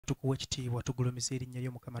tukuwa ekitiibwa tugulumiza erinnya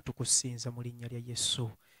lyo Mukama tukusinza mu linnya lya Yesu.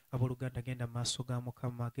 Abooluganda genda mu maaso ga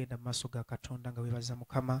Mukama, genda mu maaso ga Katonda nga weebaza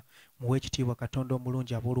Mukama, muwe ekitiibwa Katonda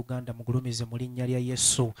omulungi. Abooluganda mugulumize mu linnya lya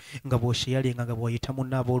Yesu nga bw'osheyalenga nga bw'oyita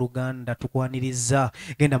munno. Abooluganda tukwaniriza,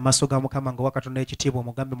 genda mu maaso ga Mukama nga wa Katonda ekitiibwa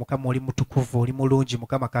omugambe Mukama oli mutukuvu, oli mulungi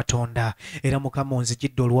Mukama Katonda, era Mukama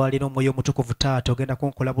onzijidde olwaleero Omwoyo Omutukuvu Taata ogenda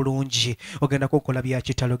kunkola bulungi, ogenda kunkola bya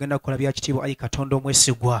kitalo, ogenda kukola bya kitiibwa. Ayi Katonda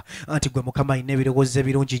omwesigwa, anti gwe Mukama alina ebirowoozo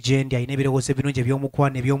ebirungi gye ndi, alina ebirowoozo ebirungi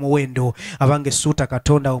eby'omukwano eby'omuwendo. Abange suuta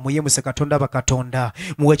Katonda omuyemuse Katonda bakatonda,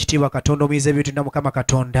 muwe ekitiibwa Katonda omuyize ebyotinda Mukama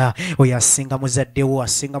Katonda, oyo asinga muzaddewo,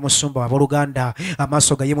 asinga musumba. Abooluganda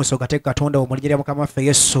amaaso gayemuse ogateeka Katonda mu linnya lya Mukama waffe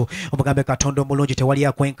Yesu. Omugambe Katonda omulungi tewali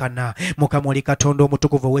akwenkana. Mukama oli Katonda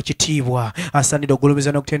omutukuvu ow'ekitiibwa, asaanidde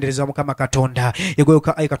okugulumiza n'okutendereza Mukama Katonda.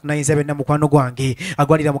 Yegweka ayi Katonda ayinza byonna mukwano gwange,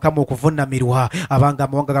 agwanira Mukama okuvuunamirwa abanga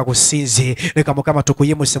amawanga gakusinze. Leka Mukama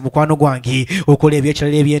tukuyemuse mukwano gwange, okola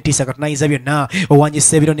ebyekirala eby'entiisa Katonda ayinza byonna,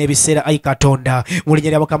 owanyisa ebiro n'ebiseera ayi Katonda mu linnya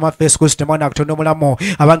lya Mukama waffe Yesu Kristo Mwana wa Katonda omulamu.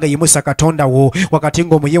 Abanga yimusa Katonda wo wakati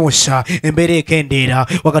ng'omuyimusa embeera ekendeera,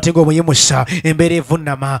 wakati ng'omuyimusa embeera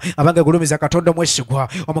evunnama. Abanga gulumiza Katonda omwesigwa,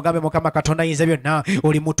 omugambe Mukama Katonda ayinza byonna,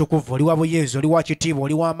 oli mutukuvu, oli wa buyinza, oli wa kitiibwa,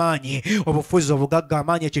 oli w'amaanyi, obufuzi, obugagga,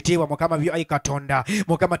 amaanyi, ekitiibwa Mukama byo ayi Katonda.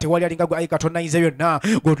 Mukama tewali alinga gwe ayi Katonda ayinza byonna,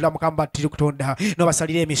 gw'otula Mukama batiri Katonda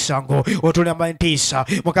n'obasalira emisango, otulamba entiisa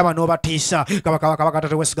Mukama n'obatiisa. Kabaka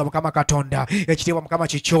Katonda wesiga Mukama Katonda, ekitiibwa Mukama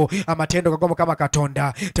kikyo, amatendo gago Mukama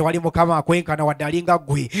Katonda. Tewali Mukama akwenkana wadde alinga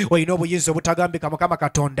gwe, olina obuyinza obutagambika Mukama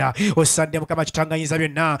Katonda. Osadde Mukama kitanga ayinza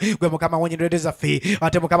byonna, gwe Mukama awonyerere zaffe,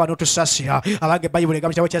 ate Mukama n'otusasira. Abange Bayibuli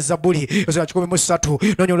egamba kitabo kya Zabbuli ekisomo kya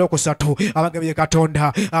 13 n'onyolwa okusatu. Abange bye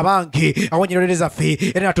Katonda, abange awonyerere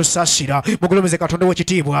zaffe era n'atusasira. Mugulumize Katonda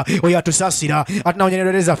w'ekitiibwa, oyo atusasira ate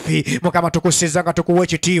n'awonyerere zaffe. Mukama tukusinza nga tukuwa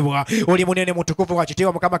ekitiibwa, oli munene mutukuvu wa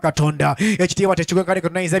kitiibwa Mukama Katonda. Ekitiibwa tekigwenkana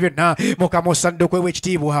Katonda ayinza byonna. Mukama osadde okwewa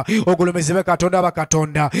ekitiibwa, ogulumizibwe Katonda ba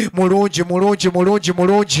Katonda mulungi mulungi mulungi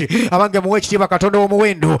mulungi. Abange muwe ekitiibwa Katonda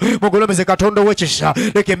w'omuwendo, mugulumize Katonda ow'ekisa.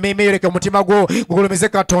 Leka emmeeme yo, leka omutima gwo gugulumize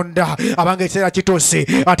Katonda. Abange ekiseera kituuse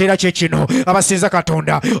ate era kyekino, abasinza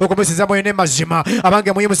Katonda okumusinza mwoyo n'amazima.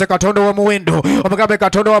 Abange muyimuse Katonda w'omuwendo, omugambe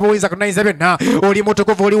Katonda w'abuwinza Katonda ayinza byonna, oli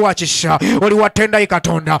mutukuvu, oli wa kisa, oli wa ttenda ayi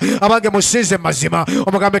Katonda. Abange musinze mazima,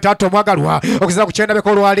 omugambe Taata omwagalwa, okusinza ku kyendabeko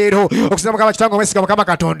olwaleero, okusinza Mukama Kitange omwesiga Mukama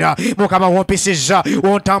Katonda. Mukama wompisizza,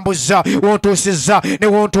 wontambuza, wontuusizza ne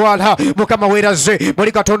wontwala. Mukama weeraze,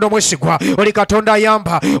 oli Katonda omwesigwa, oli Katonda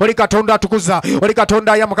ayamba, oli Katonda atukuza, oli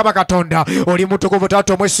Katonda ayamba Mukama Katonda. Oli mutukuvu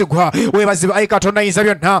Taata omwesigwa, weebazibwe ayi Katonda ayinza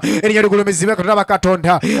byonna, erinnya ligulumizibwe Katonda ba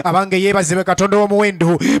Katonda. Abange yeebazibwe Katonda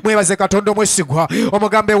w'omuwendo, mwebaze Katonda omwesigwa,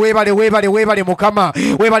 omugambe weebale weebale weebale Mukama,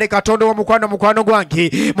 weebale Katonda w'omukwano mukwano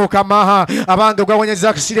gwange Mukama. Abange gwawonyeza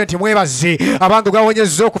accident mwebaze, abange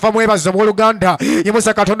gwawonyeza okufa mwebaze mu Luganda.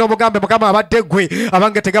 Yimusa Katonda omugambe Mukama abadde gwe,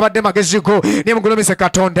 abange tegabadde magezi go, ne mugulumize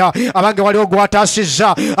Katonda. Abange waliwo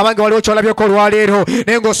gwataasizza, abange waliwo kyolabyeko olwaleero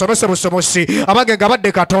naye ng'osomese busomosi. Abange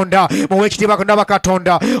ngabadde Katonda, muwe ekitiibwa Katonda ba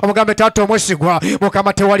Katonda. Omugambe Taata omwesigwa,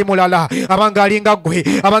 Mukama tewali mulala abange alinga gwe.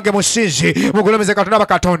 Abange musinze, mugulumize Katonda ba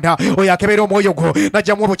Katonda. Oyo akebera omwoyo gwo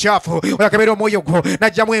n'ajjamu obukyafu, oyo akebera omwoyo gwo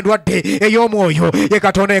n'ajjamu endwadde ey'omwoyo, ye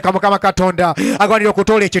Katonda yeka Mukama Katonda agwanira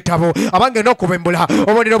okutoola ekitabo. Abange n'okubembula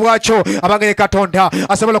obubonero bwakyo. Abange ye Katonda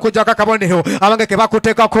asobola okuggyako akabonero. Abange ke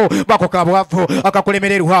bakuteekako bako kabwavu,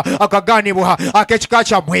 akakulemererwa, akagaanibwa, ak'ekika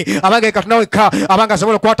kyammwe. Abange Katonda wekka abange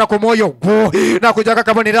asobola okukwata ku mwoyo gwo n'akuggyako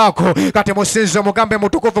akabonero ako. Kati musinze omugambe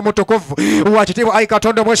mutukuvu mutukuvu wa kitiibwa ayi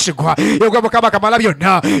Katonda omwesigwa, yegwe Mukama kamala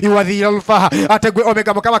byonna, you are the Alpha ate gwe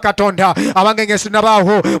Omega Mukama Katonda. Abange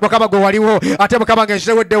ngesinabaawo Mukama gwe waliwo ate Mukama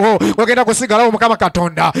ngensireweddewo, ogenda kusigalawo Mukama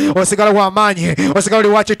Katonda. Osigala w'amaanyi, osigala oli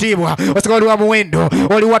wa kitiibwa, osigala oli wa muwendo,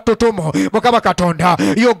 oli wa ttutumu Mukama Katonda.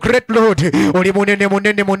 You great Lord, oli munene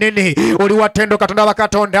munene munene, oli wa ttendo Katonda ba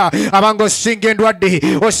Katonda. Abange osinga endwadde,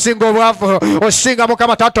 osinga obwavu, osinga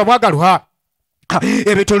Mukama Taata omwagalwa.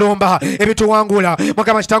 Ebitulumba ebituwangula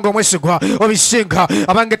Mukama Kitange omwesigwa obisinga.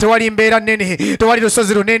 Abange tewali mbeera nnene, tewali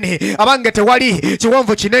lusozi lunene, abange tewali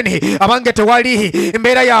kiwonvu kinene, abange tewali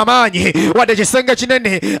mbeera y'amaanyi wadde kisenge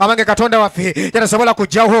kinene. Abange Katonda waffe gyatasobola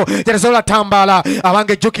kujjawo, gyatasobola tambaala.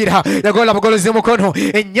 Abange jjukira yagola bugolozi mukono,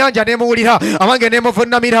 ennyanja nemuwulira, abange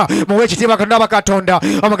nemuvunnamira. Muwe ekitiibwa Katonda ba Katonda.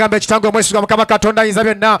 Omugambe Kitange omwesigwa Mukama Katonda ayinza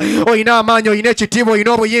byonna, oyina amaanyi, oyina ekitiibwa,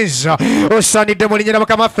 oyina obuyinza. Osaanidde mu linnya lya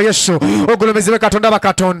Mukama waffe Yesu, ogulumizibwe katonda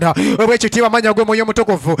bakatonda obwekitiibwa amanya gw'omwoyo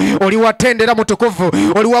mutukuvu oli watendera mutukuvu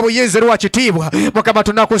oli wabuyinza era wakitiibwa mukama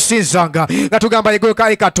tunakusinzanga nga tugamba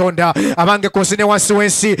yegoyoka katonda abange ku nsi ne wansi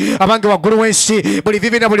w'ensi abange waggulu w'ensi buli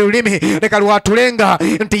vivi na buli lulimi leka lwatulenga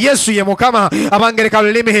nti Yesu ye mukama abange leka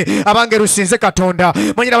lulimi abange lusinze katonda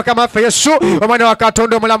mwenyera mukama waffe Yesu omwana wa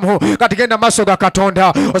katonda omulamu katigenda maaso ga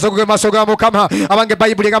katonda osogoge maaso ga mukama abange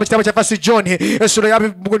bayibuli egamba kitabo kya First John essula ya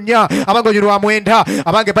 4 abange onyulu wa 9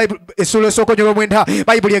 abange bayibuli essula esooka onyulu wa 9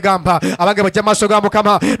 bayibuli egamba abange bajja maaso ga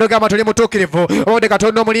mukama nogamba tuli mutuukirivu obode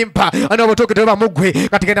katonda omulimpa ano obutuukirivu bamugwe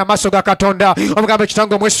katigenda maaso ga katonda omugambo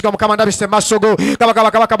ekitango omwesiga mukama ndabise maaso go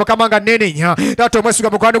kabaka mukama nga nenenya taata omwesiga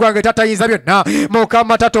mukwano gwange taata ayinza byonna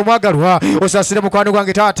mukama taata omwagalwa osasire mukwano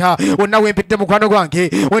gwange taata wonna wempidde mukwano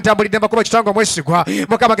gwange wentambulidde makuba ekitango omwesigwa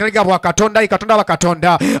mukama geraga bwa katonda katonda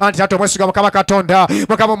bakatonda anti taata omwesiga mukama katonda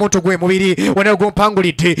mukama omuntu gwe mubiri wonna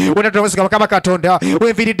gumpangulidde wonna taata omwesiga mukama katonda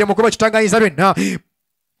wenviridde mukuba ekitanga ayinza byonna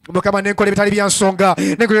mukama nenkola ebitali bya nsonga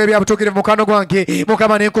nenkola ebya butuukirivu mukano gwange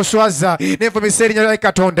mukama nenkuswaza nenfumisa erinnya lya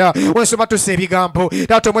katonda wensoma tusa ebigambo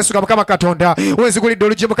taata omwesuga mukama katonda wenzigulidde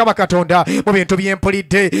olugi mukama katonda mu bintu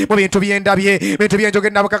byempulidde mu bintu byendabye bintu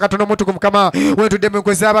byenjogedde nabo katonda omutuku mukama wentudde mu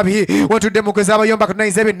nkwe z'ababi wentudde mu nkwe z'abayomba katonda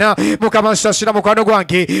ayinza byonna mukama nsasira mukwano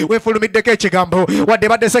gwange wenfulumiddeko ekigambo wadde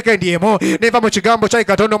badde sekendi emu nenva mu kigambo kya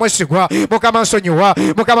katonda omwesigwa mukama nsonyiwa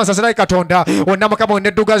mukama nsasira katonda wonna mukama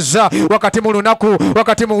oneddugaza wakati mu lunaku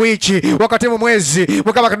wakati mu wiki wakati mu mwezi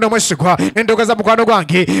mukama katonda omwesigwa nendogaza mukwano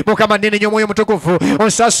gwange mukama nenenya omwoyo mutukuvu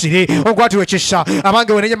onsasire onkwatiwe ekisa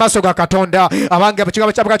abange wenenye maaso ga katonda abange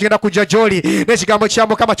ekigambo kyabwe kigenda kujja gy'oli n'ekigambo kya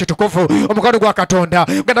mukama kitukuvu omukwano gwa katonda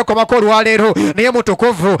genda kukomako olwaleero naye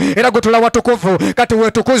mutukuvu era gutula watukuvu kati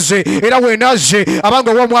wetukuze era wenaze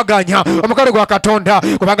abange ow'omwaganya omukwano gwa katonda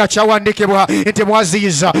kubanga kyawandiikibwa nti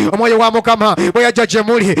mwaziyiza omwoyo wa mukama bwe yajja gye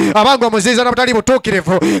muli abange omuziyiza n'obutali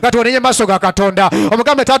butuukirivu kati wenenye maaso ga katonda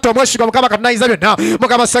omukama taata omwesiga mukama katonda ayinza byonna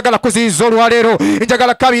mukama sagala kuziyiza olwaleero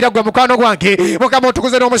njagala kabira gwe mukwano gwange mukama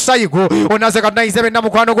otukuze n'omusaayi gwo onaze katonda ayinza byonna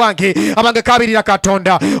mukwano gwange abange kabirira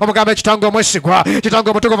katonda omugamba ekitango omwesigwa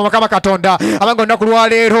kitango omutukuvu mukama katonda abange olunaku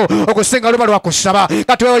lwaleero okusinga luba lwakusaba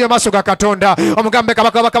kati weewoyo maaso ga katonda omugambe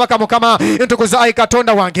kabaka mukama ntukuza ayi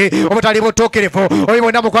katonda wange obutali butuukirivu oyo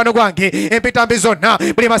bwonna mukwano gwange empitambi zonna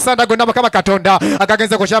buli masanda gonna mukama katonda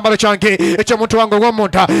agagenze ku kyambalo kyange ekyomuntu wange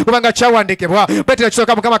ow'omunta kubanga kyawandiikibwa petero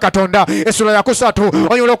ekisooka mukama katonda essula ya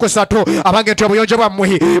 3 onyola 3 abange nti obuyonjo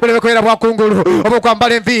bwammwe buleme kubeera bwakungulu oba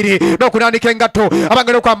okwambala enviiri n'okunandika engatto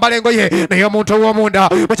abange n'okwambala engoye naye omuntu ow'omunda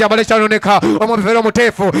mu kyambalo ekitanoneka omubifeera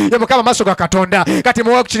omuteefu ye mukama maaso ga katonda kati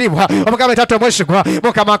muwe ekitiibwa omukama taata omwesigwa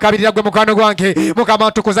mukama akabirira gwe mukwano gwange mukama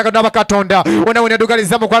ntukuza katonda bakatonda wonna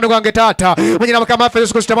wenedugaliza mukwano gwange taata munyina mukama waffe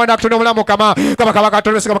Yesu Kristo mwana katonda omulamu mukama kabaka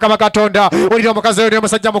katonda siga mukama katonda olira omukazi oyo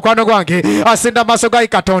omusajja mukwano gwange asinda maaso ga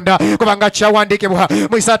katonda kubanga kyawandiikibwa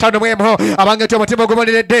mu Isaaya 5:1 abange nti omutima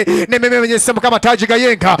oguboneredde n'emmeeme emenyese mukama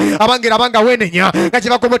taagigayenga abange abanga wenenya nga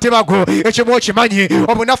kiva ku mutima gwo ekimu okimanyi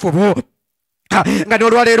obunafu bwo nga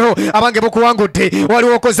n'olwaleero abange bukuwangudde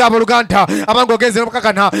waliwo okoze abooluganda abange ogenze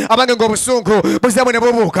n'okukakana abange ng'obusungu buzzemu ne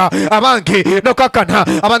bubuuka abange n'okukakana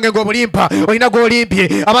abange ng'obulimpa olina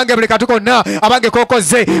gw'olimbye abange buli katu konna abange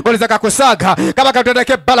k'okoze ng'oliza kakusaaga kaba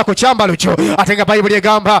katondako ebbala ku kyambalo kyo ate nga bayibuli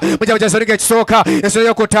egamba mu kitabo kya Salonika ekisooka essula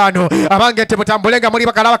y'okutaano abange nti mutambule nga muli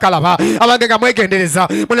bakalaba abange nga mwegendereza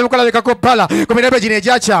muleme kulabikako bbala ku mirembe gino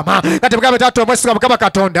egyakyama kati mugambe taata omwesigwa mukama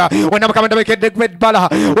katonda wonna mukama ndabikiddeko ebbala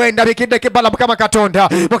wendabikiddeko ebbala mukama katonda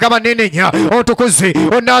mukama nenenya ontukuze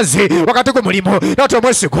onaze wakati ku mulimu taata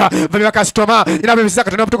omwesigwa vabe bakasitoma ina bebisa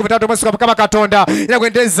katonda omutukuvu taata omwesigwa mukama katonda ina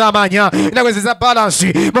gwendeza amanya ina gwenzeza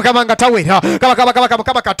balansi mukama nga tawera kabaka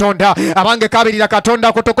mukama katonda abange kabirira katonda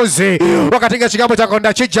akutukuze wakati nga ekigambo kya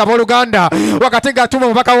katonda kijja abooluganda wakati nga atuma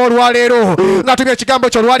omubaka w'olwaleero nga atumye ekigambo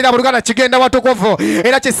ky'olwalira abooluganda kigenda watukuvu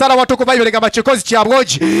era kisala watukuvu bayibuli egamba kikozi kya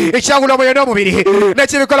bwogi ekyangula omwoyo n'omubiri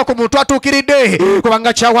n'ekibikola ku muntu atuukiridde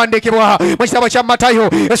kubanga kyawandiikibwa mu kitabo kya Matayo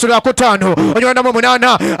essula ya 5 onyola namu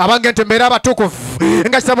 8 abange nti mbeera abatukuvu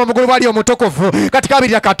nga kitabo omugulu bwali omutukuvu kati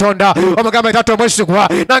kabirira katonda omugambe taata omwesigwa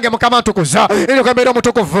nange mukama ntukuza eri kwembeera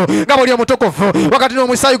omutukuvu nga bwoli omutukuvu wakati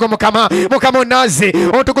n'omusaayi gwo mukama onaze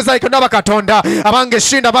ontukuza katonda bakatonda abange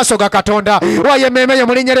shinda maaso ga katonda waye emmeeme yo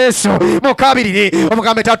mu linnya lya Yesu mukabirire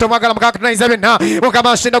omugambe taata omwagala mukama katonda ayinza byonna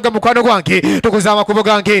mukama nshinda gwe mukwano gwange tukuza amakubo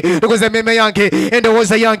gange tukuza emmeeme yange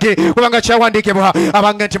endowooza yange kubanga kyawandiikibwa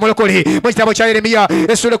abange nti mulokole mu Ekitabo kya Yeremiya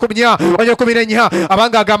essula 10:14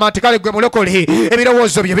 abanga agamba nti kale gwe mulokole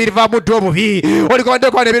ebirowoozo bye biriva mu ddu obubi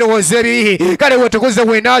olikobadde kwana ebirowoozo ebibi kale wetukuze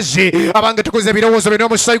wenaze abange tukuze ebirowoozo bino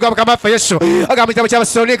omusaayi gwa Mukama waffe Yesu agamba ekitabo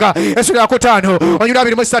ky'Abasalonika essula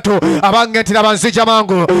 5:23 abange nti laba nzija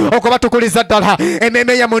mangu okubatukuliza ddala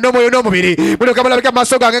emmeeme yammwe n'omwoyo n'omubiri mulyoke mulabike mu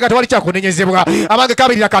maaso gange nga tewali kyakunenyezebwa abange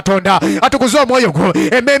kabirira Katonda atukuze omwoyo gwo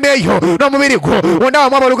emmeeme eyo n'omubiri gwo wonna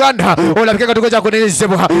wamu abooluganda olabike nga tukwe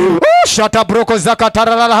kyakunenyezebwa shata broko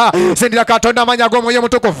zakataralala sendira Katonda amanya ag'omwoyo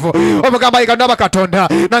omutukuvu omugamba ayigana Katonda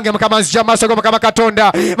nange Mukama nzija maaso go Mukama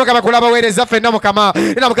Katonda Mukama kulaba weereza ffenna Mukama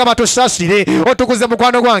era Mukama tusaasire otukuze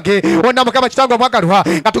mukwano gwange wonna Mukama kitango omwagalwa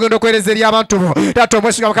nga tugenda okuweereza eri abantu bo taata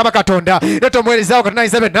omwesigwa Mukama Katonda leeta omuweerezaawo Katonda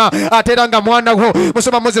ayinza byonna ate era nga mwana wo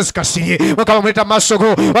musoma Moses Kasirye Mukama muleta maaso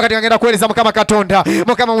go wakati ngagenda kuweereza Mukama Katonda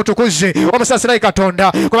Mukama mutukuze omusaasirayi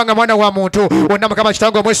Katonda kubanga mwana wa muntu wonna Mukama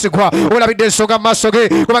kitango omwesigwa olabidde ensonga mu maaso ge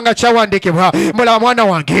kubanga kyawandiikibwa mulaba mwana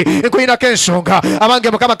wange nkuyinako ensonga abange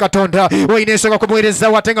Mukama Katonda oyina ensonga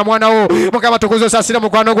kumuweerezaawo ate nga mwana wo Mukama tukuze osaasire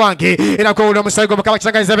mukwano gwange era kwewula omusayi gwo Mukama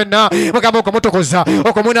kitanga ayinza byonna Mukama okumutukuza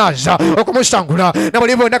okumunaaza okumusangula na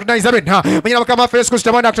buli bonna Katonda ayinza byonna munyina Mukama waffe Yesu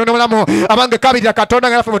Kristo mwana Katonda omulamu abange kabirira Katonda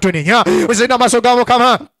nga naffe mutunenya bwezirina amaaso ga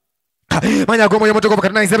Mukama manya gomwoyo mutukuvu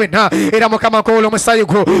Katonda ayinza byonna era Mukama kola omusaayi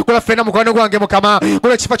gwo kulaffenna mukwano gwange Mukama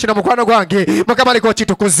kola ekifo kino mukwano gwange Mukama aliko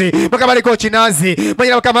kitukuze Mukama aliko kinaazi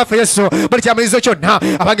manyira Mukama waffe Yesu buli kyamalizo kyonna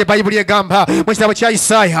abange Bayibuli egamba mu kitabo kya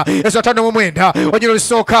Isaaya Yesu 5:9 onyiro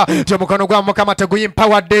lisooka nti omukono gwa Mukama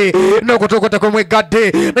teguyimpawadde n'okutuukuta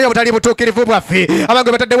kumwegadde naye obutali butuukirivu bwaffe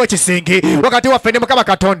abange bataddewo ekisenge wakati waffe ne Mukama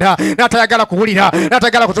Katonda n'atayagala kuwulira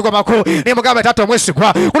n'atayagala kutugobako naye Mukama taata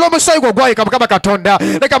omwesigwa kula omusaayi gwo gwayika Mukama Katonda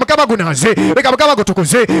leka Mukama leka Mukama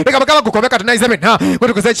gutukuze leka Mukama gukombe Katonda ayinza byonna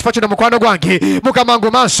gutukuze ekifo kino mukwano gwange Mukama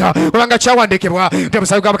ngumansa kubanga kyawandiikibwa nti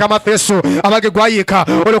omusaayi gwa Mukama waffe Yesu abange gwayiika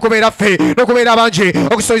olw'okubeera ffe n'okubeera abangi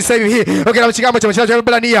okusobozesa ebibi ogera mu kigambo kino kya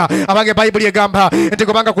Ebbulaniya abange Bayibuli egamba nti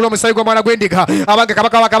kubanga kula omusaayi gw'omwana gw'endiga abange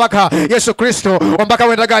kabaka wa kabaka Yesu Kristo omubaka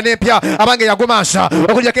w'endagaano empya abange yagumansa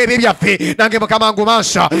okulyako ebibi byaffe nange Mukama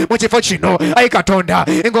ngumansa mu kifo kino ayi Katonda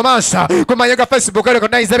ngumansa ku manyo ga Facebook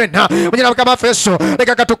leka ayinza byonna munyina Mukama waffe Yesu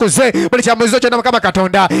leka katukuze buli kyamulizo kyonna Mukama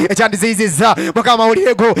Katonda ekyandiziyizizza Mukama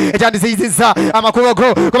mawulire go ekyandiziyizizza amakubo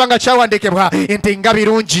go kubanga kyawandiikibwa nti nga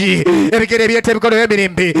birungi ebigere ebireeta ebikolo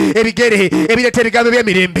by'emirembe ebigere ebireeta ebigambo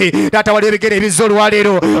by'emirembe taata waliwo ebigere ebizza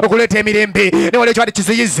olwaleero okuleeta emirembe ne waliwo ekyali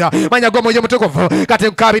kiziyiza manya g'omwoyo omutukuvu kati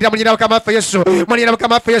nkabirira munyina Mukama waffe Yesu munyina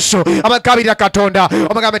Mukama waffe Yesu abakabirira Katonda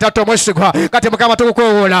omugambe taata omwesigwa kati Mukama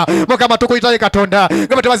tukukwewoola Mukama tukuyitaye Katonda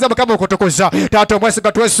nga tubaze Mukama okutukuza taata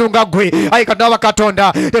omwesigwa twesunga gwe ayi Katonda wa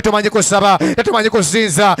Katonda tetumanyi kusaba tetumanyi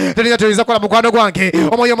kusinza tetunyatiriza kukola mukwano gwange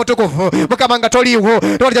omwoyo omutukuvu Mukama nga toliiwo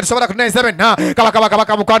tewali kyetusobola Katonda ayinza byonna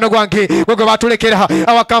kabaka mukwano gwange gwe batulekera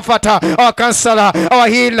awakamfata awakansala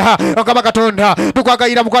awahila Mukama Katonda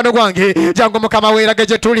tukwagayira mukwano gwange jangu Mukama weerage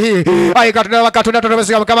gye tuli ayi Katonda wa Katonda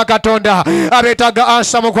tolobesiga Mukama Katonda abeetaaga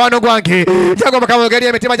ansa mukwano gwange jangu Mukama ogeri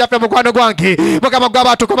emitima gyaffe mukwano gwange Mukama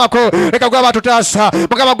gw'abatukomako leka gw'abatutaasa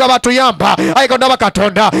Mukama gw'abatuyamba ayi Katonda wa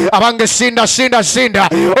Katonda abange sinda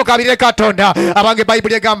okabirire Katonda abange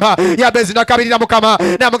Bayibuli egamba Yabezi nakabirira Mukama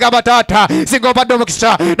namugamba taata singa ompadde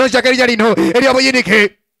omukisa n'onkyaka erinnya lino ery'obuyinike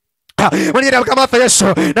munyina Mukama waffe Yesu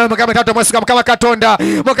nawe Mukama taata omwesigwa Mukama Katonda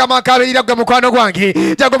Mukama akabirira gwe mukwano gwange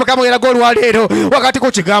jangu Mukama weeraga olwaleero wakati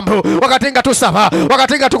ku kigambo wakati nga tusaba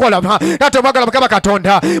wakati nga tukolama taata omwagala Mukama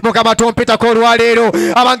Katonda Mukama tompitako olwaleero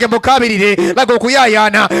abange mukabirire laga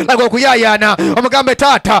okuyayaana omugambe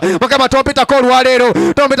taata Mukama tompitako olwaleero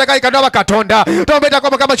tompitako ayi Katonda wa Katonda tompitako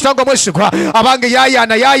Mukama kitango omwesigwa abange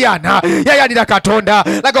yayaanira Katonda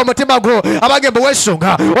laga omutima gwo abange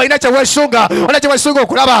mbuweesunga olina kyeweesunga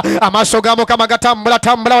okulaba amaaso ga Mukama gatambula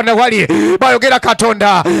wonna wali bayogera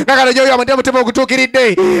Katonda ngakale nyoyo amande omutima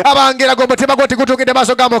ogutuukiridde abange laga omutima gwo tigutuukidde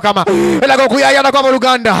maaso ga Mukama elaga okuyayaana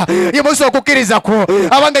kw'abooluganda yimusa okukkirizakwo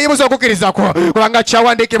abange yimusa okukkirizakwo kubanga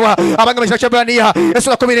kyawandiikibwa abange mu kitabo kya Ebbulaniya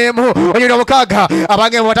essula 11:6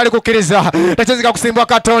 abange batali kukkiriza tekizika kusimbwa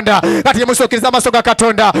Katonda kati yimusa okkiriza amaaso ga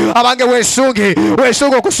Katonda abange weesunge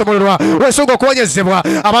okusumululwa weesunge okuwonyezebwa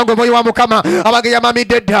abange omwoyo wa Mukama abange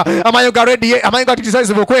yamamidde dda amayo ga radio amayo ga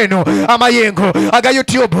tizazibwa kweno amayengo aga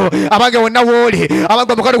YouTube abange wonna wooli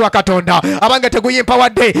abange omukono gwa Katonda abange teguyimpa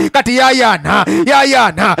wadde kati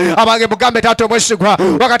yayaana abange mugambe taata omwesigwa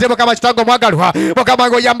wakati Mukama kitango omwagalwa Mukama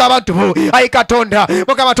ng'oyamba abantu bo ayi Katonda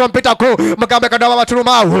Mukama tompitako mugambe Katonda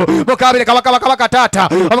abatulumaawo mukabire kabaka taata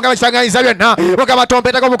omugambe kitango ayinza byonna Mukama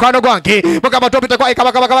tompitako mukwano gwange Mukama tompitako ayi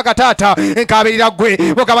kabaka taata nkabirira gwe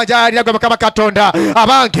Mukama jayalira gwe Mukama Katonda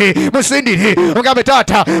abange musindire mugambe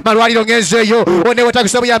taata malwaliro ngenzeeyo onewe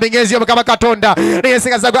takisobola bingezi mukama katonda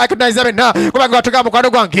neyesigazza gwakinaiza benna kubanga watuga mukwano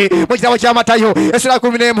gwange mu kitabo kya Matayo essula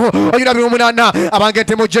 11 onyuna 28 abange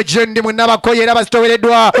temujjeje ndi munnabakoye era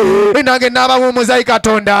bazitowereddwa nange nabawumuza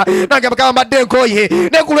katonda nange mukama mbadde nkoye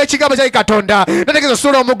nekulwa ekigambo kya katonda nategeeza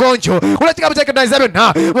osula omugonjo kulwa ekigambo kya katonda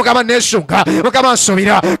byonna mukama nesunga mukama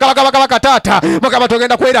nsubira kabaka taata mukama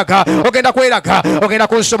togenda kweraga ogenda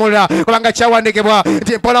kunsumulula kubanga kyawandiikibwa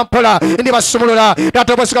nti mpola mpola ndi basumulula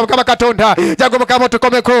taata obwesuka mukama katonda jago mukama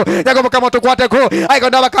tukomeko jago mukama tukwateko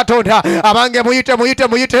ayikonda abakatonda abange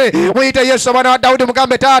muyite Yesu omwana wa Dawudi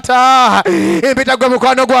mugambe taata empita gwe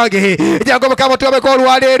mukwano gwange jago mukama tukomeko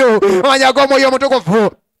olwaleero amanya g'omwoyo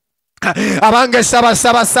omutukuvu abange saba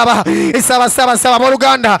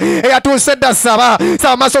Oluganda eyatuuse dda saba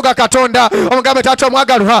maaso ga katonda omugambe taata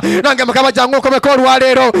omwagalwa nange mukama jangu okomeko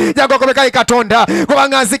olwaleero jangu okomeka katonda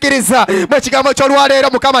kubanga nzikiriza mu ekigambo ky'olwaleero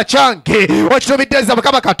mukama kyange okitumiddeza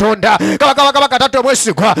mukama katonda kabaka taata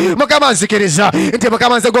omwesigwa mukama nzikiriza nti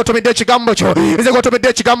mukama nze gwotumidde ekigambo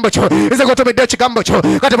kyo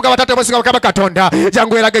kati mukama taata omwesigwa mukama katonda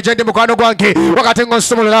jangu erage gye ndi mukwano gwange wakati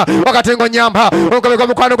ng'onsumulula wakati ng'onyamba okomeko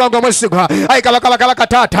mukwano gwange sigwa ai kabaka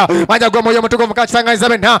tata manja gomwoyo omutukuvu mukakisanganiza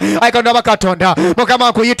benna ai katonda bakatonda mukama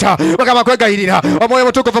akuyita mukama kwegayirira omwoyo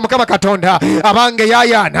omutukuvu mukama katonda abange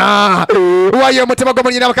yayana wayo omutima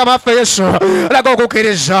gw'omunyina mukama waffe Yesu laga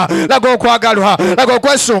okukkiriza laga okwagalwa laga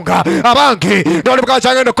okwesunga abange ndoli mukama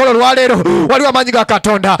kyagenda okukola olwaleero waliwo amaanyi ga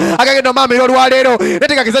katonda agagenda omaamirira olwaleero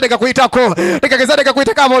netegageza tekakuyitako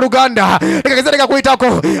abooluganda tekageza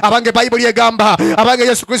tekakuyitako abange bayibuli egamba abange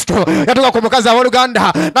Yesu Kristo yatuuka ku mukazi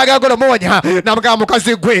abooluganda nagagolo muwonya namugamba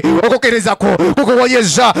mukazi gwe okukkiriza kwo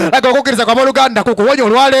kukuwonyeza laga okukkiriza kwa abooluganda kukuwonya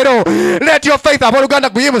olwaleero let your faith abooluganda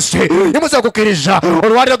guyimuse okukkiriza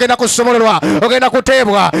olwaleero ogenda kusomololwa ogenda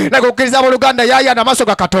kuteebwa laga okukkiriza abooluganda yayana amaaso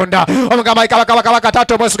ga katonda omugamba kabaka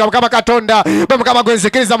taata omwesuga mukama katonda bwe mukama gwe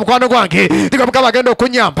nzikiriza mukwano gwange tika mukama agenda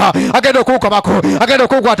okunyamba agenda okukukomako agenda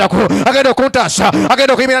okukwatako agenda okuntaasa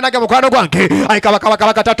agenda okuyimira nange mukwano gwange ayi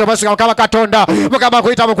kabaka taata omwesuga mukama katonda mukama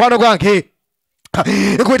akuyita mukwano gwange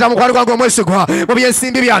Ikuita mukwano gwange omwesigwa mu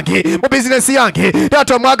byensimbi byange mu bizinesi yange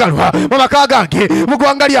taata omwagalwa mu maka gange mu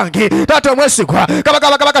ggwanga lyange taata omwesigwa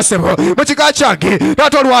kabaka sebo mu kika kyange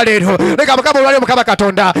taata olwaleero leka mukama olwaleero mukama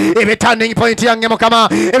katonda ebe turning point yange mukama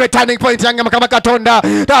katonda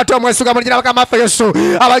taata omwesigwa mu linnya mukama waffe Yesu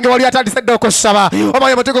abange wali atandisedde okusaba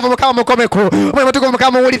omwoyo omutukuvu mukama mukomeko omwoyo omutukuvu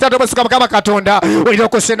mukama muwuli taata omwesigwa mukama katonda olina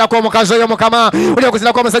okusendako omukazi oyo mukama olina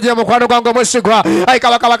okusendako omusajja mukwano gwange omwesigwa ayi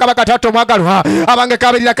kabaka taata omwagalwa abange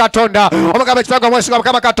kabirira katonda omugamba ekitanga omwesigwa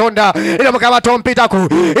mukama katonda ilo mukama tompitako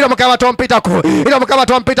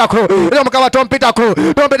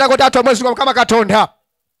taata omwesigwa mukama katonda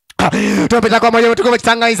Topita kwa moyo mutukuvu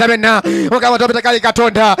kisanganiza benna mukama topita kali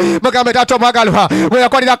katonda mukama taata omwagalwa gwe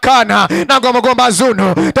yakolera Kaana nange omugomba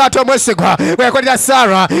Zuno taata omwesigwa gwe yakolera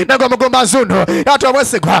Sara nange omugomba Zuno taata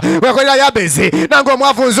omwesigwa gwe yakolera Yabezi nange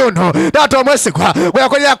omwavu Zuno taata omwesigwa gwe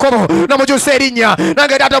yakolera Yakobo n'omukyusa erinnya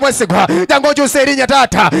nange taata omwesigwa jangu okyusa erinnya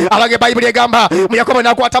taata abange bayibuli egamba mu Yakobo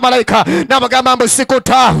nakwata malayika n'amugamba mbu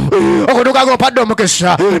sikutaavu okutuuka ng'ompadde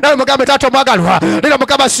omukisa nawe mugambe taata omwagalwa lero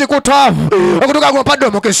mukama sikutaavu okutuuka ng'ompadde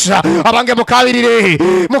omukisa abange mukabirire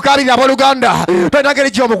abooluganda tolina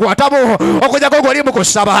ngeri gy'omukwatamu okujjako ng'oli mu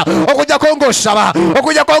kusaba okujjako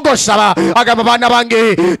ng'osaba agamba baana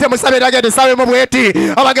bange temusabe erage tisabemu bweti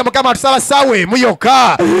abange mukama tusaba ssaawa emu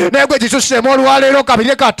yokka naye gwe gisuseemu olwaleero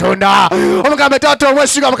kabirire katonda omugambe taata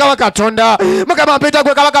omwesigwa mukama katonda mukama mpita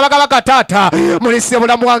gwe kabaka taata mulise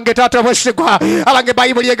bulamu wange taata omwesigwa abange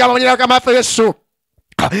bayibuli egamba munyina mukama waffe Yesu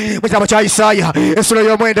mu kitabo kya Isaaya essula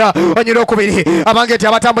y'omwenda onyira okubiri abange nti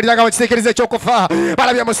abatambuliraga mu kisiikirize eky'okufa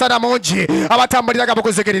balabye musana mungi abatambuliraga mu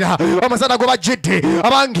kuzikirira omusana gwe bajjidde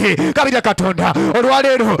abange kabirira katonda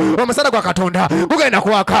olwaleero omusana gwa katonda gugenda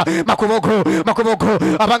kwaka makubogo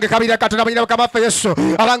abange kabirira katonda munyina mukama waffe Yesu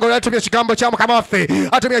abange olwatumye ekigambo kya mukama waffe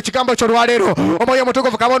atumye ekigambo ky'olwaleero omwoyo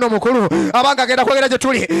omutukuvu kabona omukulu abange agenda kwogera gye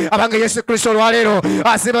tuli abange Yesu Kristo olwaleero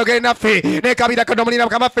asimba ogere naffe ne kabirira katonda munyina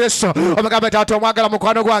mukama waffe Yesu omugambe taata omwagala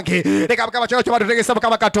mukwano gwange leka mukama kino kyo batutegesa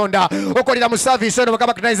mukama katonda okolera mu service eno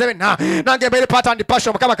mukama tunaize benna nange mbere part and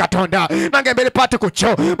passion mukama katonda nange mbere part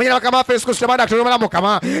kucho munyina mukama waffe Yesu Kristo bana tulumala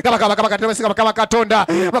mukama kabaka katonda mukama katonda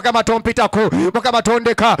mukama tompitako mukama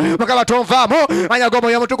tondeka mukama tonvaamu manya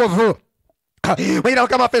gomwoyo omutukuvu Mwina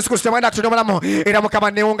mukama Yesu Kristo mwana Katonda omulamu era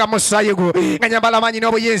mukama newunga musaayi gwo nga nyambala amaanyi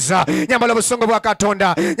n'obuyinza nyambala obusungu bwa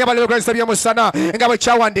Katonda nyambala ebyokulwanyisa by'omusana nga bwe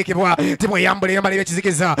kyawandiikibwa timweyambule nyambala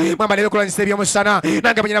ebyekizikiza mwambala ebyokulwanyisa by'omusana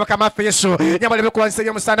nange munyina mukama waffe Yesu nyambala ebyokulwanyisa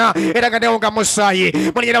by'omusana era nga newunga musaayi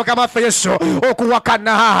munyina mukama waffe Yesu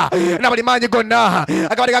okuwakana na buli maanyi gonna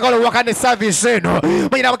agabali gakola okuwakana esaaviisi eno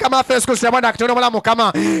munyina mukama waffe Yesu Kristo mwana Katonda omulamu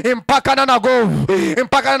mukama mpakana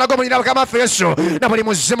nago munyina mukama waffe Yesu na buli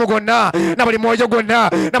muzimu gwonna na buli mwoyo gwonna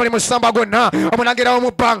na buli musamba gwonna omulangira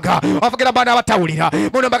w'omubbanga avugira baana abatawulira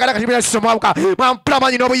muno mbagala kati Yesu mwampula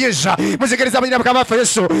amaanyi n'obuyinza muzikiriza munyina mukama waffe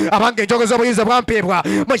Yesu abange enjogo z'obuyinza bwampeebwa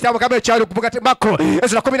mu kitabo mukama ekyalo Mako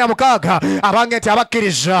Ezra 16 abange nti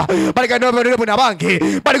abakkiriza baligenda obubonero buno abange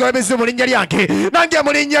baligoba emizimu mu linnya lyange nange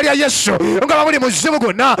mu linnya lya Yesu nga bamuli muzimu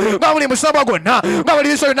gwonna nga muli musamba gwonna nga muli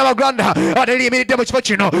liso lyonna baganda abataliyimiridde mu kifo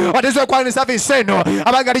kino bateze okwanisa saaviisi eno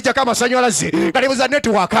abange alijjako amasanyalaze galibuza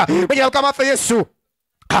netiwaaka munyina mukama waffe Yesu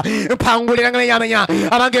mpangulira nga menyamenya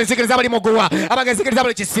abange nzikiriza bali muguwa abange nzikiriza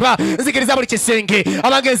buli kisiba nzikiriza buli kisenge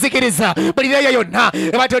abange nzikiriza buli leeya yonna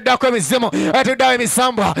ebatoddako emizimu ebatoddawo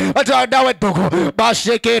emisambwa batoddawo eddogo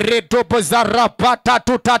bashekeredobo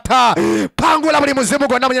zarapatatutata pangula buli muzimu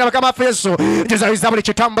gwonna munyina mukama waffe Yesu nzizaliza buli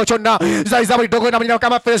kitambo kyonna nzizaliza buli ddogo na munyina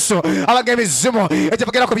mukama waffe Yesu abange emizimu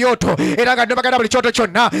ekivugira ku byoto era nga ndibagenda buli kyoto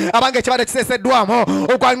kyonna abange ekibadde kiseeseddwamu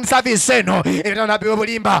okwa saaviisi eno ebitana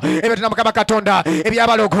by'obulimba ebitana mukama Katonda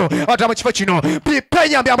ebyabalo watu mu kifo kino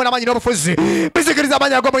bipenya byambo n'amaanyi n'obufuzi bizikiriza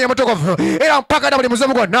amaanyi ag'omwoyo omutukuvu era mpaka na buli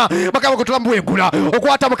muzimu gwonna mukama gwe tulambwengula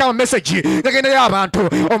okwata mukama meseji gagendeyo abantu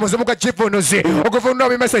omuzimu gwa kivunuzi okuvunula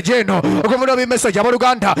obimeseji eno okuvunula obimeseji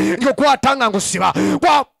abooluganda ng'okwata nga ngusiba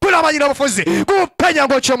kwapula amaanyi n'obufuzi kupenya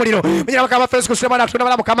ng'okyomuliro munyina mukama waffe Yesu Kristo mwana Katonda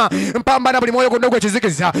omulamu mukama mpambana buli mwoyo gwonna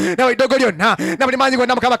ogwekizikiriza na buli ddogo lyonna na buli maanyi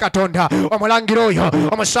gonna mukama Katonda omulangira oyo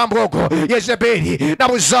omusambwa ogwo Yezeberi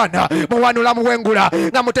nabuzana muwanula muwengula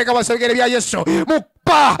nga muteeka wasebigere bya Yesu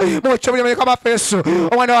mupa mukyomuliro mukama waffe Yesu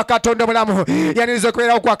omwana wa Katonda omulamu yaniriza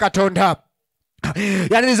okubeerawo kwa Katonda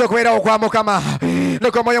yaniriza okubeerawo kwa Mukama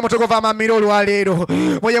leka mwoyo mutukuvu amamira olwaleero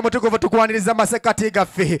mwoyo mutukuvu tukwaniriza amasekati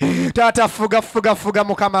gaffe taata fuga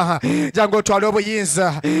Mukama jangu otwale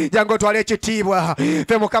obuyinza jangu otwale ekitiibwa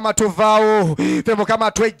ffe Mukama tuvaawo ffe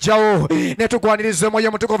Mukama twejjawo ne tukwaniriza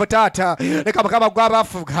omwoyo mutukuvu taata leka Mukama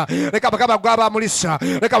gw'abafuga leka Mukama gw'abamulisa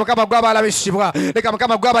leka Mukama gw'abalabisibwa leka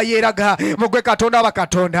Mukama gw'abayeeraga mugwe Katonda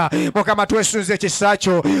abakatonda Mukama twesunze ekisa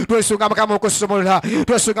kyo twesunga Mukama okusumulula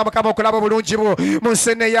twesunga Mukama okulaba obulungi bwo mu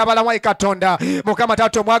nsene y'abalamu Katonda Mukama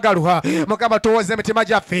taata omwagalwa Mukama tuwoze emitima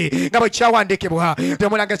gyaffe nga bwe kyawandiikibwa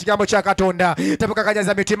temulanga ekigambo kya Katonda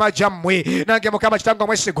temukakanyaza mitima gyammwe nange Mukama kitange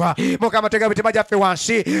omwesigwa Mukama tega emitima gyaffe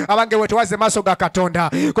wansi abange wetuwaze maaso ga Katonda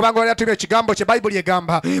kubanga olina tubye ekigambo kye Bayibuli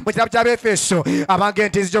egamba mu kitabo ky'Abefeso abange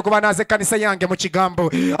nti nzija okuba naaza ekkanisa yange mu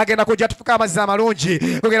kigambo agenda kujja tufuka amazzi amalungi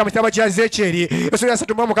kugenda mu kitabo kya Ezekyeri esula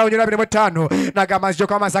 3:25 nagamba nzija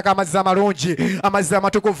okuba amazzi ag'amazzi amalungi amazzi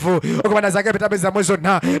amatukuvu okuba nazaga ebitabo zammwe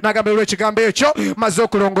zonna nagamba olw'ekigambo ekyo maze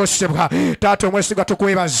okulongoosebwa taata omwesigwa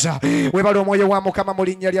tukwebaza webala omwoyo wa Mukama mu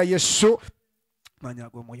linnya lya Yesu manya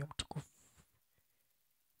ag'omwoyo omutukuvu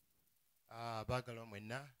baagala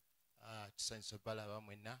mwenna tusanyusa balaba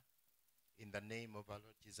mwenna in the name of our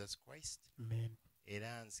Lord Jesus Christ. Amen.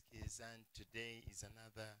 Era nzikiriza today is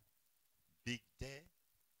another big day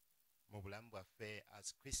mu bulamu bwaffe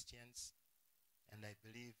as Christians, and I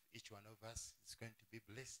believe each one of us is going to be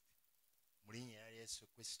blessed mu linnya lya Yesu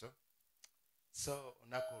Kristo. So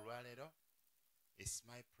olunaku olwaleero, it's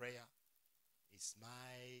my prayer, it's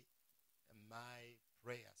my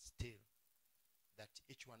prayer still that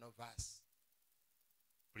each one of us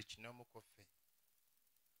buli kinoomu ku ffe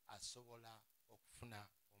asobola okufuna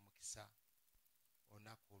omukisa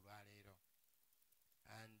olunaku olwaleero,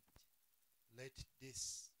 and let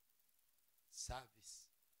this service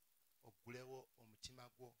oggulewo omutima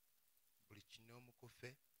gwo buli kinoomu ku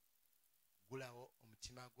ffe gulawo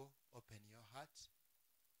omutima gwo, open your heart,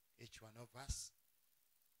 each one of us,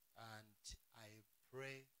 and I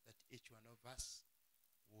pray that each one of us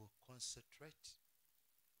will concentrate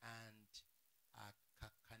and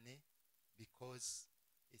kakane, because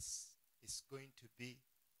it's going to be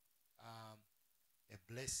a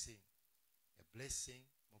blessing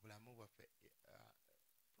mu bulamu bwaffe,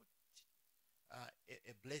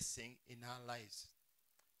 a blessing in our lives.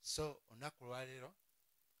 So olunaku olwaleero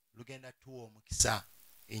lugenda tuwa omukisa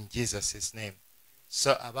in Jesus' name.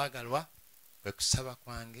 So abaagalwa, kwe kusaba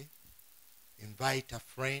kwange, invite a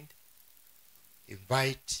friend,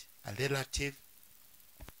 invite a relative,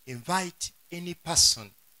 invite any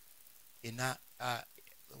person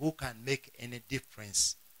who can make any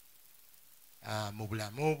difference mu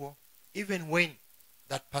bulamu bwo, even when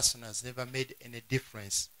that person has never made any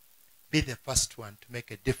difference, be the first one to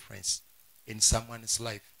make a difference in someone's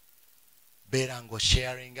life. Beera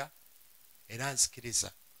ng'osharinga era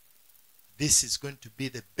nzikiriza. This is going to be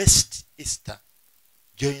the best Easter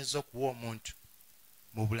gy'oyinza okuwa omuntu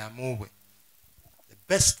mu bulamu bwe. The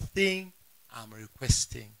best thing I'm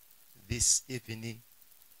requesting this evening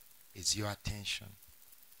is your attention.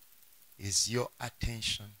 Is your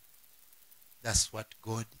attention. That's what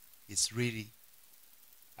God is really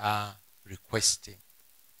requesting.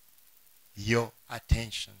 Your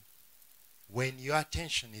attention. When your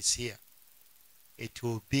attention is here, it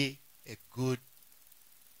will be a good,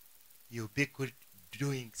 you'll be good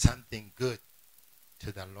doing something good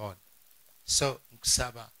to the Lord. So,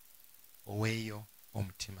 nkusaba oweyo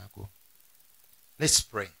omutima gwo. Let's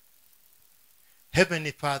pray.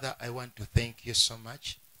 Heavenly Father, I want to thank you so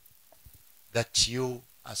much that you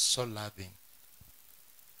are so loving.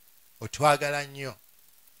 Otwagala nnyo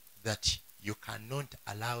that you cannot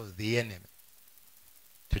allow the enemy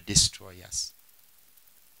to destroy us.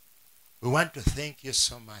 We want to thank you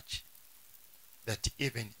so much that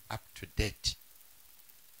even up to date,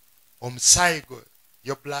 omusaayi gwo,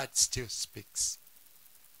 your blood still speaks.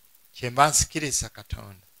 Kyemba nsikiriza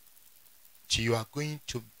Katonda, you are going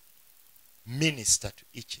to minister to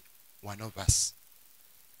each one of us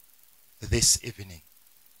this evening.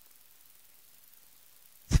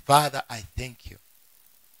 Father, I thank you.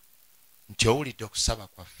 Nti owulidde okusaba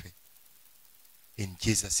kwaffe. In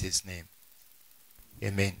Jesus' name.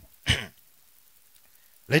 Amen.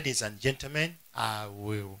 Ladies and gentlemen, I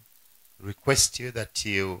will request you that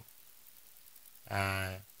you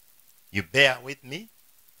bear with me.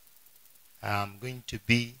 I'm going to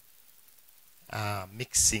be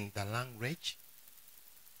mixing the language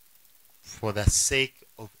for the sake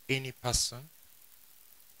of any person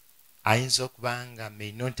ayinza okuba nga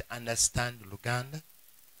may not understand Luganda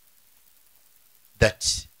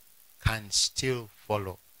that can still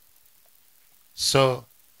follow. So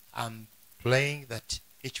I'm praying that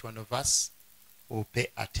each one of us will pay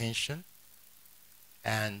attention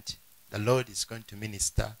and the Lord is going to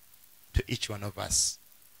minister to each one of us.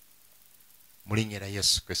 Mu linnya lya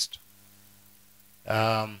Yesu Kristo.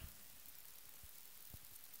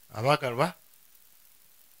 Abagalwa,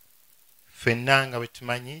 ffenna nga bwe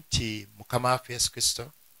tumanyi nti Mukama waffe Yesu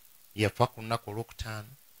Kristo yafa ku lunaku olwokutaano.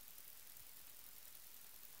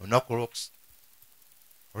 Olunaku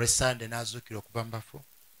olw'Essande n'azuukira okuva mu bafu.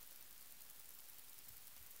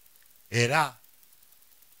 Era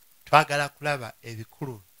twagala kulaba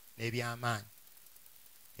ebikulu n'ebyamaanyi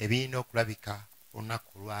ebirina okulabika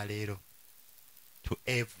olunaku lwaleero to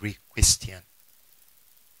every Christian.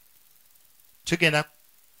 Tugenda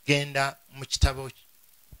kugenda mu kitabo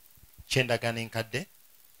ky'endagaano enkadde.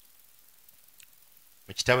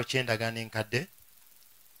 Mu kitabo ky'endagaano enkadde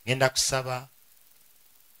ngenda kusaba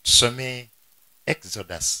tusome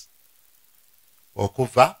Exodus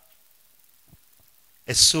okuva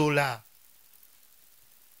essuula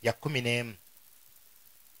ya 11.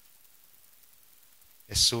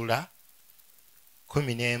 Essuula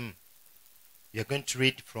 11. We are going to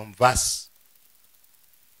read from verse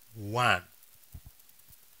 1.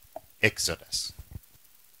 Exodus.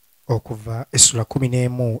 Okuva essula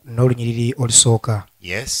 11 n'olunyiriri olusooka.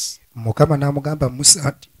 Yes. Mukama n'amugamba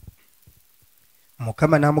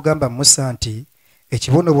Musa nti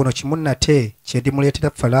ekibonobono kimu nate kye ndimuleetera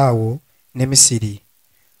Falaawo ne Misiri.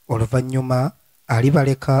 Oluvannyuma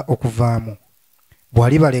alibaleka okuvaamu.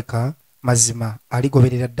 Bw'alibaleka mazima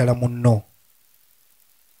aligoberera ddala munno.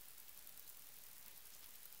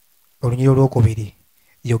 Olunyiriri olwokubiri.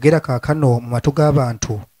 Yogera kaakano mu matu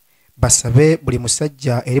g'abantu basabe buli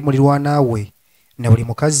musajja eri mulirwanaawe ne buli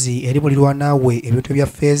mukazi eri mulirwanaawe ebintu ebya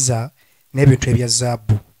ffeeza n'ebintu ebya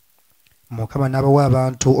zaabu. Mukama n'abawa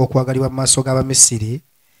abantu okwagalibwa mu maaso g'Abamisiri.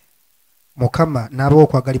 Mukama n'abawa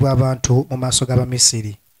okwagalibwa abantu mu maaso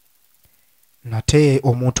g'Abamisiri. Nate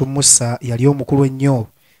omuntu Musa yali omukulu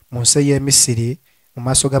ennyo mu nsi y'e Misiri mu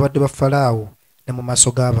maaso g'abaddu ba Falaawo ne mu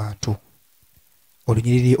maaso g'abantu.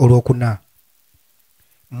 Olunyiriri olwokuna.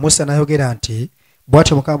 Musa n'ayogera nti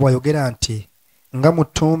bw'atyo Mukama bw'ayogera nti nga mu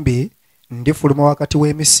ttumbi ndifuluma wakati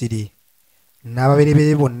w'e Misiri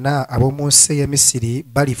n'ababereberye bonna ab'omu nsi y'e Misiri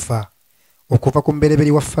balifa okuva ku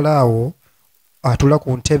mubereberye wa Falaawo atula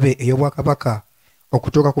ku ntebe ey'obwakabaka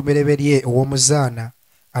okutuuka ku mubereberye ow'omuzaana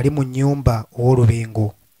ali mu nnyumba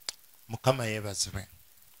ow'olubengo. Mukama yeebazibwe.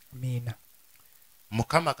 Amiina.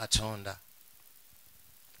 Mukama Katonda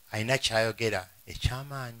alina ky'ayogera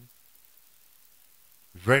eky'amaanyi.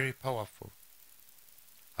 Very powerful.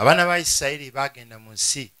 Abaana ba Isirayiri baagenda mu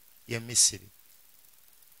nsi y'e Misiri.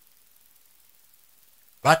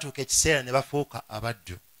 batuuka ekiseera ne bafuuka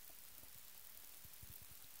abaddu.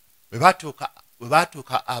 Bwe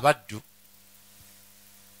batuuka abaddu,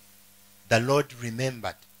 the Lord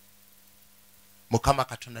remembered. Mukama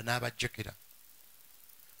Katonda n'abajjukira.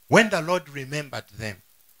 When the Lord remembered them,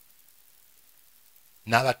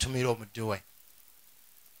 n'abatumira omuddu we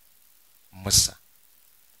Musa.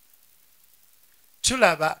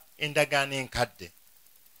 Tulaba endagaano enkadde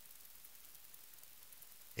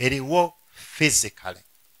eriwo physically.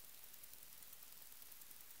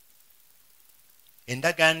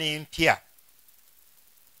 Endagaano empya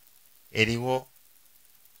eriwo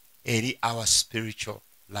eri our spiritual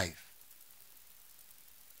life.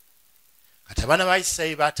 Kati abaana ba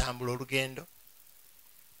Isirayiri batambula olugendo,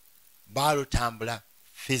 balutambula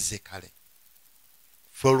physically.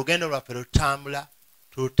 Ffe olugendo lwaffe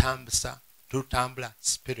tulutambula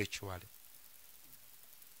spiritually.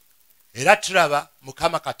 Era tulaba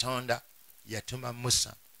Mukama Katonda yatuma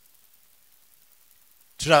Musa.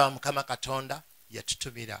 Tulaba Mukama Katonda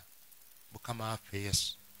yatutumira Mukama waffe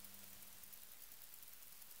Yesu.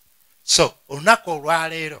 So olunaku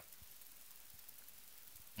olwaleero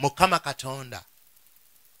Mukama Katonda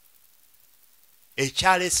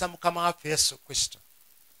ekyaleesa Mukama waffe Yesu Kristo,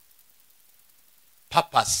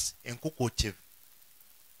 purpose enkukuutivu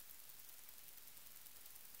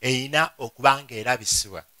eyina okuba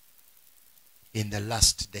ng'erabisibwa in the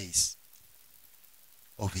last days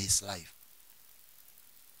of his life.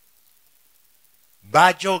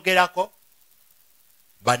 Bajoogerako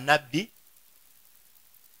bannabbi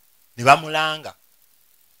ne bamulanga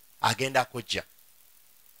agenda kujja,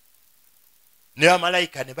 ne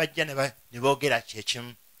bamalayika ne bajja ne boogera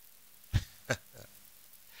kyekimu.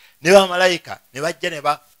 Ne bamalayika ne bajja ne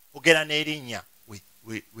boogera n'erinnya.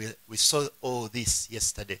 We saw all this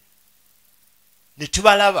yesterday. Ne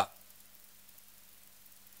tubalaba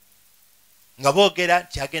nga boogera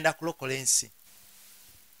nti agenda kulokola ensi.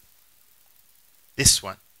 This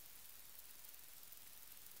one.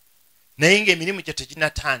 Naye ng'emirimu gye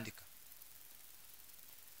teginnatandika,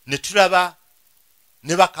 ne tulaba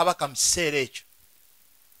ne bakabaka mu kiseera ekyo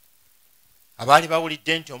abaali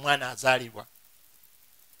bawulidde nti omwana azaalibwa,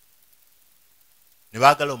 ne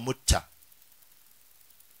baagala omutta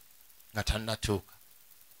nga tannatuuka.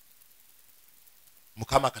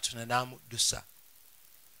 Mukama Katonda n'amuddusa,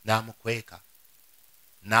 n'amukweka,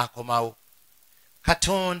 n'akomawo.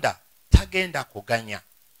 Katonda tagenda kuganya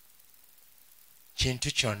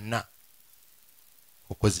kintu kyonna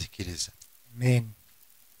okuzikiriza. Amen.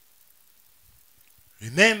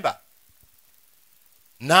 Remember,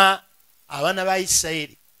 na abaana ba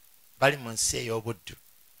Isirayiri bali mu nsi ey'obuddu.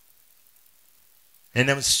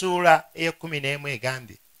 Ene mu ssuula ey'ekumi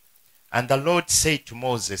egambye, and the Lord said to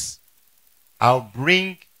Moses, I'll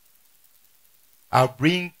bring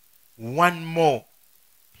one more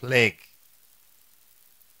plague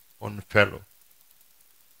on Pharaoh.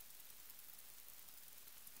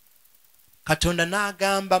 Katonda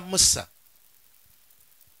n'agamba Musa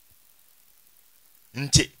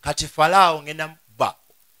nti kati Falaawo ngenda mukuba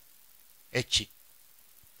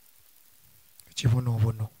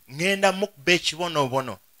ekibonoobono. Ngenda mukuba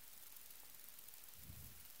ekibonoobono.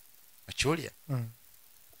 Akyulya?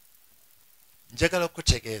 Njagala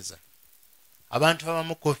okutegeeza abantu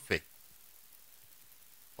abamu ku ffe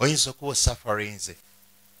oyinza okuba osufferingze,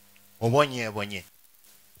 obonyeebonye,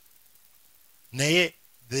 naye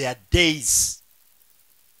there are days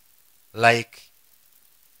like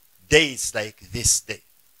this day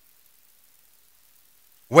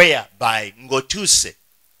whereby ng'otuuse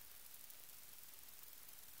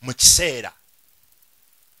mu kiseera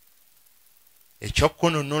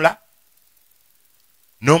eky'okununula,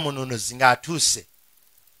 n'omununuzi ng'atuuse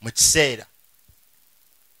mu kiseera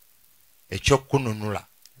eky'okununula.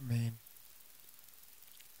 Amen.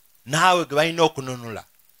 Naawe gwe balina okununula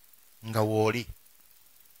nga wooli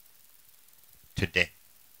today.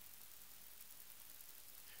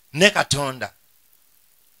 Ne Katonda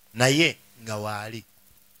naye nga waali.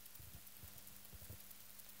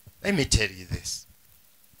 Let me tell you this.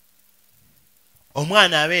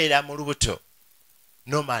 Omwana abeera mu lubuto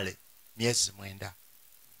normally myezi 9.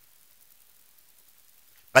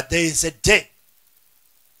 But there is a day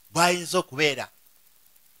bw'ayinza okubeera.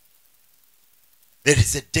 There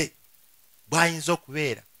is a day bw'ayinza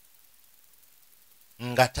okubeera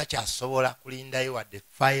nga takyasobola kulindayo wadde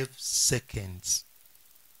 5 seconds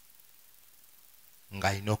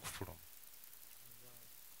ng'alina okufuluma.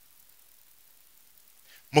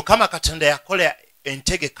 Mukama Katonda yakola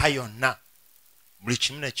entegeka yonna, buli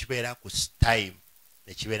kimu ne kibeera ku time,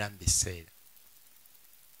 ne kibeera mu biseera.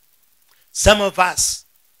 Some of us,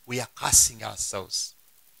 we are cursing ourselves.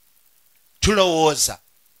 Tulowooza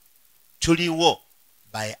tuliwo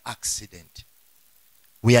by accident.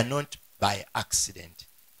 We are not by accident.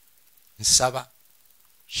 Nsaba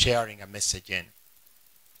sharing a message in.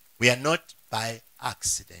 We are not by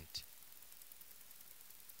accident.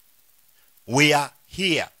 We are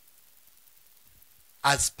here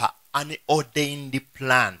as per an ordained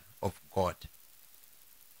plan of God.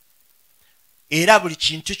 Era buli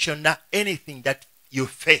kintu kyonna, anything that you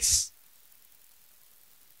face,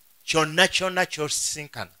 kyonna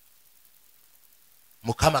ky'osisinkana,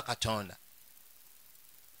 Mukama Katonda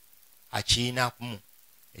akiyinamu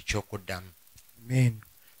ekyokuddamu. Amen.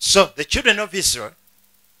 So the children of Israel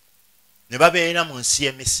ne babeera mu nsi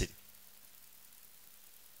y'e Misiri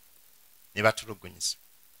ne batulugunyizibwa.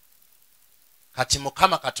 Kati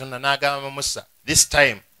Mukama Katonda n'agamba Musa, this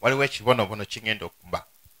time waliwo ekibonobono kigenda okuba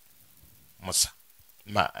Musa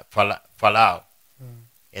Falaawo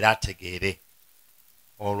era ategeere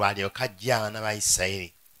olwo alyoka ajja abaana ba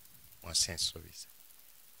Isirayiri mu nsi ensuubiza.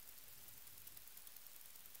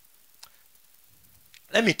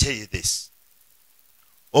 Let me tell you this.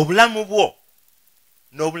 Obulamu bwo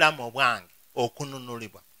n'obulamu obwange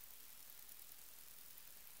okununulibwa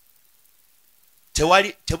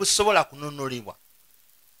tebusobola kununulibwa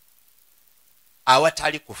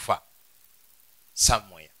awatali kufa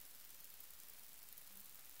somewhere.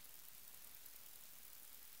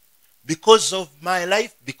 Because of my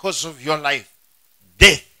life, because of your life,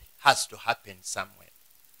 death has to happen somewhere.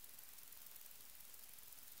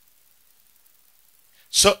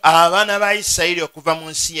 So abaana ba Isirayiri okuva mu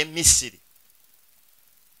nsi y'e Misiri,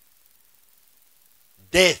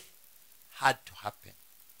 death had to happen.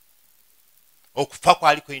 Okufa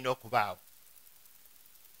kwali kulina okubaawo.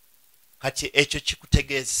 Kati ekyo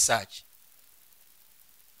kikutegeezesa ki?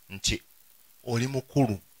 Nti oli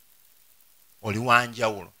mukulu, oli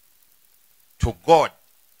wanjawulo. To God,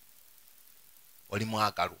 oli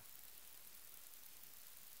mwagalwa.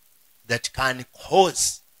 That can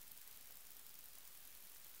cause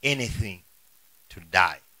anything to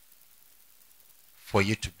die for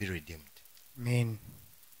you to be redeemed. Amen.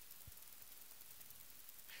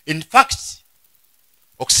 In fact,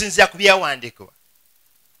 okusinziira ku byawandiikibwa,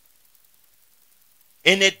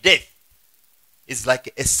 any death is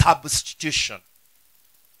like a substitution.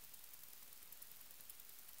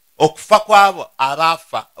 Okufa kwabo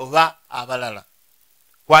abaafa oba abalala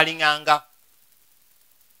kwalinganga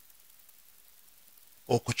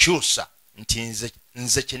okukyusa nti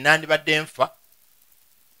nze kyenandibadde nfa,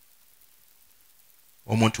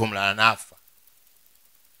 omuntu omulala n'afa,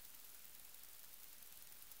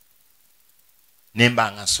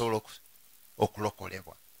 nemba nga nsobola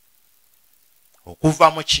okulokolebwa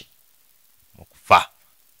okuva mu ki? Mu kufa.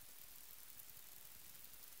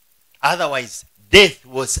 Otherwise, death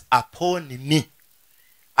was upon me.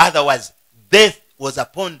 Otherwise, death was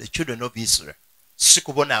upon the children of Israel. Si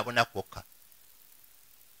kubonaabona kwokka.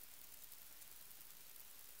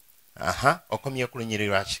 Okomye ku lunyiriri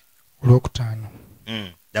lwaki? Olwokutaano.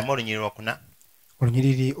 Ddamu olunyiriri lwokuna.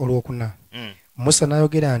 Olunyiriri olwokuna. Musa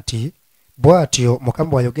n'ayogera nti, bw'atyo Mukama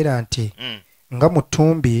bw'ayogera nti, nga mu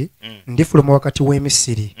ttumbi ndifuluma wakati w'e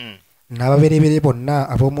Misiri, n'ababereberye bonna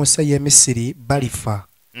ab'omu nsi y'e Misiri balifa.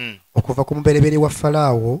 Okuva ku mubereberye wa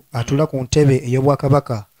Falaawo atula ku ntebe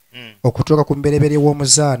ey'obwakabaka, okutuuka ku mubereberye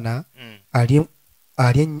w'omuzaana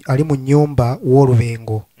ali mu nnyumba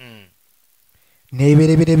w'olubengo,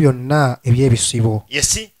 n'ebibereberye byonna eby'ebisibo. You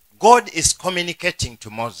see, God is communicating to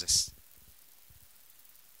Moses.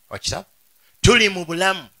 Watch out. Tuli mu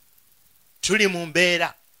bulamu, tuli mu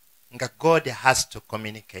mbeera nga God has to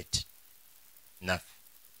communicate naffe.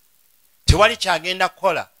 Tewali kyagenda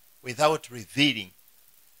kukola without revealing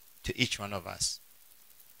to each one of us.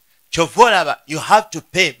 Chovolaba, you have to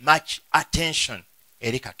pay much attention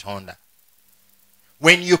eri Katonda.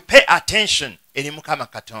 When you pay attention eri Mukama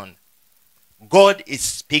Katonda, God is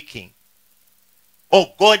speaking,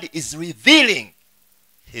 or God is revealing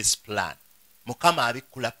his plan. Mukama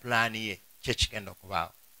abikula plan ye kyekigenda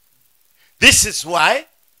okubaawo. This is why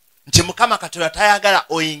nti Mukama Katonda tayagala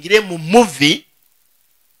oyingire mu movie.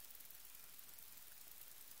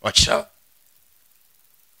 Watcha?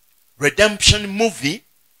 Redemption movie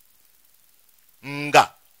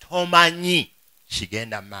nga tomanyi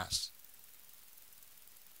kigenda maaso.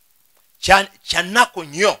 Kyannaku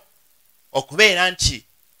nnyo okubeera nti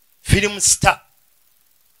film star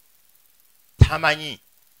tamanyi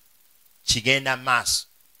kigenda maaso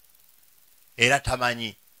era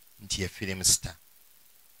tamanyi nti ye film star.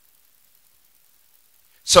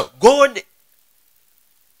 So God,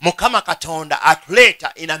 Mukama Katonda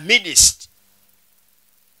atuleeta in a midst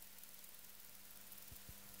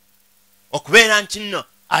okubeera nti nno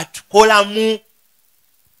atukolamu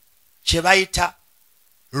kye bayita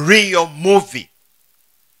real movie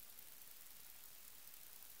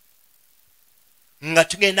nga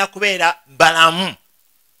tugenda kubeera balamu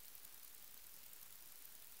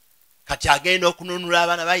kati agenda okununula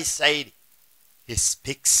abaana ba Isirayiri. He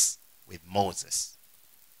speaks with Moses.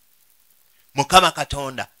 Mukama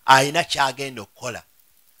Katonda alina kyagenda okukola.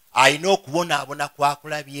 Alina okubonaabona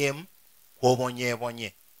kwakulabyemu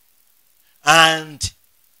kw'obonyeebonye. And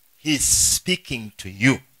he's speaking to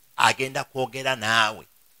you. Agenda kwogera naawe.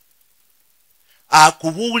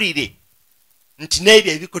 Akubuulire nti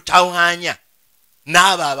n'ebyo ebikutawaanya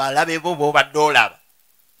n'abo abalabe bo b'obadde olaba.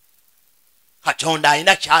 Katonda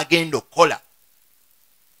alina kyagenda okukola.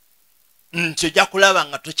 Nti ojja kulaba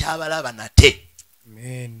nga tokyabalaba nate.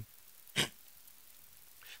 Amen.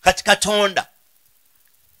 Kati Katonda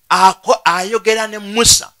ayogera ne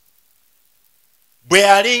Musa bwe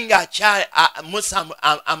yali nga Musa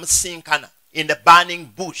amusinkana in the burning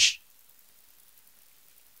bush.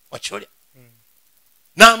 Wakyolya?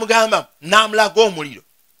 N'amugamba, n'amulaga omuliro.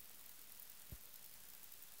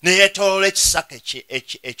 Ne yeetooloola ekisaka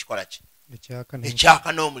ekikola ki?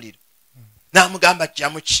 Ekyaka n'omuliro. N'amugamba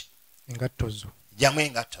jjamu ki? Engatto zo. Jjamu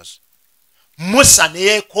engatto zo. Musa ne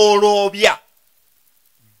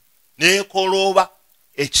yeekoolooba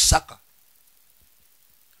ekisaka.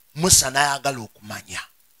 Musa n'ayagala okumanya.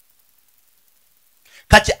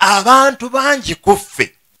 Kati abantu bangi ku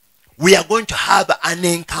ffe, we are going to have an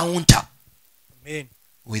encounter Amen.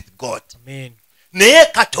 with God. Amen. Naye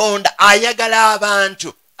Katonda ayagala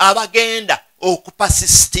abantu abagenda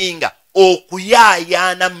okupasistinga,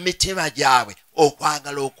 okuyaayaana mu mitima gyabwe,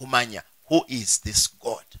 okwagala okumanya who is this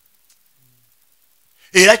God.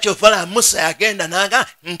 Era kyofala Musa yagenda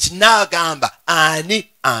n'agamba ani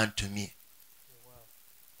antumye.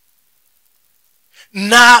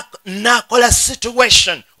 Nakola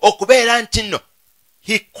situation okubeera nti no,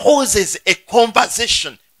 he causes a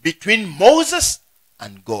conversation between Moses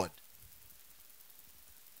and God.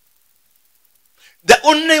 The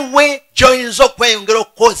only way joyinza okweyongera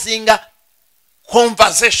okukozinga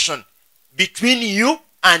conversation between you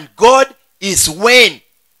and God is when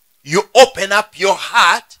you open up your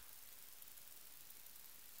heart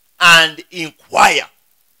and inquire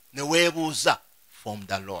ne weebuuza from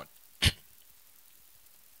the Lord.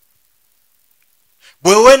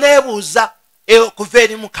 Bwe weneebuuza okuva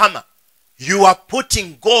eri Mukama, you are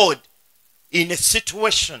putting God in a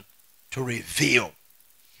situation to reveal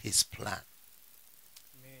his plan.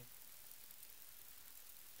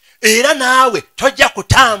 Era naawe tojja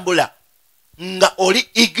kutambula nga oli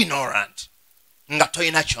ignorant, nga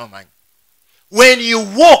toyina ky'omanyi. When you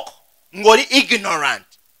walk nga oli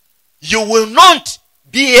ignorant, you will not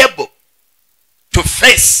be able to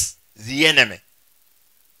face the enemy.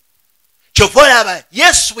 Kyova olaba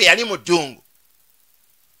Yesu bwe yali mu ddungu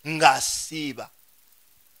ng'asiiba,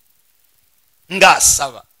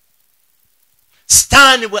 ng'asaba.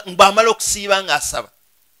 Sitaani bw'amala okusiiba ng'asaba,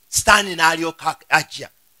 Sitaani n'alyoka ajja.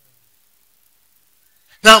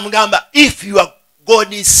 N'amugamba, if you are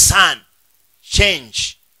God's son,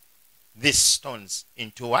 change these stones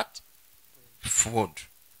into what? Food.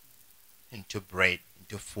 Into bread,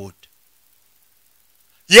 into food.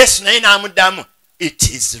 Yes, naye n'amuddamu, it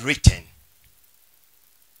is written.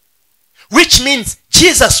 Which means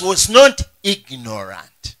Jesus was not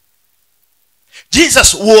ignorant.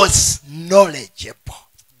 Jesus was knowledgeable.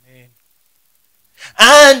 Amen.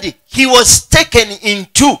 And he was taken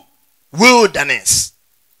into wilderness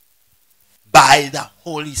by the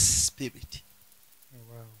Holy Spirit. Oh,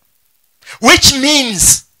 wow. Which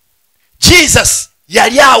means Jesus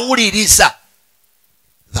yali awuliriza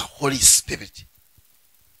the Holy Spirit.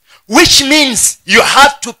 Which means you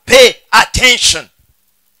have to pay attention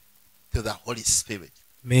to the Holy Spirit.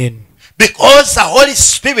 Amen. Because the Holy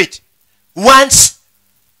Spirit wants,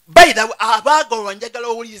 by the abagolwa njagala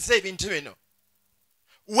owuliriza ebintu bino.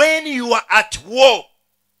 When you are at war,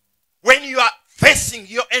 when you are facing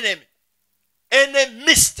your enemy, any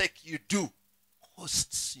mistake you do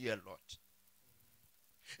costs you a lot.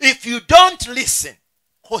 If you don't listen,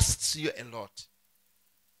 costs you a lot.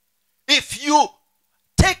 If you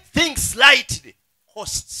take things lightly,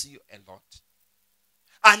 costs you a lot.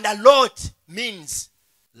 And a lot means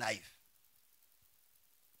life.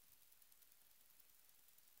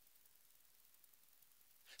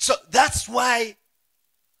 So that's why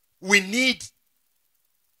we need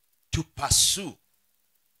to pursue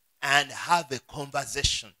and have a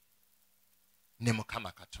conversation ne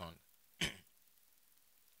Mukama Katonda,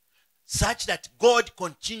 such that God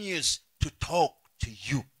continues to talk to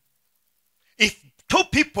you. If two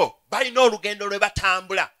people balina olugendo lwe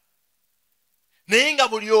batambula naye nga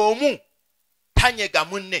buli omu tanyega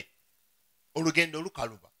munne, olugendo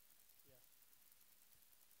lukaluba.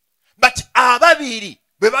 But ababiri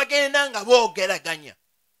bwe bagenda nga boogeraganya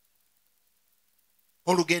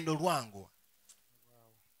olugendo lwanguwa.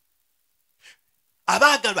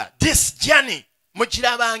 Abaagalwa, this journey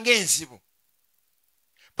mukiraba ng'enzibu,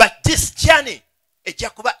 but this journey ejja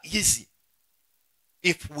kuba easy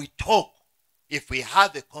if we talk, if we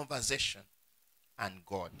have a conversation and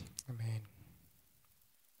God. Amen.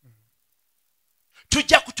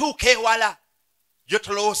 Tujja kutuuka ewala gye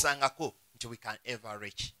tolowoozangako nti we can ever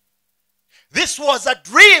reach. This was a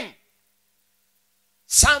dream.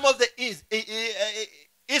 Some of the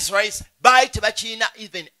Israelites baali tebakiina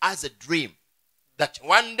even as a dream that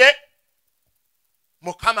one day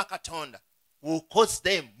Mukama Katonda will cause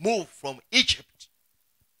them move from Egypt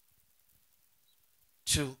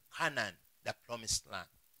to Canaan, the promised land.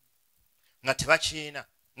 Nga tebakiina,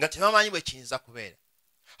 nga tebamanyi bwe kiyinza kubeera.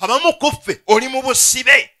 Abamu ku ffe oli mu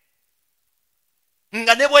busibe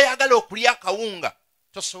nga ne bw'oyagala okulya akawunga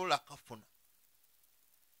tosobola kafuna.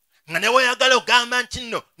 Nga ne bw'oyagala ogamba nti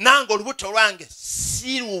nno nange olubuto lwange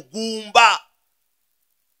si lugumba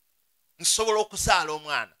nsobola okuzaala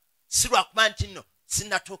omwana, si lwakuba nti nno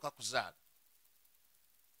sinnatuuka kuzaala,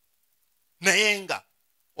 naye nga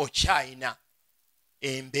okyayina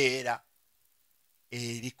embeera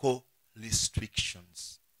eriko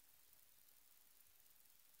restrictions.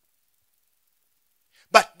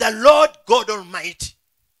 But the Lord God Almighty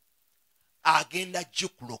agenda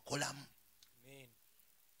gikulokolamu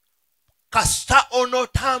kasita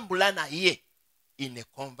onootambula naye in a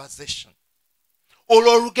conversation.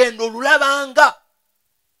 Olwo olugendo olulabanga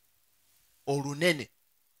olunene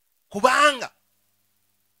kubanga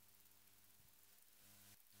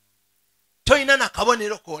toyina na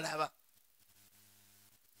kabonero k'olaba,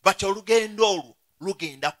 but olugendo olwo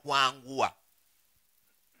lugenda kwanguwa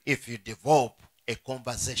if you develop a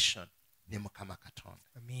conversation ne Mukama Katonda.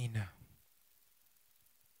 Amina.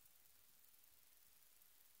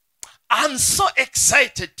 I'm so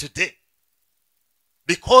excited today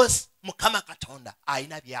because Mukama Katonda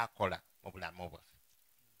ayina byakola mu bulamu bwaffe.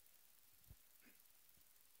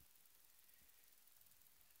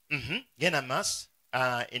 Genda maaso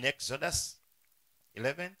in Exodus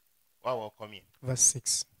 11 wawa okomye. Verse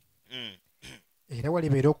 6. Era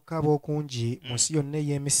walibeera okukaaba okungi mu nsi yonna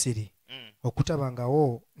ey'e Misiri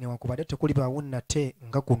okutabangawo newankubadde tekulibaawo nate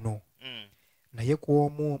nga kuno. Naye ku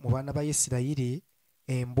omu mu baana ba Isirayiri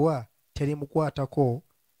embwa terimukwatako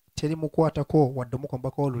wadde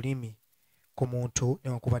omukombako olulimi ku muntu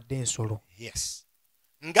newankubadde ensolo. Yes.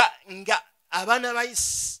 Nga abaana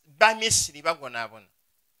ba Misiri babonaabona.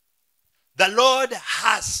 The Lord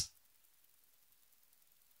has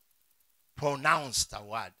pronounced a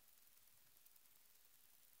word.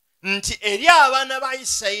 Nti eri abaana ba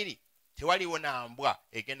Isirayiri tewaliwo na mbwa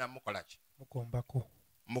egenda mukola ki?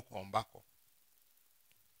 Mukombako.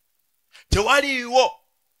 Tewaliwo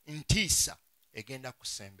ntiisa egenda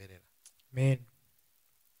kusemberera. Amen.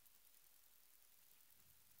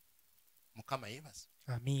 Mukama yebaza.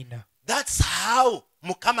 Amina. That's how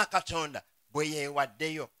Mukama Katonda bwe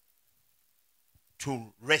yeewaddeyo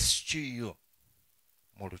to rescue you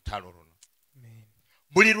mu lutalo luno. Amen.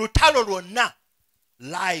 Buli lutalo lwonna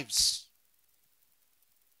lives.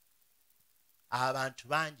 Abantu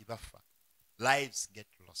bangi bafa. Lives get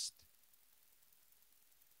lost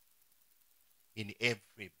in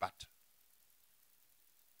every battle.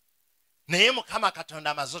 Naye Mukama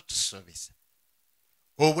Katonda amaze otusuubiza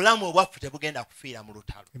obulamu obwaffe tebugenda kufiira mu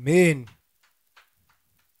lutalo. Amen.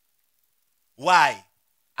 Why?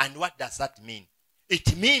 And what does that mean?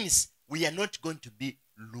 It means we are not going to be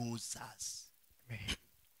losers. Amen.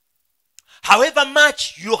 However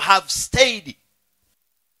much you have stayed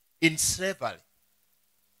in slavery,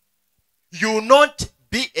 you will not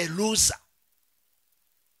be a loser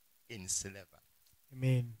in slavery.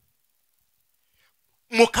 Amen.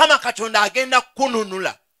 Mukama Katonda agenda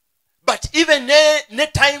kununula. But even ne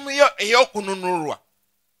time eyokununulwa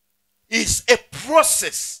is a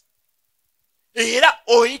process. Era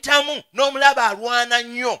oyitamu n'omulaba alwana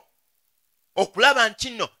nnyo okulaba nti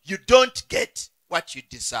nno you don't get what you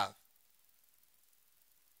deserve.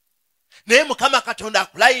 Naye Mukama Katonda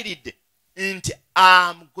akulayiridde nti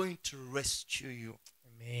I'm going to rescue you.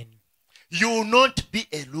 Amen. You will not be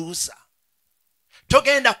a loser.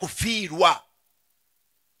 Togenda kufiirwa.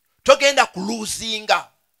 Togenda kuluzinga.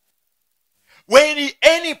 When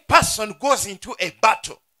any person goes into a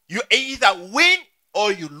battle, you either win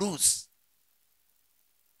or you lose.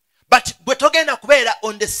 But we're talking about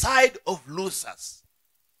on the side of losers.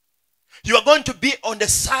 You are going to be on the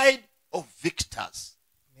side of victors.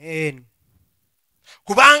 Amen.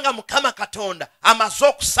 kubanga Mukama Katonda amaze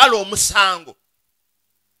okusala omusango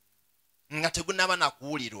nga tegunaba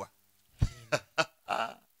nakuwulirwa.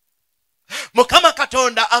 Mukama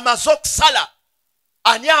Katonda amaze okusala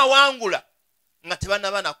ani awangula nga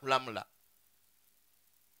tebanaba nakulamula.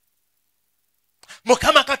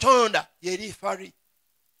 Mukama Katonda ye lifari.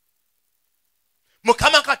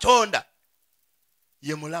 Mukama Katonda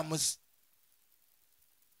ye mulamuzi.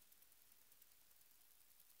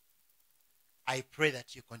 I pray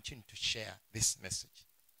that you continue to share this message.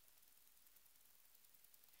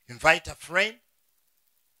 Invite a friend.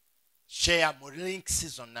 Share more links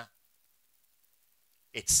zonna.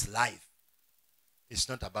 It's life. It's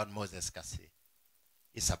not about Moses Kasi.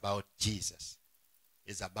 It's about Jesus.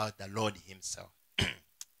 It's about the Lord himself.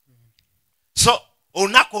 So,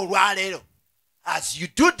 onako olwaleero, as you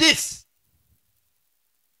do this,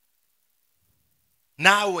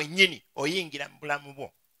 naawe nyini oyingira mu bulamu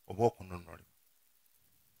bwo obw'okununulibwa.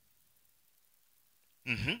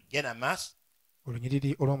 Genda maaso.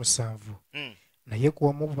 Olunyiriri olw'omusanvu. Naye ku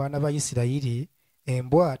omu ku baana ba Isirayiri,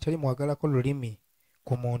 embwa teri mwagalako lulimi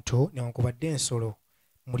ku muntu newankubadde ensolo,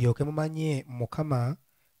 mulyoke mumanye Mukama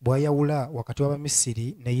bw'ayawula wakati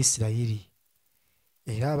w'Abamisiri ne Isirayiri.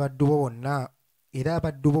 Era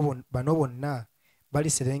abaddu bo bano bonna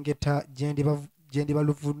baliserengeta gye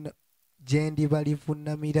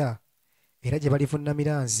ndibalivuunamira, era gye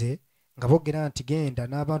balivuunamira nze, nga boogera nti genda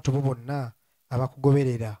n'abantu bo bonna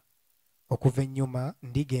abakugoberera. Okuva ennyuma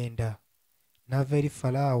ndigenda, n'ava eri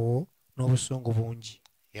Falaawo n'obusungu bungi.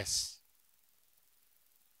 Yes.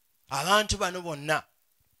 Abantu bano bonna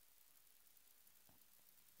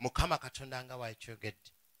Mukama Katonda nga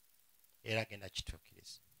bw'akyogedde era agenda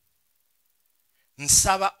kituukiriza.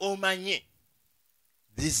 Nsaba omanye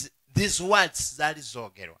these words zaali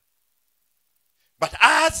zoogerwa. But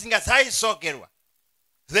as nga zaali zoogerwa,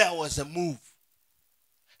 there was a move.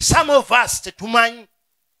 Some of us tetumanyi.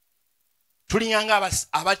 Tulinganga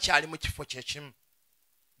abakyali mu kifo kyekimu.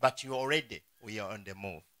 But we are on the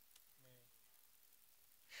move.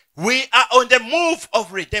 We are on the move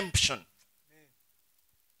of redemption.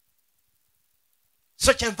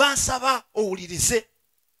 So kyenva nsaba owulirize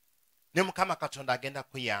ne Mukama Katonda agenda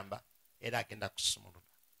kuyamba era agenda kusumulula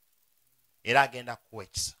era agenda kuwa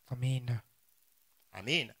ekisa. Amiina.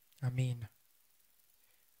 Amiina. Amiina.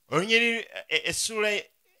 Olunyiri essula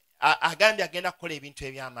agambye agenda kukola ebintu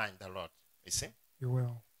eby'amaanyi, the Lord. You see? You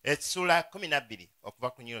will. Essula 12 okuva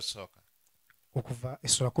ku nnyiro sooka. Okuva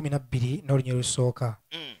essula 12 n'olunyiri lusooka.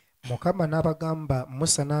 Mukama n'abagamba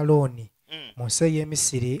Musa ne Alooni mu nsi ey'e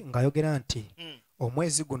Misiri ng'ayogera nti,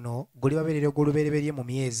 omwezi guno gulibabeerera ogw'olubereberye mu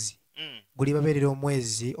myezi, gulibabeerera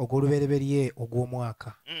omwezi ogw'olubereberye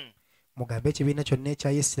ogw'omwaka. Mugambe ekibiina kyonna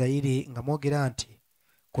ekya Isirayiri nga mwogera nti,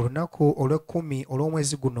 ku lunaku olw'ekkumi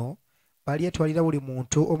olw'omwezi guno balyetwalira buli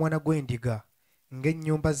muntu omwana gw'endiga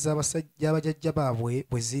ng'ennyumba z'abajjajja baabwe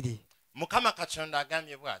bwe ziri. Mukama Katonda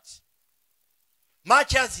agambye bw'ati,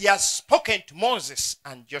 much as he has spoken to Moses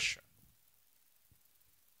and Joshua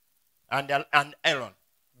and Aaron,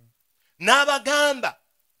 n'abagamba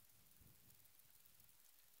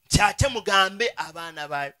nti ate mugambe abaana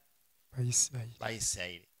ba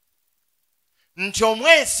Isirayiri nti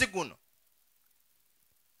omwezi guno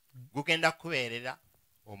gugenda kubeerera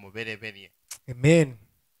omubereberye. Amen.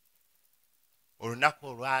 Olunaku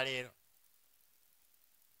olwaleero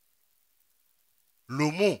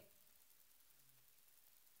lumu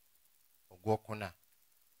ogwokuna.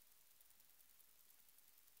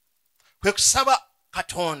 Kwe kusaba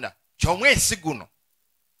Katonda ky'omwezi guno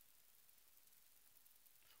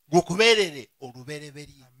gukubeerere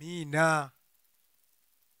olubereberye. Amiina.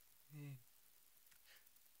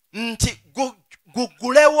 Nti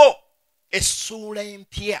gugulewo essuula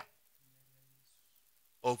empya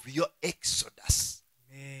of your exodus.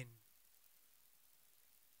 Amen.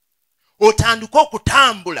 Otandika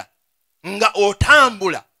okutambula nga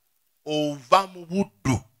otambula ova mu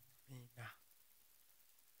buddu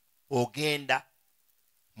ogenda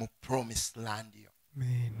mu promised land yo.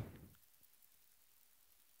 Amen.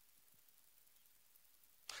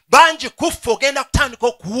 Bangi kuffa ogenda kutandika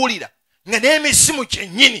okuwulira nga n'emisimu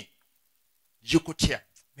kyennyini gikutya.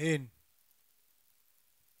 Amen.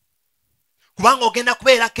 Kubanga ogenda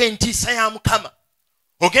kubeerako entiisa ya Mukama,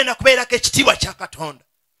 ogenda kubeerako ekitiibwa kya Katonda,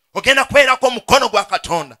 ogenda kubeerako omukono gwa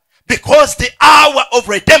Katonda, because the hour of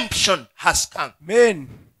redemption has come. Amen.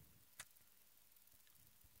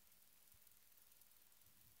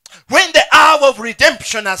 When the hour of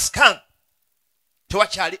redemption has come,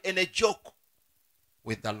 tewakyali any joke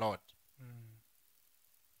with the Lord.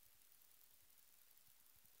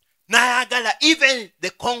 Nayagala even the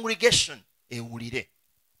congregation ewulire.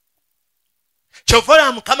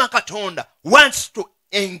 Kyova Mukama Katonda wants to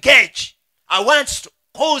engage, wants to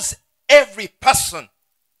cause every person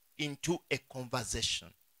into a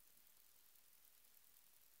conversation,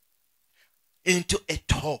 into a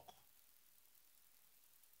talk.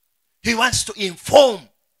 He wants to inform.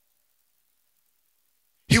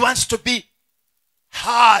 He wants to be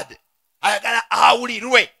heard. Ayagala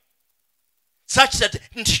awulirwe. Such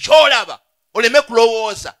that nti kyolaba oleme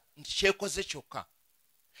kulowooza nti kyekoze kyokka.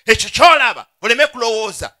 Ekyo kyolaba oleme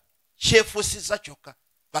kulowooza kyefuusiza kyokka.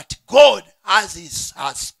 But God has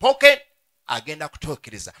spoken, agenda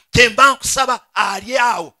kutuukiriza. Kyemba nkusaba ali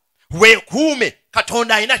awo weekuume,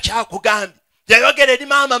 Katonda alina kyakugambye. Yayogera eri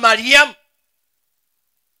maama Mariyamu,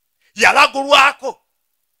 yalagulwako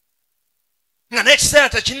nga n'ekiseera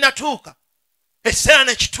tekinnatuuka. Ekiseera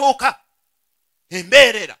ne kituuka,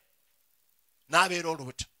 embeerera n'abeera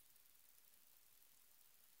olubuto.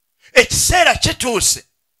 Ekiseera kituuse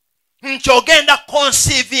nti ogenda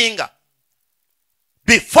conceivinga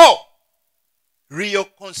before real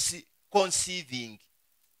conceiving.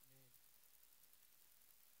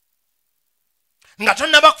 Nga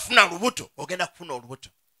tonnaba kufuna lubuto, ogenda kufuna olubuto.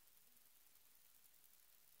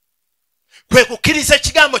 Kwe kukkiriza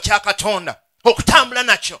ekigambo kya Katonda, okutambula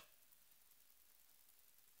nakyo.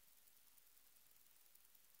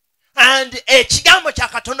 And ekigambo kya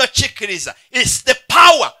Katonda kikkiriza is the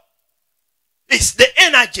power, is the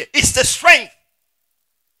energy, is the strength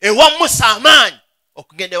ewa Musa amaanyi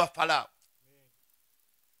okugenda ewa Falaawo.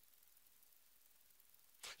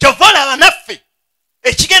 Kyova olaba naffe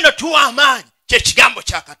ekigenda tuwa amaanyi ky'ekigambo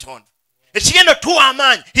kya Katonda. Ekigenda tuwa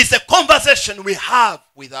amaanyi is the conversation we have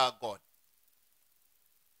with our God.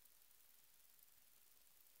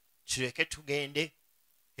 Kireke tugende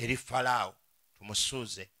eri Falaawo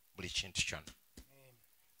tumusuuze buli kintu kyonna.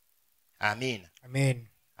 Amiina. Amen.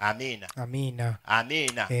 Amiina. Amiina.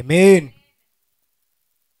 Amiina. Amen.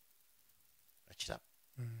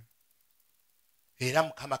 Era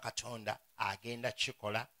Mukama Katonda agenda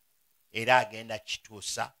kikola, era agenda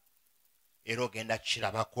kituusa, era ogenda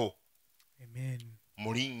kirabako. Amen.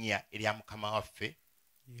 Mu linnya erya Mukama waffe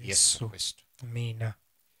Yesu Kristo. Amiina.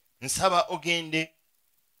 Nsaba ogende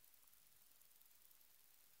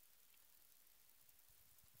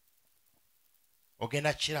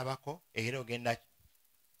kirabako, era ogenda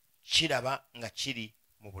kiraba nga kiri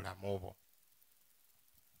mu bulamu bwo.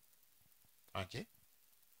 Okay?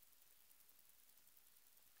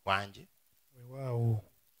 Wanje Weewaawo.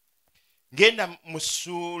 Ngenda mu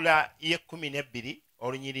ssuula ye-12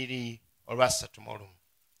 olunyiriri olwa 31.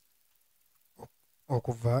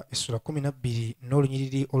 Okuva essula 12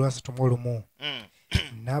 n'olunyiriri olwa 31.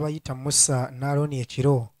 N'abayita Musa n'Alooni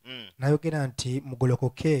ekiro, n'ayogera nti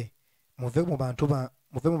mugolokoke muve mu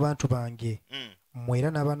bantu bange, mmwe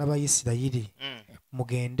era n'abaana ba Isirayiri,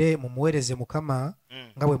 mugende mumuweereze Mukama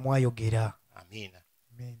nga bwe mwayogera. Amiina.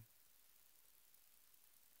 Amen.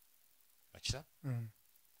 Akira?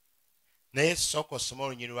 Naye sooka osoma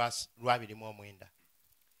olunyiriri lwa 29.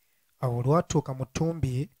 Awo olwatuuka mu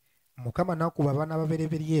ttumbi, Mukama n'akuba abaana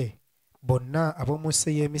b'ababereberye bonna ab'omu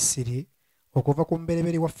nsi y'e Misiri, okuva ku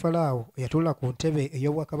mubereberye wa Falaawo eyatuula ku ntebe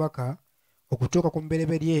ey'obwakabaka okutuuka ku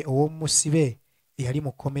mubereberye ow'omu musibe eyali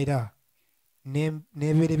mu kkomera,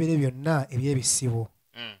 n'ebibereberye byonna eby'ebisibo.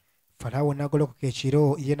 Falaawo n'agolokoka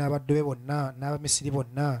ekiro, ye n'abaddu be bonna n'Abamisiri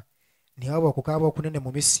bonna, ne waba okukaaba okunene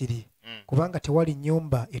mu Misiri, kubanga tewali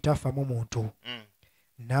nnyumba etaafamu muntu.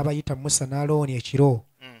 N'abayita Musa n'Alooni ekiro,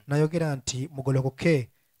 n'ayogera nti mugolokoke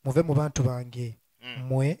muve mu bantu bange,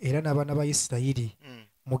 mmwe era n'abaana ba Isirayiri,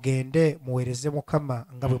 mugende muweereze Mukama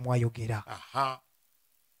nga bwe mwayogera.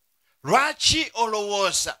 Lwaki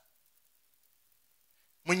olowooza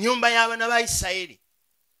mu nnyumba y'abaana ba Isirayiri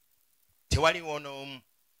tewaliwo n'omu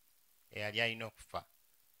eyali alina okufa?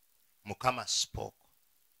 Mukama spoke.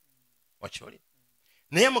 Wakyoli?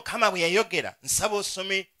 Naye Mukama bwe yayogera, nsaba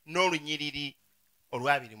osome n'olunyiriri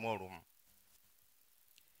olwa 21.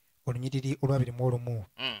 Olunyiriri olwa 21.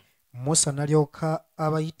 Musa n'alyoka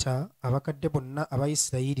abayita abakadde bonna aba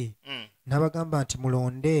Isirayiri, n'abagamba nti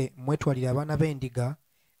mulonde mwetwalire abaana b'endiga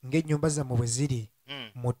ng'ennyumba zammwe bwe ziri,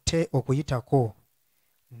 mutte okuyitako.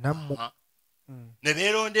 Ne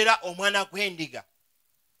beerondera omwana gw'endiga.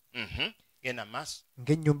 Genda maaso.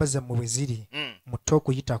 Ng'ennyumba zammwe bwe ziri, mutte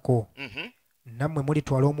okuyitako. Nammwe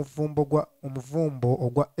mulitwala omuvumbo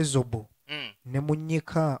ogwa ezobu, ne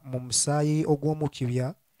munnyika mu musaayi ogw'omu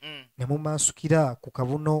kibya, ne mumansukira ku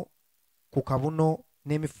kabuno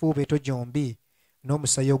n'emifuubeeto gyombi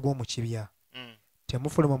n'omusaayi ogw'omu kibya.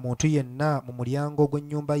 Temufuluma muntu yenna mu mulyango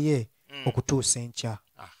gw'ennyumba ye okutuusa enkya.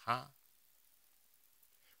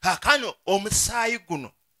 Kaakano omusaayi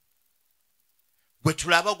guno gwe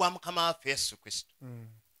tulaba gwa mukama waffe Yesu Kristo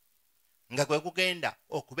nga gwe gugenda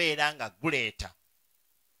okubeera nga guleeta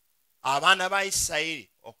abaana ba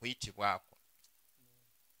Isirayiri okuyitibwako.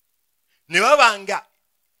 Ne babanga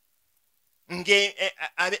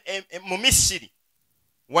mu Misiri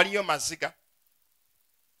waliyo maziga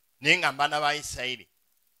naye nga abaana ba Isirayiri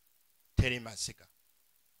teri maziga.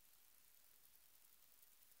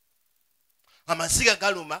 Amaziga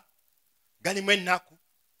galuma, galimu ennaku,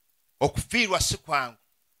 okufiirwa si kwangu.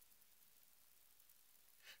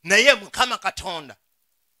 Naye Mukama Katonda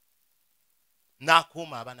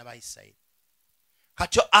n'akuuma abaana ba Isirayiri.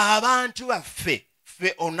 Kati abantu baffe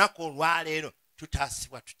ffe olunaku olwaleero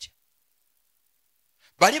tutaasibwa tutya?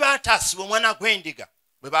 Bali baataasibwa omwana gw'endiga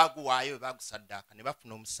bwe baaguwaayo bwe baagusaddaaka ne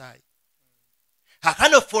bafuna omusaayi.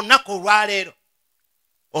 Kaakano ffe olunaku olwaleero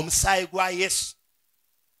omusaayi gwa Yesu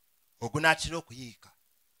ogunaatera okuyiika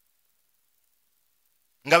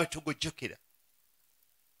nga bwe tugujjukira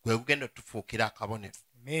gwe gugenda otufuukira akabonero.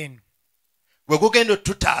 Amen. Gwe gugenda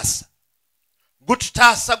otutaasa.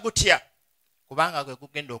 Gututaasa gutya? Kubanga gwe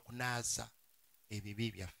gugenda okunaaza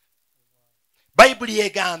ebibi byaffe. Bayibuli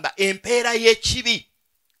egamba empeera y'ekibi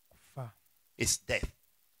is death.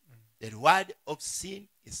 The reward of sin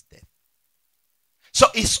is death. So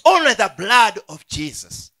it's only the blood of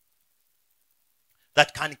Jesus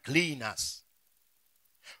that can clean us.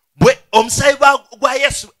 Omusaayi gwa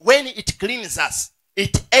Yesu, when it cleans us,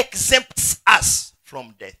 it exempts us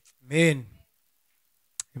from death. Amen.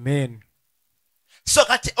 Amen. So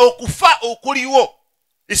kati okufa okuliwo,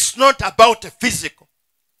 it's not about a physical.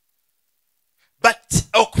 But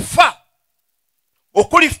okufa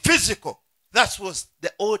okuli physical, that was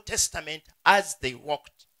the Old Testament as they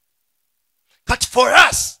walked. But for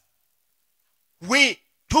us, we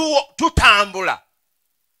tutambula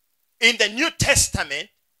in the New Testament,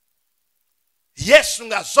 Yesu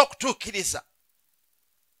ng'azza okutuukiriza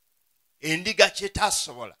endiga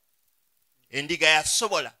kyetaasobola, endiga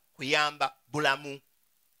yasobola kuyamba bulamu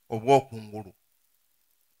obw'okungulu.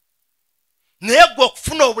 Naye gwe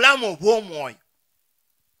okufuna obulamu obw'omwoyo,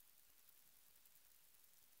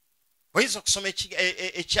 oyinza okusoma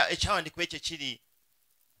ekyawandiikibwa ekyo kiri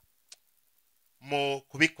mu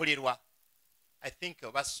kubikkulirwa, I think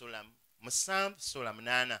oba sula 7 sula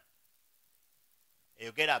 8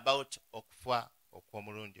 eyogera about okufa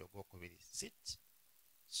okw'omulundi ogwokubiri. Sit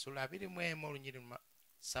sula 21 olunyiriri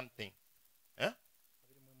something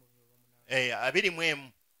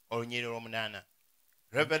 21 olunyiriri olw'omunaana.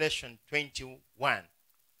 Revelation 21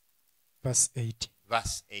 verse 8.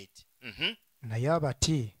 verse 8. Naye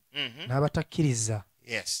abati n'abatakkiriza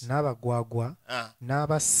Yes. n'abagwagwa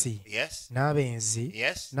n'abassi Yes. n'abenzi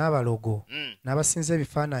Yes. n'abalogo n'abasinza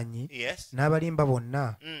ebifaananyi Yes. n'abalimba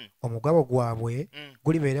bonna omugabo gwabwe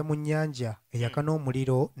gulibeera mu nnyanja eyaka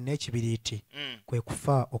n'omuliro n'ekibiriiti, kwe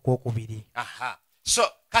kufa okwokubiri. Aha. So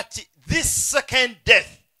kati this second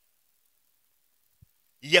death,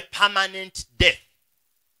 ye permanent death.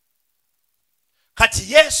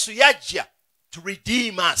 Kati Yesu yajja to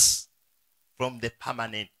redeem us from the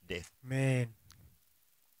permanent death. Amen.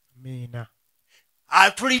 Amina.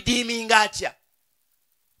 Aturedeeminga atya?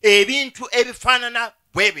 Ebintu ebifaanana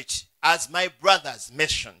bwe biti, as my brothers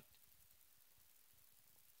mentioned.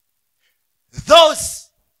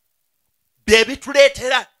 Those bye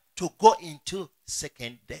bituleetera to go into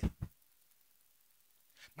second death.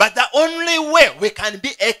 But the only way we can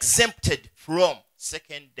be exempted from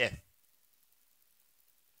second death,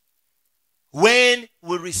 when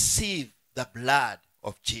we receive the blood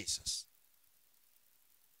of Jesus.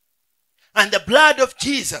 And the blood of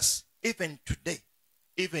Jesus, even today,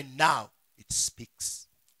 even now, it speaks.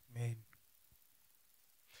 Amen.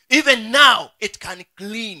 Even now, it can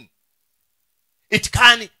clean. It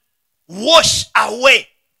can wash away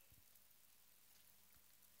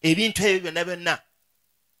ebintu ebyo byonna byonna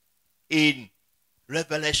in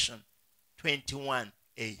Revelation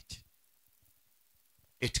 21:8.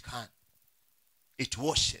 It can. It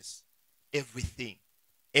washes everything,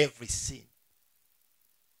 every sin.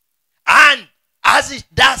 And as it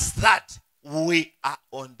does that, we are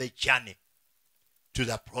on the journey to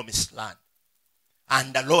the promised land.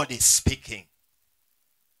 And the Lord is speaking.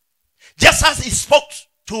 Just as he spoke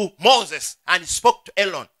to Moses and he spoke to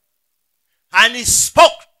Aaron and he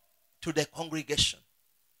spoke to the congregation.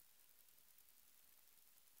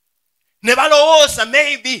 Ne balowooza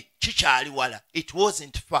maybe kikyali wala. It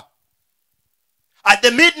wasn't far. At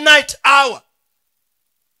the midnight hour,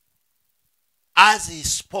 as he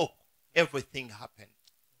spoke, everything happened.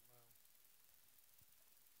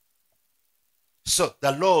 So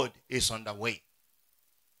the Lord is on the way.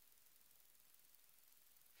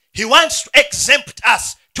 He wants to exempt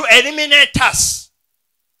us, to eliminate us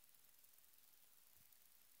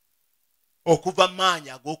okuva maanyi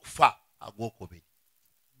ag'okufa ag'okubiri.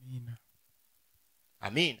 Amina.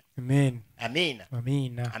 Amina. Amen. Amina.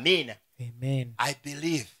 Amina. Amina. Amen. I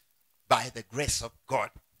believe by the grace of God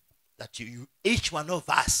that each one of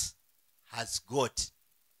us has got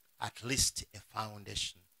at least a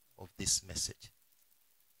foundation of this message.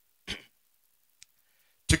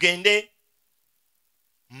 Tugende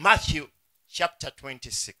Matthew chapter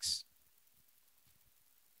 26.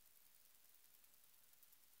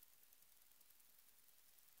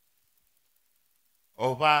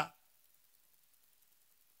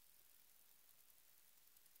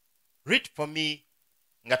 Read for me,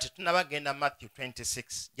 nga tetunabagenda Matthew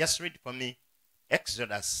 26. Just read for me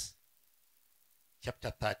Exodus chapter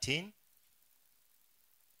 13.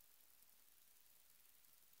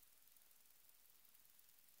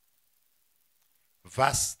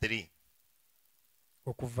 Verse 3.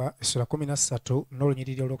 Okuva essula 13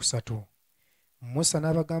 n'olunyiriri olwokusatu. Musa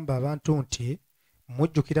n'abagamba abantu nti,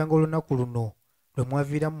 mujjukiranga olunaku luno lwe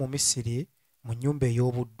mwaviiramu mu Misiri mu nnyumba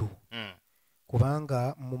ey'obuddu.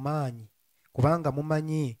 Kubanga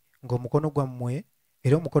mumanyi ng'omukono gwammwe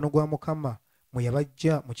era omukono gwa Mukama mwe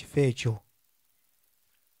yabajja mu kifo ekyo.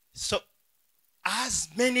 So, as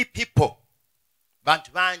many people,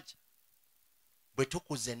 bantu bangi, bwe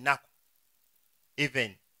tukuza ennaku,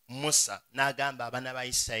 even Musa n'agamba abaana ba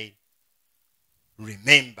Isirayiri,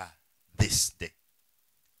 remember this day.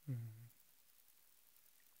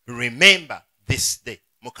 Remember this day.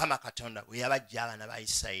 Mukama Katonda we yabajja abaana ba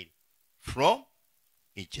Isirayiri from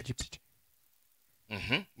Egypt.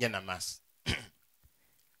 Jana mas.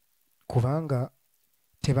 Kubanga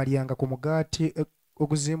tebalyanga ku mugaati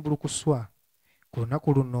oguzimbulukuswa ku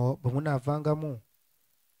lunaku luno bwe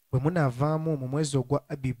munaavaamu mu mwezi ogwa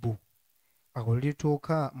Abibu. Awo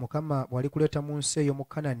lirituuka Mukama bw'alikuleeta mu nsi ey'omu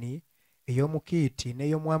Kanani, ey'omukiiti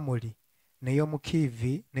n'ey'omwamoli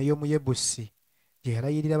n'ey'omukiivi n'ey'omuyebusi gye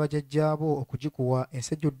yalayirira bajjajjaabo okugikuwa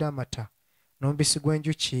ensi ejjudde amata n'omubisi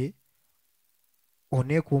gw'enjuki,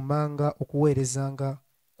 oneekuumanga okuweerezanga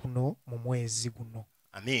kuno mu mwezi guno.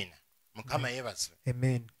 Amen. Mukama yebaze.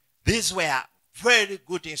 Amen. These were very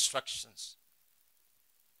good instructions.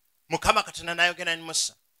 Mukama Katonda n'ayogera ne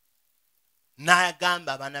Musa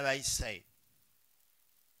n'agamba abaana ba Isirayiri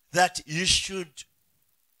that you should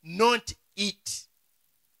not eat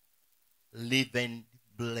leavened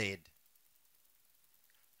bread.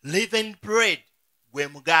 Leavened bread gwe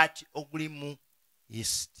mugaati ogulimu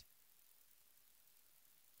yeast.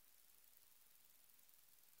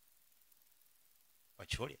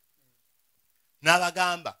 Wakiwulya?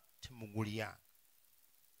 N'abagamba temugulyanga.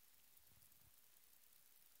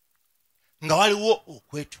 Nga waliwo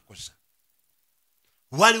okwetukuza.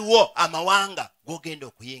 Waliwo amawanga g'ogenda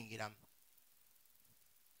okuyingiramu.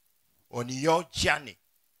 On your journey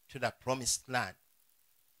to the promised land,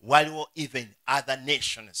 waliwo even other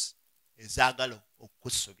nations ezaagala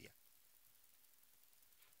okukusobya.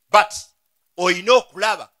 But olina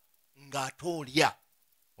okulaba ng'ate olya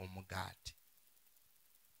omugaati.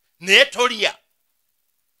 Naye tolya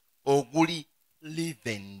oguli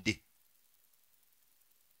leavened.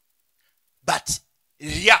 But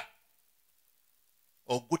lya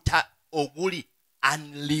oguli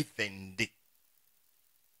unleavened.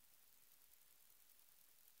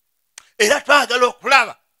 Era twagala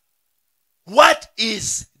okulaba, what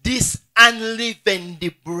is this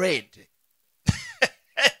unleavened bread?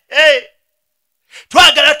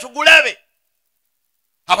 Twagala tugulabe.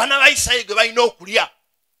 Abaana ba Isirayiri gwe balina okulya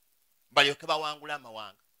balyoke bawangula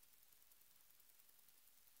amawanga.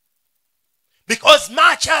 Because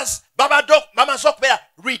much as bamaze okubeera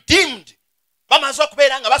redeemed, bamaze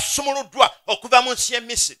okubeera nga basumuluddwa okuva mu nsi y'e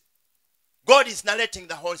Misiri, God is narrating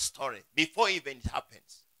the whole story before even it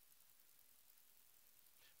happens.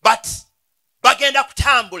 But bagenda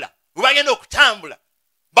kutambula, bagenda okutambula,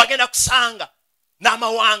 bagenda kusanga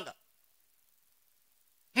n'amawanga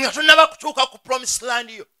nga tonnaba kutuuka ku promised land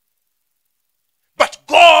yo. But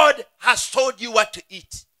God has told you what to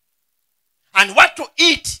eat. And what to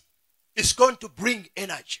eat is going to bring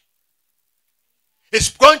energy. It's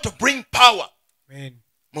going to bring power. Amen.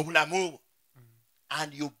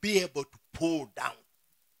 And you'll be able to pull down.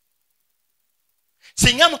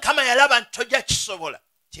 Singa Mukama yalaba nti tojja kisobola,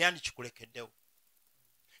 teyandikikulekeddewo.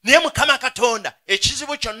 Naye Mukama Katonda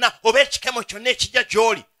ekizibu kyonna oba ekikemo kyonna ekijja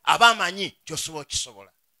gy'oli aba amanyi ky'osobola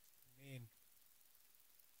okisobola.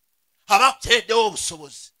 Aba akutereddewo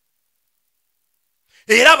obusobozi.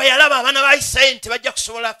 Era bwe yalaba abaana ba Isirayiri nti bajja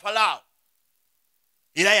kusobola Falaawo,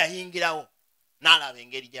 era yayingirawo n'alaba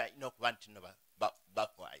engeri gy'alina okuba nti no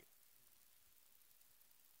bafaayo.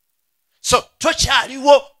 So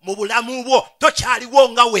tokyaliwo mu bulamu bwo, tokyaliwo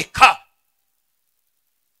nga weka.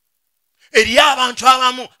 Eri abantu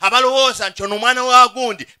abamu abalowooza nti ono omwana wa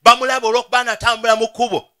gundi bamulaba olw'okuba natambula mu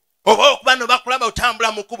kkubo oba okuba no bakulaba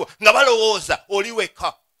otambula mu kkubo nga balowooza oli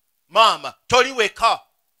weka. Maama toli weka,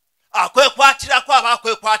 akwekwatirako aba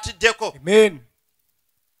akwekwatiddeko. Amen.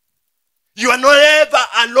 You are not ever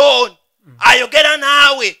alone. Ayogera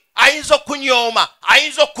naawe, ayinza okunyooma,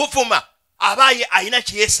 ayinza okuvuma, abaaye ayina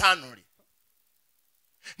kye yeesaanulira.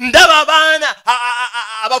 Ndaba abaana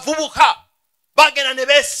abavubuka bagenda ne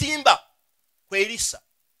beesimba ku Erisa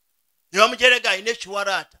ne bamujerega ayina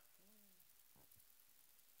ekiwalaata.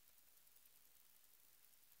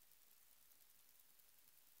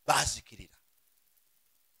 Baazikirira.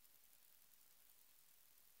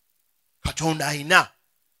 Katonda ayina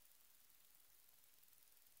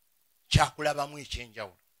kyakulabamu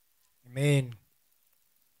ekyenjawulo. Amen.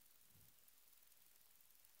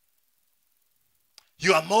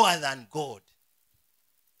 You are more than God.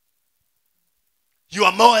 You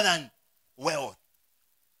are more than wealth.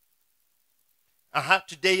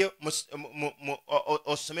 Today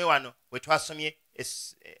osome wano we twasomye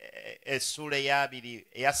essula eyabiri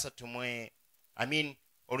eyasatu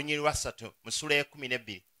olunyiri lwasatu mu ssula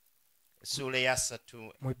y'e12 essula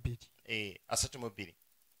eyasatu asatu mu bbiri.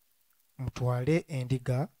 Mutwale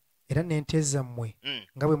endiga era n'ente zammwe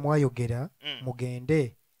nga bwe mwayogera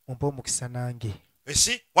mugende mumpe omukisa nange.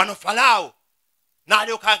 Esi wano Falaawo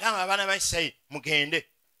n'alyoka agamba abaana ba Isirayiri mugende.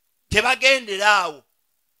 Tebagendera awo.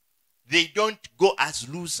 They don't go as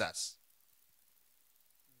losers.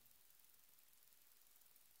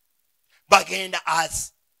 Bagenda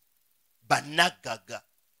as banagaga.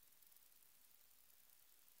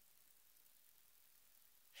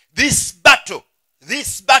 This battle,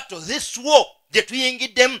 this war that we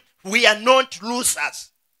engage them, we are not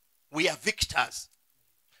losers. We are victors.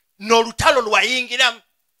 No lutalo lwayingiramu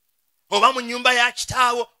oba mu nyumba ya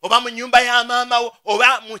kitaawo oba mu nyumba ya maamawo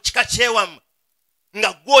oba mu kika kyewamu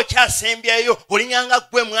nga gwe okyasembyeyo olinganga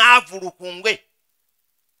gwe mwavu lukungwe.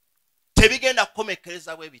 Tebigenda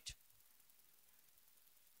kukomekereza bwe bityo.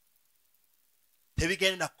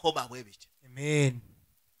 Tebigenda kukoma bwe bityo. Amen.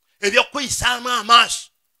 Ebyokuyisaamu amaaso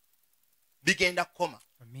bigenda kukoma.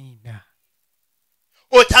 Amina.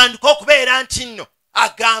 Otandika okubeera nti nno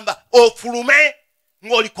agamba ofulume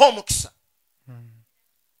ng'oliko omukisa.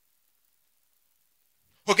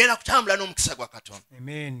 Ogenda kutambula n'omukisa gwa Katonda.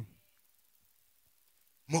 Amen.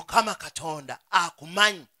 Mukama Katonda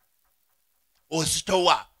akumanyi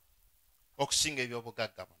ozitowa okusinga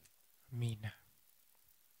ebyobugagga bwonna. Amina.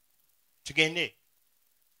 Tugende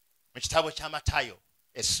mu kitabo kya Matayo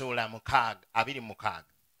essula 26.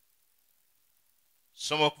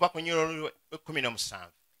 Soma okuva ku nnyiriri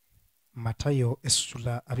 17. Matayo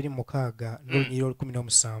essula 26 n'olunyiriri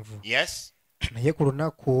 17. Yes. Naye ku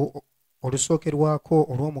lunaku olusookerwako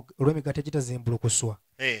olw'emigaati egitazimbulukuswa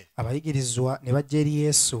abayigirizwa ne bajja eri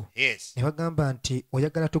Yesu ne bagamba nti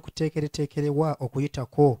oyagala tukuteekereteekerewa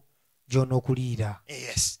okuyitako gy'onookuliira.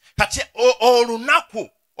 Yes. Kati olunaku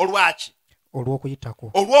olwaki?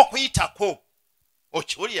 Olw'okuyitako.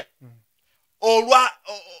 Okiwulira?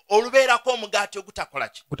 Olubeerako omugaati ogutakola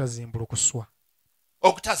ki? Ogutazimbulukuswa.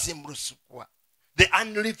 Ogutazimbulukuswa. The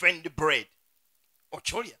unleavened bread.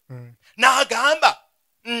 Okiwulira? N'agamba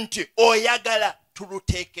nti oyagala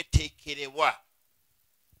tuluteeketeekerewa.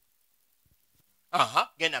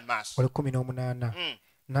 Genda maaso. 18.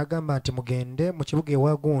 N'agamba nti mugende mu kibuga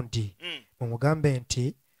ewa gundi mumugambe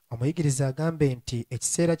nti omuyigiriza agambe nti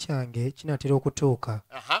ekiseera kyange kinaatera okutuuka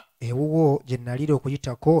ewuwo gye naliira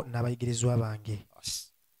okuyitako n'abayigirizwa bange.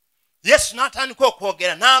 Yesu n'atandika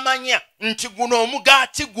okwogera n'amanya nti guno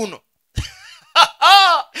omugaati guno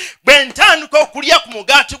bwe ntandika okulya ku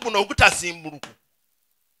mugaati guno ogutazimbuluku.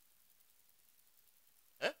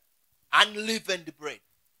 Unleavened bread.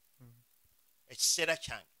 Ekiseera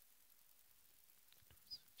kyange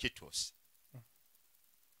kituuse.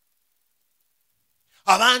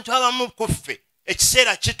 Abantu abamu kuffe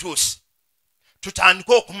ekiseera kituuse.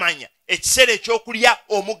 Tutandika okumanya ekiseera ekyokulya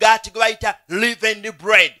omugaati gwe bayita leavened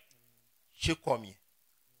bread kikomye.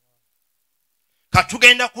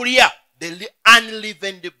 Katugenda kulya the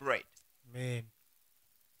unleavened bread. Amen.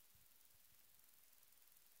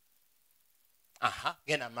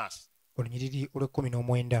 Genda maaso. Olunyiriri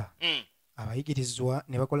 19. Abayigirizwa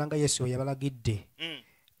ne bakola nga Yesu bwe yabalagidde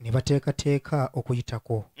ne bateekateeka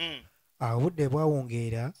okuyitako. Awo obudde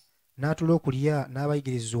bwawungeera n'atuula okulya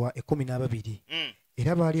n'abayigirizwa 12.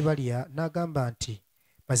 Era baali balya n'agamba nti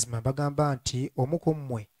mazima mbagamba nti omu ku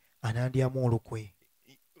mmwe anandyamu olukwe.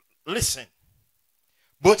 Listen.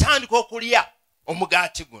 Bw'otandika okulya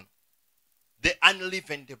omugaati guno, the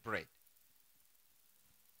unleavened bread,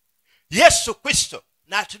 Yesu Kristo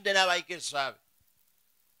n'atudde n'abayigirizwa be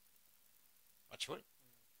Okiwulira?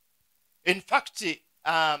 In fact,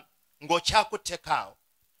 ng'okyakutteko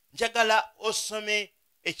njagala osome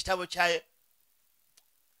ekitabo kya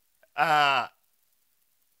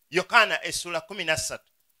Yokaana essula 13.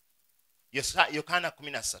 Yokaana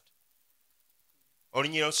 13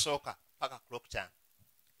 olunyiri olusooka paka ku lwokutaano.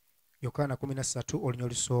 Yokaana 13 olunyiri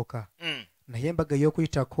olusooka. Naye embaga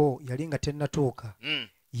ey'okuyitako yali nga tennatuuka.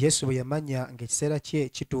 Yesu bwe yamanya ng'ekiseera kye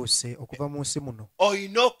kituuse okuva mu nsi muno.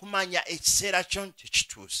 Olina okumanya ekiseera kyo nti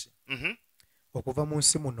kituuse. Okuva mu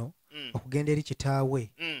nsi muno okugenda eri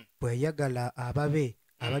kitaawe bwe yayagala ababe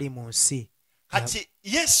abali mu nsi. Kati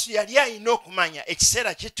Yesu yali alina okumanya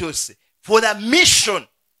ekiseera kituuse for the mission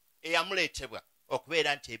eyamuleetebwa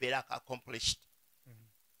okubeera nti ebeera accomplished.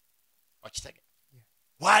 Okitegeera?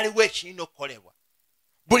 Waliwo ekirina okukolebwa.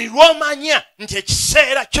 Buli lw'omanya nti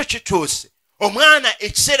ekiseera kyo kituuse, omwana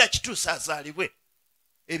ekiseera kituuse azaalibwe,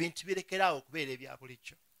 ebintu birekeraawo okubeera ebya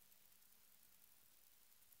bulijjo.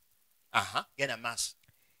 Genda maaso.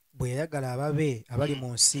 Bwe yayagala ababe abali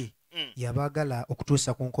mu nsi yabaagala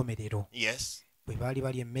okutuusa ku nkomerero. Yes. Bwe baali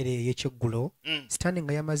bali emmere ey'ekyeggulo, Sitaani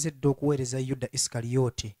nga yamaze dda okuweereza Yuda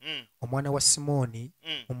Isikaliyooti, omwana wa Simooni,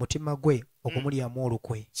 mu mutima gwe okumulyamu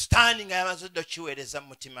olukwe. Sitaani nga yamaze dda okukiweereza mu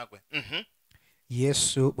mutima gwe.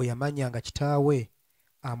 Yesu bwe yamanya nga kitaawe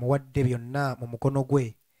amuwadde byonna mu mukono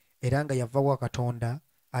gwe era nga yava wa Katonda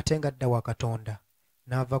ate nga adda wa Katonda,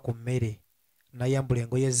 n'ava ku mmere, n'ayambula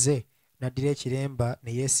engoye ze, n'addira ekiremba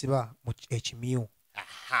ne yeesiba mu ekimyu.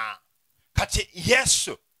 Kati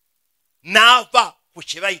Yesu n'ava ku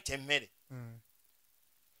kye bayita emmere.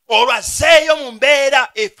 Olwo azzeeyo mu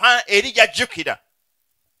mbeera eri gy'ajjukira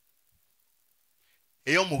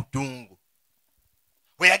ey'omu ddungu.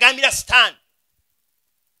 Bwe yagambira Sitaani,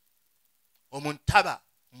 omuntu taba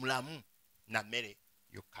mulamu na mmere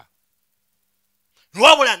yokka,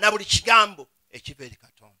 wabula na buli kigambo ekiva eri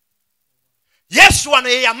Katonda. Yesu wano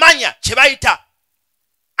ye yamanya kye bayita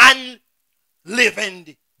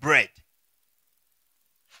unleavened bread.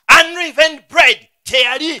 Unleavened bread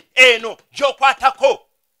teyali eno gy'okwatako,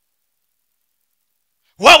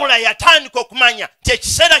 wabula yatandika okumanya nti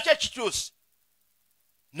ekiseera kye kituuse,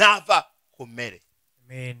 n'ava ku mmere.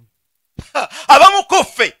 Abamu ku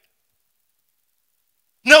ffe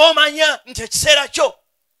n'omanya nti ekiseera kyo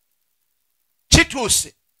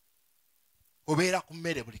kituuse, obeera ku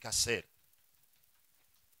mmere buli kaseera.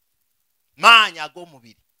 Maanyi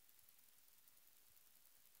ag'omubiri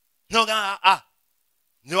nogamba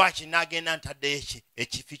niwaki nagenda ntaddeyo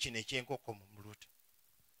ekifi kino ekyenkoko mu muluta.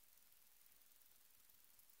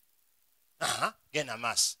 Genda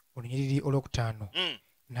maaso. Olunyiriri olwokutaano.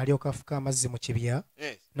 N'alyoka afuka amazzi mu kibya,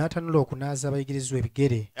 n'atanula okunaaza abayigirizwa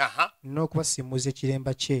ebigere, n'okubasimuza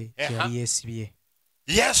ekiremba kye kye yali yeesibye.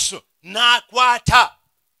 Yesu n'akwata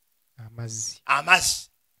amazzi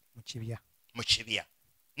mu kibya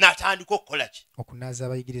n'atandika okukola ki? Okunaaza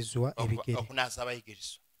abayigirizwa ebigere. Okunaaza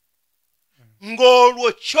abayigirizwa.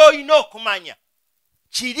 Ng'olwo ky'olina okumanya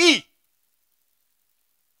kiri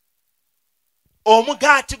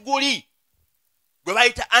omugaati guli gwe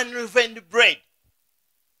bayita unleavened bread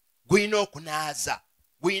gulina okunaaza,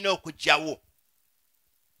 gulina okugyawo.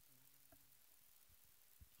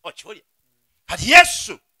 Okiwulira? Kati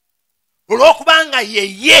Yesu olw'okubanga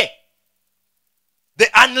yeye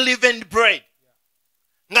the unleavened bread,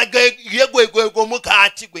 nga ye gwe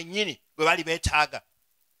omugaati gwennyini gwe bali beetaaga,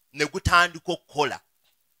 ne gutandika okukola.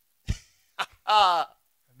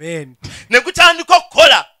 Amen. Ne gutandika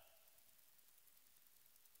okukola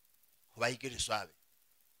ku bayigirizwa be.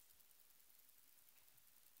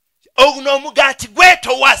 Ogwo omugaati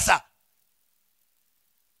gwetowaza,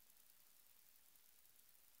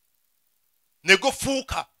 ne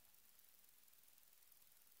gufuuka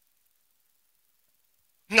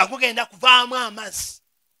nga gugenda kuvaamu amazzi,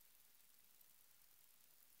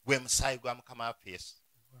 gwe musaayi gwa Mukama waffe Yesu,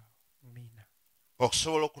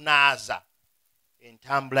 okusobola okunaaza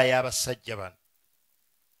entambula y'abasajja bano.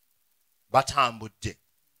 Batambudde,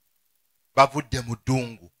 bavudde mu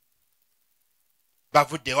ddungu,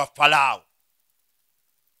 bavudde wa Falaawo,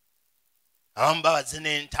 abamu babazze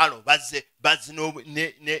n'entalo, bazze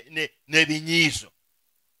n'ebinyiizo,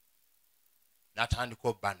 n'atandika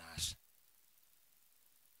obbanaasa.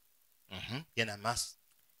 Genda maaso.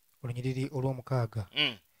 Olunyiriri olw'omukaaga.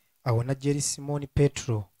 Awo n'ajja eri Simooni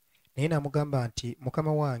Peetero, naye n'amugamba nti,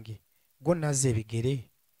 Mukama wange, gw'onnaaza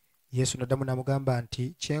ebigere? Yesu n'addamu n'amugamba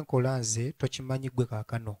nti, kye nkola nze tokimanyi ggwe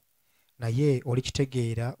kaakano, naye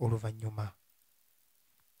olikitegeera oluvannyuma.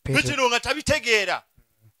 Peetero nga tabitegeera,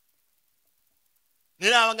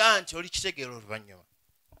 naye n'amugamba nti olikitegeera oluvannyuma.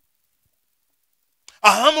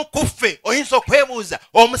 Abamu ku ffe oyinza okwebuuza,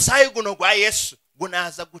 omusaayi guno gwa Yesu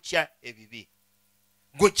gunaaza gutya ebibi?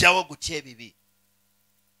 gujjawo gutya ebibi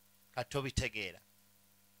kati obitegeera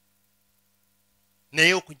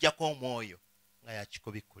naye okujjako omwoyo nga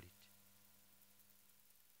yakikubikulidde.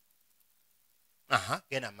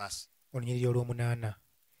 Genda maaso. Olunyiriri olw'omunaana.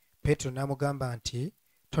 Peetero n'amugamba nti,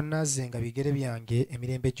 tonnaazenga bigere byange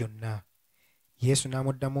emirembe gyonna. Yesu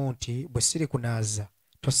n'amuddamu nti, bwe siri kunaaza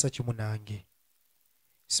tossa kimu nange.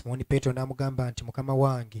 Simooni Peetero n'amugamba nti, Mukama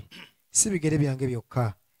wange, si bigere byange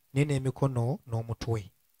byokka, naye n'emikono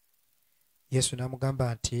n'omutwe. Yesu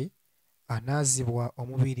n'amugamba nti, anaazibwa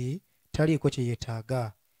omubiri taliiko kye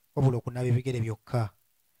yeetaaga wabula okunaaba ebigere byokka.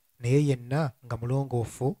 Naye yenna nga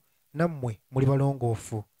mulongoofu, nammwe muli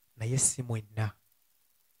balongoofu, naye si mwenna.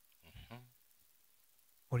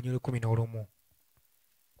 Olunyiriri 11.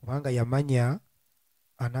 Kubanga yamanya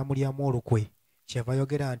anaamulyamu olukwe, kyava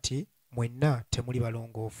ayogera nti mwenna temuli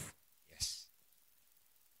balongoofu.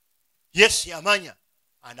 Yesu yamanya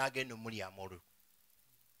anaagenda omulyamu olukwe.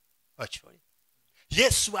 Okibali?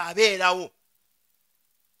 Yesu abeerawo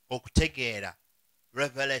okutegeera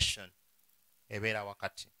revelation ebeera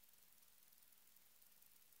wakati.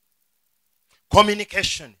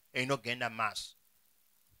 Communication erina okugenda maaso.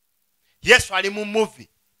 Yesu ali mu movie,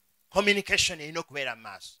 communication erina okubeera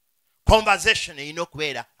maaso. Conversation erina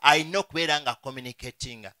okubeera, alina okubeera nga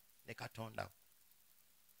communicatinga ne Katonda.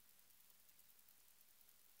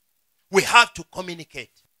 We have to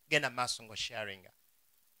communicate. Genda maaso ngo sharinga.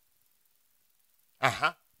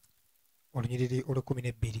 Olunyiriri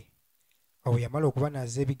olw'12. Awo yamala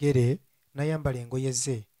okubanaaza ebigere n'ayambala engoye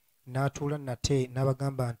ze n'atuula nate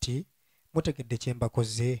n'abagamba nti, mutegedde kye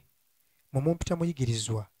mbakoze? Mumumpita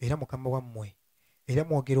muyigirizwa era mukama wammwe, era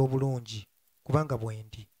mwogera obulungi kubanga bwe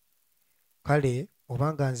ndi. Kale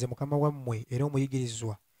obanga nze mukama wammwe era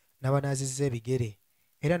omuyigirizwa n'abanaazizza ebigere,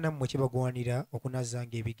 era nammwe kibagwanira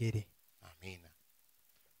okunaazanga ebigere. Amiina.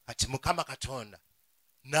 Ati Mukama Katonda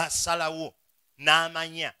n'asalawo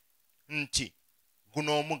n'amanya nti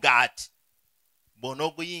guno omugaati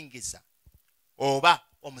bw'onooguyingiza oba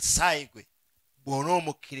omusaayi gwe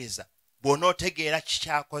bw'onoomukkiriza, bw'onootegeera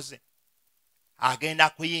kikyakoze, agenda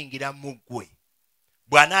kuyingira mu ggwe.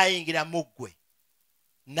 Bw'anaayingira mu ggwe,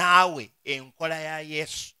 naawe enkola ya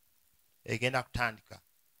Yesu egenda kutandika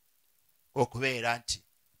okubeera nti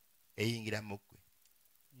eyingira mu ggwe.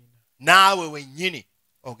 Naawe wennyini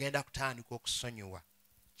ogenda kutandika okusonyiwa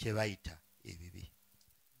kye bayita ebibi.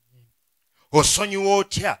 Osonyiwa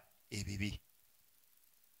otya ebibi?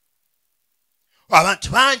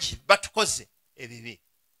 Abantu bangi batukoze ebibi.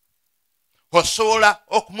 Osobola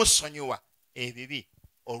okumusonyiwa ebibi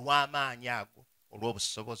olw'amaanyi ago,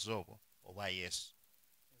 olw'obusobozi obwo obwa Yesu.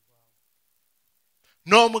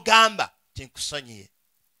 N'omugamba tinkusonyiye.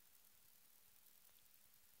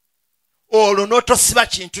 Olwo n'otosiba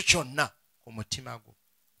kintu kyonna ku mutima gwo.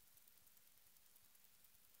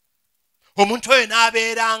 Omuntu oyo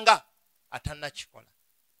n'abeeranga atannakikola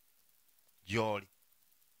gy'oli.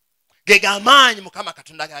 Ge amaanyi Mukama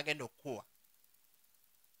Katonda gagenda okukuwa.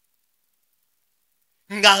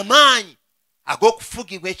 Ng'amaanyi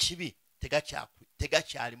ag'okufugibwa ekibi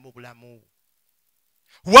tegakyali mu bulamu bwo.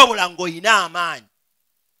 Wabula ng'olina amaanyi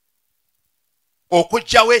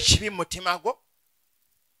okuggyawo ekibi mu mutima gwo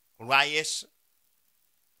olwa Yesu,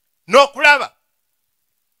 n'okulaba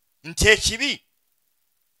nti ekibi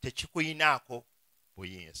tekikuyinaako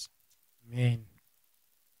buyinza. Amen.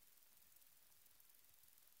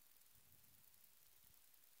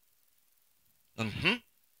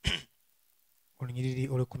 Olunyiriri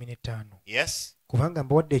olw'15. Yes. Kubanga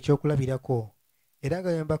mbawadde ekyokulabirako, era nga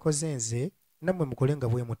bwe mbakoze nze, nammwe mukole nga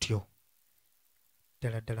bwe mutyo.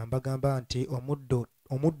 Ddala ddala mbagamba nti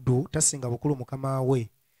omuddu tasinga bukulu mukama we,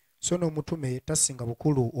 so n'omutume tasinga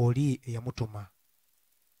bukulu oli eyamutuma.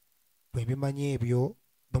 Bwe mubimanyi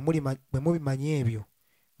ebyo,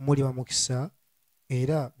 muli bamukisa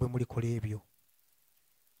era bwe mulikola ebyo.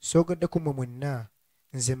 Soogeddeko mmwe mwenna,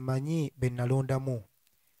 nze mmanyi be nalondamu,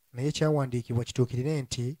 naye kyawandiikibwa kituukirire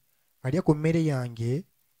nti, alya ku mmere yange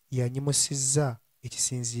yanyimusizza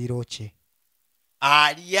ekisinziiro kye.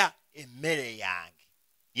 Alya emmere yange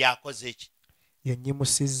yakoze eki?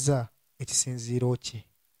 Yanyimusizza ekisinziiro kye.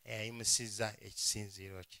 Yayimusizza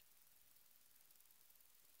ekisinziiro kye.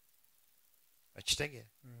 Okitegeera?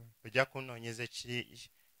 Ojja kunoonyeza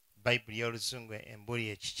Bayibuli y'Oluzungu embuli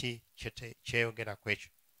ekiki kyeyogera ku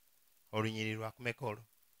ekyo. Olunyiriri lwa kumeka olwo?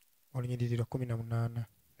 Olunyiriri lwa 18.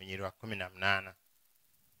 Olunyiriri lwa 18.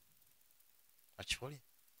 Akifuli?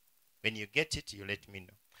 When you get it, you let me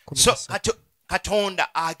know. So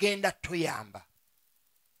Katonda agenda tuyamba.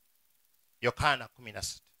 Yokaana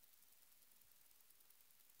 13.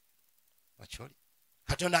 Akifuli?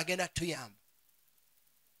 Katonda agenda tuyamba.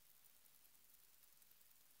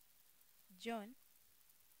 John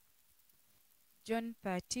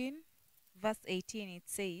 13, verse 18, it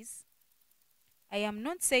says, I am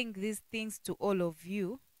not saying these things to all of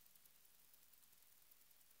you.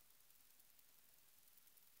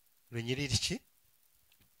 Lunyiriri ki?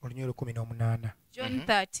 Olunyiri 18. John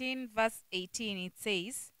 13, verse 18, it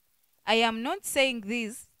says, I am not saying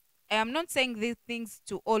these things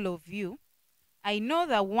to all of you. I know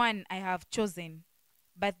the one I have chosen,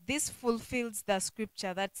 but this fulfills the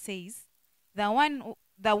scripture that says, the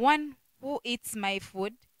one who eats my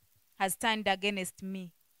food has turned against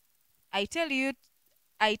me. I tell you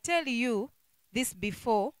this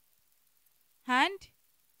beforehand.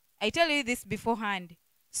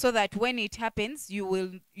 So that when it happens, you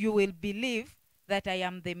will believe that I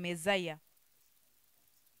am the Messiah.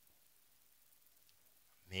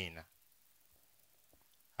 Amina.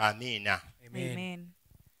 Amina. Amen.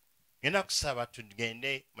 Ngenda kusaba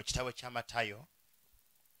tugende mu kitabo kya Matayo.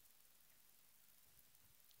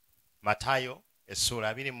 Matayo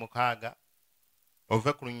essula 26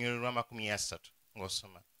 ove ku lunyiriri lwa 30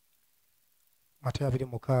 ng'osoma. Matayo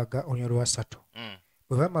 26 olunyiri lwa 3.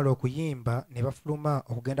 Bwe bamala okuyimba ne bafuluma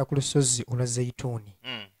okugenda ku lusozi olwa Zeyituuni.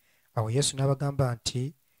 Awo Yesu n'abagamba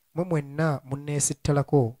nti, mmwe mwenna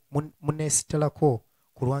munneesittalako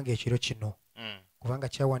ku lwange ekiro kino. Kubanga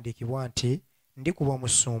kyawandiikibwa nti, ndikuba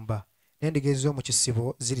omusumba n'endiga ez'omu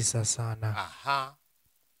kisibo zirisaasaana. Aha.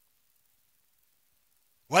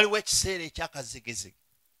 Waliwo ekiseera ekyakazigizigi.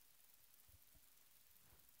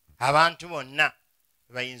 Abantu bonna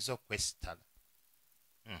bayinza okwesittala.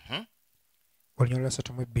 Olunyiri lwa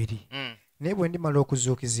 32. Naye bwe ndimala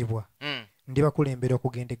okuzuukizibwa, ndibakulembera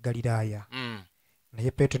okugenda e Ggaliraaya.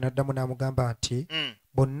 Naye Peetero n'addamu n'amugamba nti,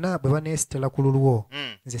 bonna bwe baneesittala ku lulwo,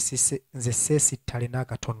 nze seesittale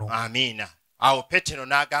n'akatono. Amiina. Awo Peetero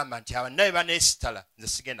n'agamba nti abanna bwe baneesittala nze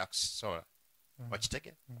sigenda kusisola.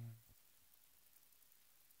 Wakitegera?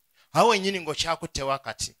 Awo wennyini ng'okyakutte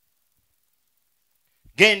wakati.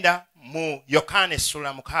 Genda mu Yokaana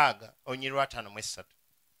essula 6 olunyiriri lwa 5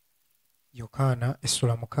 Yokaana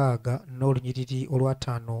essula 6 n'olunyiriri olwa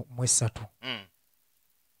 5.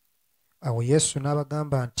 Awo Yesu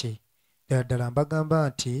n'abagamba nti, ddala ddala mbagamba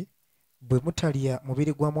nti, bwe mutalya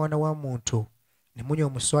mubiri gwa Mwana wa Muntu ne munywa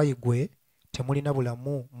omusaayi gwe, temulina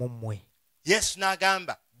bulamu mu mmwe. Yesu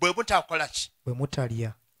n'agamba bwe mutakola ki? Bwe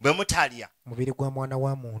mutalya mubiri gwa Mwana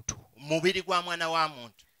wa Muntu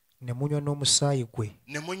ne munywa n'omusaayi gwe,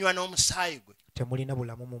 temulina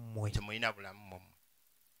bulamu mu mmwe.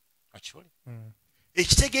 Akiwuli?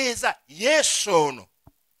 Ekitegeeza Yesu ono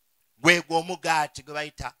gwe omugaati gwe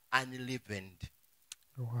bayita unleavened.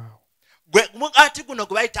 Wow. Gwe omugaati guno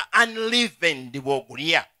gwe bayita unleavened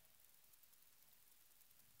bw'ogulya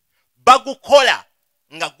bagukola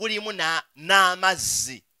nga gulimu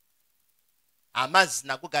n'amazzi. Amazzi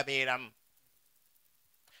nago gabeeramu.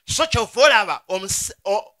 So kyova olaba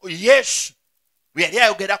Yesu bwe yali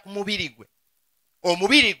ayogera ku mubiri gwe,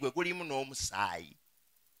 omubiri gwe gulimu n'omusaayi.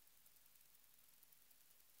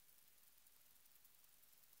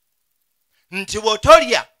 Nti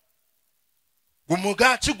bw'otolya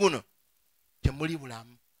omugaati guno temuli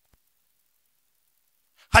bulamu.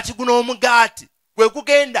 Kati guno omugaati gwe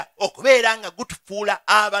gugenda okubeera nga gutufuula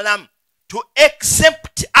abalamu, to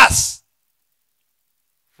exempt us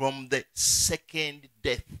from the second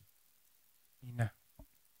death.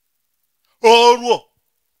 Olwo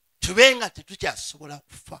tube nga tetukyasobola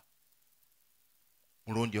kufa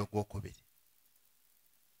mulundi ogwokubiri.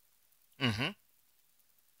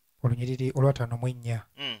 Olunyiriri olwa 5.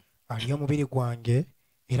 Alya omubiri gwange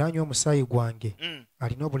era anywa omusaayi gwange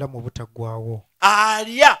alina obulamu obutaggwaawo.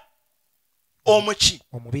 Alya omuki?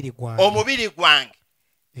 Omubiri gwange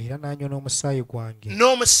era n'anywa n'omusaayi gwange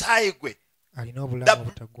gwe alina obulamu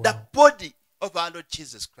obutaggwaawo. The body of our Lord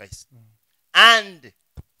Jesus Christ and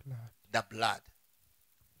the blood.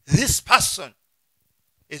 This person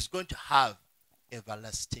is going to have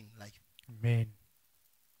everlasting life. Amen.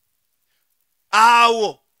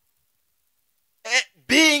 Awo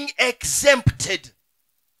being exempted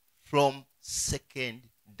from second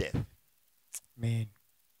death. Amen.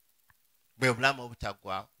 Bwe bulamu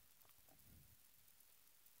obutaggwaawo.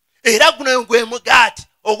 Era guno gwe mugaati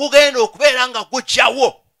ogugenda okubeera nga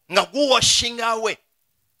gujjawo nga guwashingawe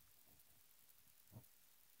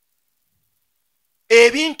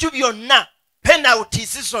ebintu byonna,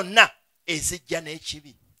 penalties zonna ezijja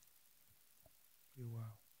n'ekibi.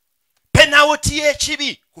 Penalty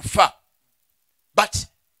y'ekibi kufa. But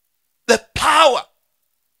the power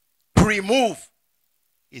to remove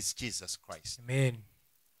is Jesus Christ. Amen.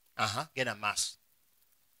 Genda maaso.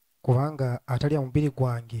 Kubanga atalya omubiri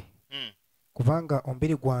gwange, kubanga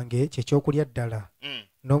omubiri gwange kyekyokulya ddala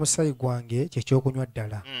n'omusaayi gwange kyekyokunywa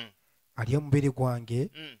ddala. Mm. Alya omubiri gwange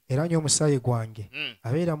Mm. era anywa omusaayi gwange Mm.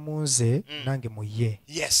 abeera mu nze nange mu ye.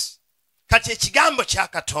 Yes. Kati ekigambo kya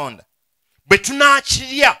Katonda bwe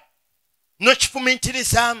tunaakirya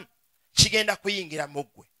n'okifumiitirizaamu kigenda kuyingira mu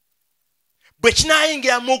ggwe. Bwe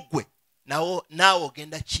kinaayingira mu ggwe naawe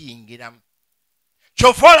ogenda kiyingiramu.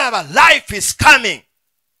 Kyova olaba life is coming.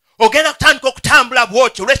 Ogenda kutandika okutambula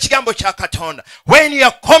bw'otyo olw'ekigambo kya Katonda. When you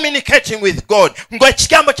are communicating with God,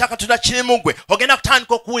 ng'ekigambo kya Katonda kiri mu ggwe, ogenda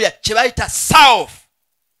kutandika okuwulira kye bayita self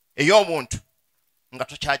ey'omuntu nga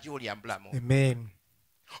tokyagiwulira mu bulamu. Amen.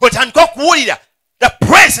 Otandika okuwulira the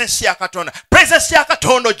presence ya Katonda. Presence ya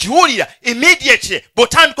Katonda ogiwulira immediately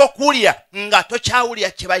bw'otandika okuwulira nga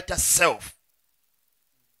tokyawulira kye bayita self.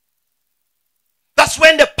 That's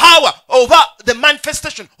when the power over the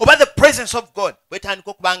manifestation, over the presence of God,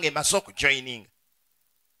 wetandika okubanga emaze okujoining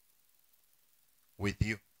with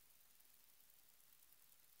you.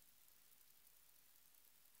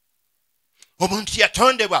 Omuntu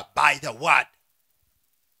yatondebwa by the word.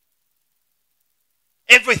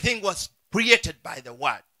 Everything was created by the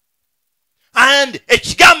word. And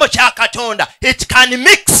ekigambo kya Katonda, it can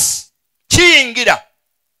mix, kiyingira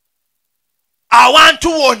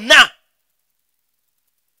awantu wonna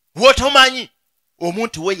wotomanyi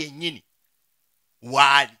omuntu we yennyini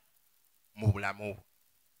waali mu bulamu bwe.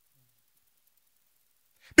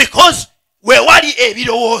 Because weewali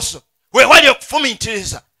ebirowoozo, weewali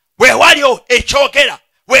okufumiitiriza, weewali ekyogera,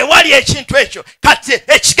 weewali ekintu ekyo, kati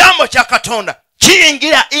ekigambo kya Katonda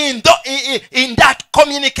kiyingira in that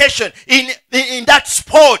communication, in that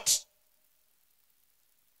sport.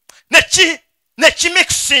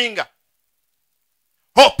 Nekimixinga.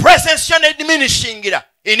 Presence yona diminishingira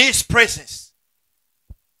in his presence.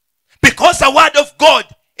 Because the word of God,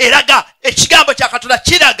 eraga, ekigambo kya Katonda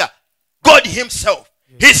kiraga God himself,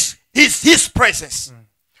 his presence.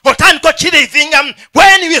 Otandika kirivinga,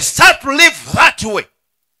 when you start to live that way,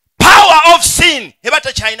 power of sin eba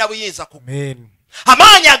tekyalina buyinza ku. Amen.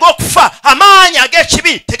 Amaanyi ag'okufa, amaanyi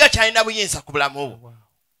ag'ekibi tegakyalina buyinza ku bulamu bwo. Wow.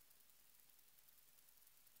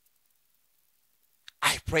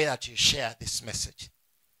 I pray that you share this message.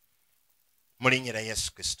 Mu linnya lya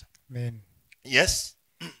Yesu Kristo. Amen. Yes.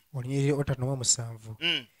 Olunyiriri 3:7.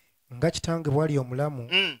 Mm. Nga kitange bwali omulamu,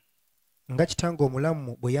 Mm. nga kitange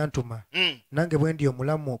omulamu bwe yantuma, Mm. nange bwe ndi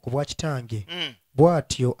omulamu ku bwa kitange, Mm.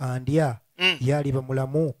 bw'atyo andya Mm. yaliba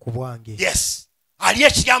mulamu ku bwange. Yes. Ali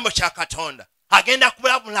ekigambo kya Katonda agenda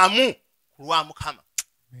kubeera mulamu ku lwa Mukama.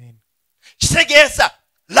 Amen. Kitegeeza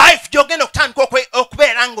life gy'ogenda okutandika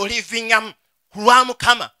okubeera ng'olivingamu ku lwa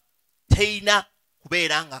Mukama teina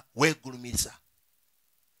kubeera nga weegulumiza.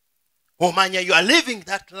 Omanya you are living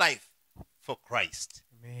that life for Christ.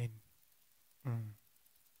 Amen. Mm.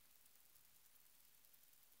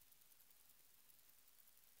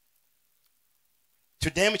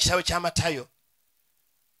 Today mu kitabo kya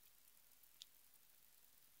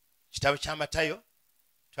Matayo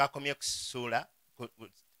twakomye kusuula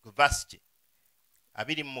ku verse ki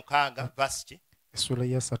 26 verse ki Essula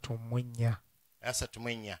ya 3:4.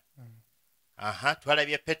 34. Aha,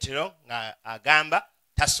 twalabye Petero nga agamba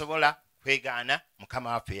tasobola kwegaana Mukama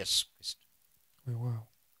waffe Yesu Kristo. Wow.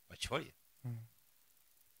 Okiwulira? Mm.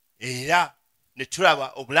 Era ne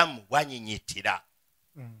tulaba obulamu bwanyinyitira.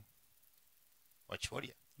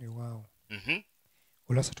 Okiwulira? Wow.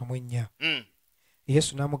 Olwa 3:4.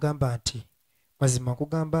 Yesu n'amugamba nti, mazima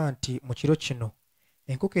nkugamba nti mu kiro kino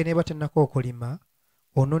enkoko eneeba tennakookolima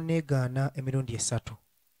ononneegaana emirundi 3.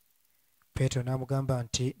 Peetero n'amugamba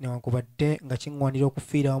nti, newankubadde nga kiŋŋwanira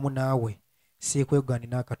okufiira wamu naawe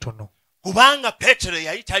siikwegaanira akatono. Kubanga Peetero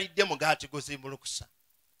yali talidde mugaati guzimbulukusa,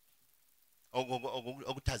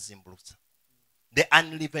 ogutazimbulukusa, the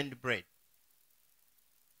unleavened bread.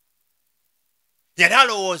 Yali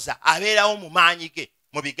alowooza abeerawo mu maanyi ge,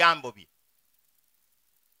 mu bigambo bye,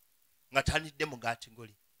 nga talidde mugaati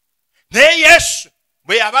guli. Naye Yesu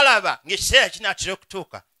bwe yabalaba ng'ekiseera kinaatera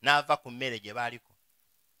okutuuka n'ava ku mmere gye baaliko.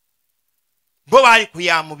 Bo baali ku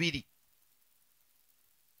ya mubiri.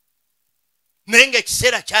 Naye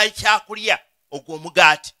ng'ekiseera kyali kyakulya ogwo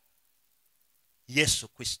omugaati Yesu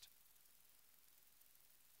Kristo.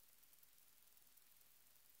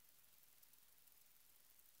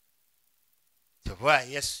 Tobwa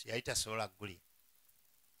Yesu yali tasobola kugulya.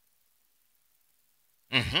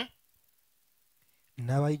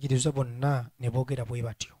 N'abayigirizwa bonna ne boogera bwe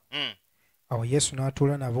batyo. Awo Yesu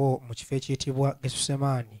n'atuula nabo mu kifo ekiyitibwa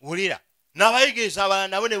Gesusemaani. Wulira, n'abayigiriza abalala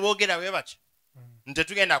nabo ne boogera bwe batyo.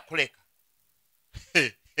 Tetugenda kukuleka.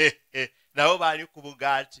 Nabo baali ku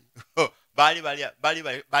bugaati.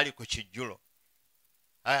 Baali ku kijjulo.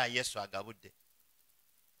 Aya Yesu agabudde.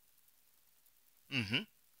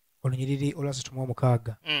 olunyiriri olwa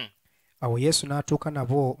 36. Awo Yesu n'atuuka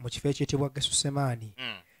nabo mu kifo ekiyitibwa Gesusemaani.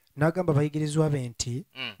 N'agamba abayigirizwa be nti,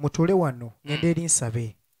 mutuule wano ngende eri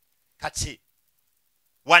nsabe. Kati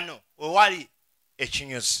wano owali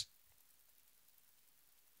ekinyusi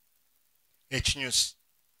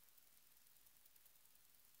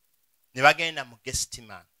ne bagenda mu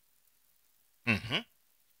Gesitimani.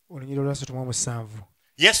 Olunyiriri olwa 37.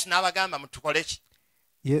 Yesu n'abagamba mutukole ki?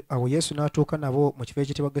 Awo Yesu n'atuuka nabo mu kifo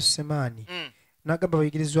ekiyitibwa Gesusemaani. N'agamba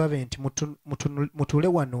abayigirizwa be nti, mutuule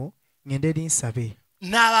wano ngende eri nsabe.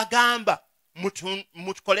 N'abagamba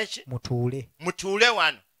mutukole ki? Mutuule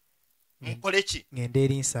wano mukole ki? Ngende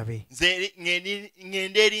eri nsabe.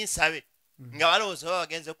 Ngende eri nsabe. Nga balowooza oba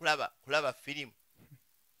bagenze kulaba firimu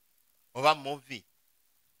oba movie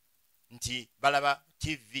nti balaba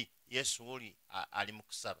TV Yesu oli ali mu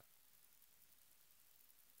kusaba.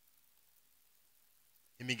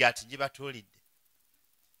 Emigaati gibatuulidde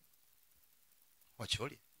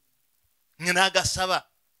okyoli n'agasaba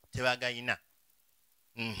tebagayina.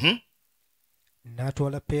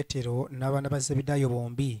 N'atwala Peetero n'abaana ba Zebbedaayo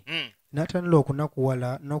bombi n'atandika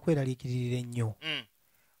okunakuwala n'okweraliikirira ennyo.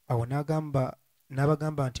 Awo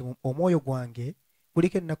n'abagamba nti, omwoyo gwange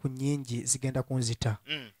guliko ennaku nnyingi zigenda kunzita,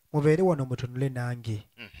 mubeere wano mutunule nange.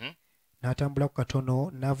 N'atambulako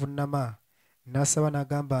katono n'avunnama n'asaba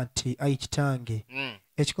n'agamba nti, ayi Kitange,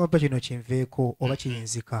 ekikompe kino kinveeko oba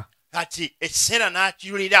kiyinzika. Kati ekiseera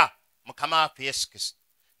n'akijulira Mukama waffe Yesu Kristo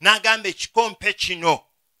n'agamba ekikompe kino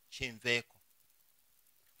kinveeko,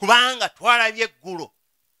 kubanga twalabye eggulo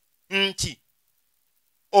nti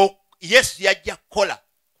Yesu yajja kukola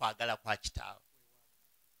kwagala kwa kitaawe.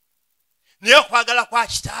 Naye okwagala kwa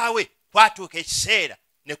kitaawe kwatuuka ekiseera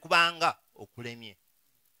ne kubanga okulemye.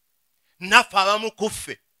 Naffe abamu ku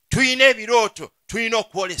ffe tulina ebirooto, tulina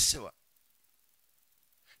okwolesebwa,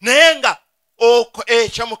 naye nga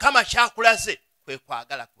ekyo Mukama kyakulaze kwe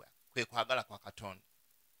kwagala kwa Katonda.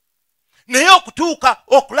 Naye okutuuka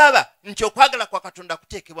okulaba nti okwagala kwa Katonda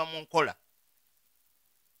kuteekebwa mu nkola,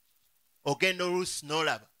 ogenda oluusi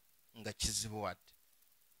n'olaba nga kizibuwadde.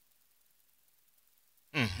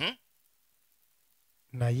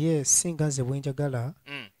 Naye singa nze bwenjagala,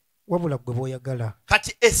 wabula ggwe bw'oyagala.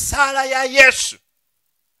 Kati essaala ya Yesu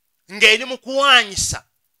ng'eri mu kuwaanyisa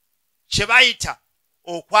kye bayita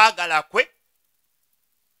okwagala kwe,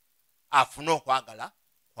 afune okwagala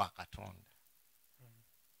kwa Katonda.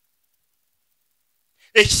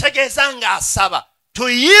 Ekitegeeza ng'asaba to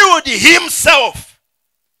yield himself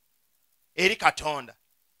eri Katonda,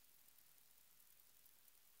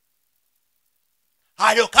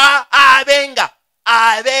 alyoka abenga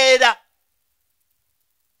abeera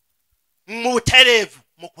mutereevu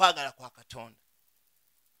mu kwagala kwa Katonda,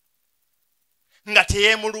 nga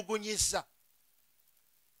teyeemulugunyiza.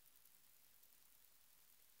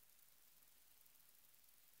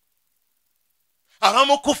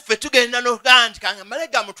 Abamu ku ffe tugenda n'okugaa nti kange male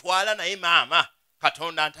gamutwala naye maama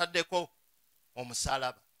Katonda antaddeko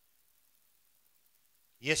omusalaba.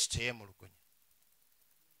 Yesu teyeemulugunya.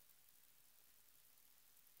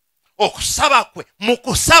 Okusaba kwe, mu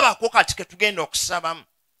kusaba kwo kati ke tugenda okusabamu,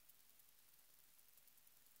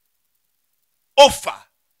 ofa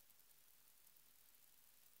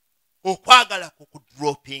okwagala ku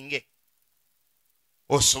kudropinge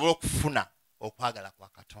osobole okufuna okwagala kwa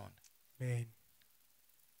Katonda. Amen.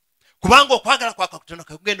 Kubanga okwagala kwa Katonda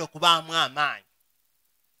kugenda okubaamu amaanyi,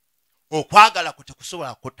 okwagala ku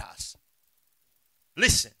tekusobola kutaasa.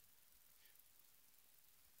 Listen,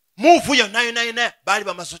 move yonna baali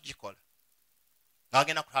bamaze okugikola nga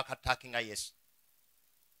bagenda kutaakinga Yesu.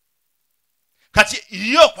 Kati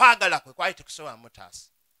ye okwagala kwe kwali tekusobola mutaasa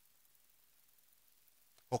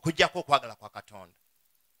okuggyako okwagala kwa Katonda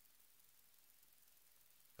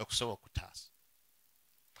okusobola okutaasa.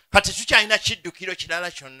 Kati tukyalina kiddukiro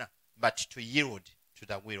kirala kyonna but to yield to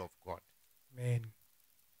the will of God. Amen.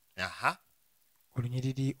 Aha.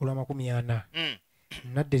 Olunyiriri olwa 40.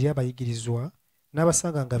 Nadda eri abayigirizwa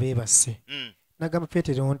n'abasanga nga beebase. N'agamba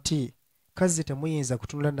Peetero nti, kazze temuyinza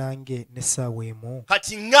kutunula nange n'essaawa emu?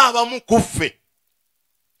 Kati ng'abamu ku ffe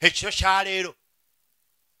ekiro kya leero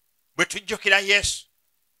bwe tujjukira Yesu,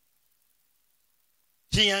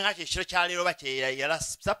 kiyanga ki ekiro kya leero bakyeyala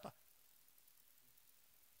sapa?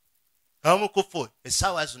 Abamu ku ffe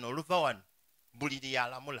essaawa zino oluva wano buli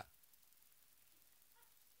lyalamula.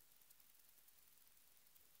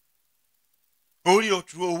 Oli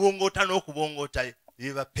obongoota n'okubongoota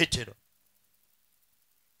biba Peetero.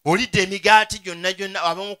 Olidde emigaati gyonna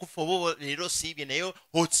abamu ku ffe oba leero osiibye naye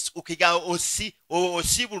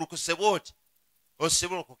osiibulukuse bw'oti,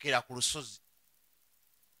 osiibulukukira ku lusozi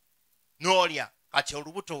n'olya kati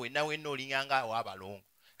olubuto wenna wenna olinganga awo abalongo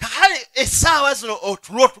kakale essaawa zino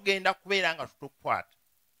otulo tugenda kubeera nga tutukwata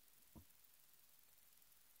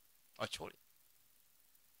okiwulira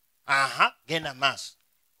genda maaso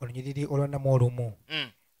olunyiriri olwanamu olumu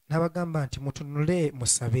n'abagamba nti mutunule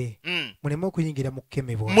musabe muleme okuyingira mu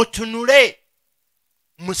kukemebwa. mutunule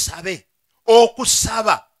musabe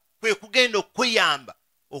okusaba kwe kugenda okuyamba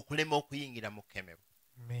okulema okuyingira mu kukemebwa.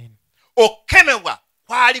 Okukemebwa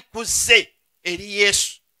kwali kuzze eri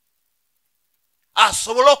Yesu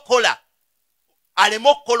asobole okukola aleme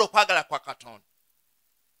okukola okwagala kwa Katonda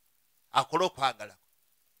akole okwagala.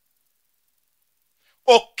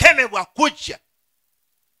 Okukemebwa kujja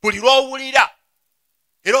buli lw'owulira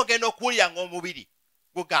era ogenda okuwulira ng'omubiri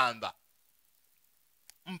gugamba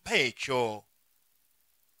mpa ekyo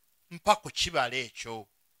mpa ku kibala ekyo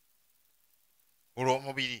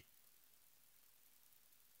olw'omubiri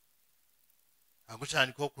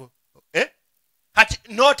agutandika kati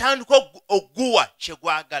n'otandika oguwa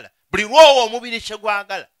kyegwagala buli lwowa omubiri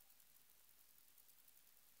kyegwagala.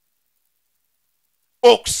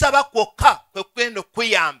 Okusaba kwokka kwe kugenda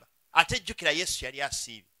okuyamba ate jjukira Yesu yali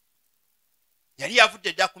asiibye yali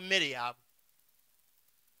yavudde dda ku mmere yaabwe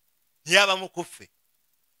yaba mukuffe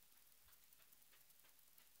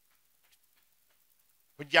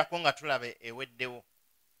kujjako nga tulaba eweddewo.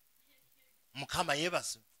 Mukama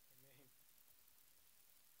yeebazibwe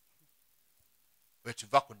bwe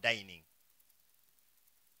tuva ku dining.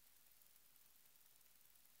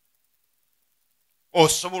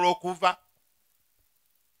 Osobola okuva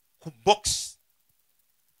ku box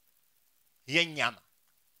y'ennyama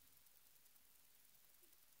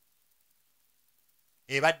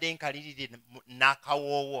ebadde nkalirire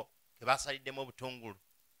n'akawoowo ke basaliddemu obutungulu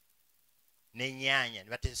n'ennyaanya ne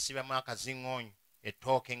bateesibamu akaziŋŋoonyo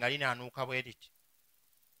ettooke nga linaanuuka bwe riti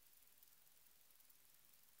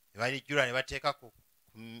ne balijjula ne bateeka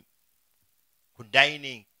ku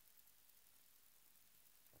dining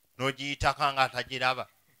n'ogiyitako nga atagiraba.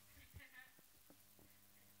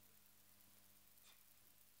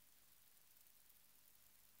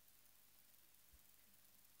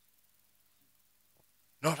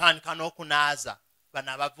 N'otandika n'okunaaza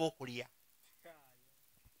bano abava okulya.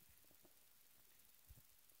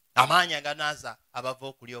 Amaanyi aganaaza abava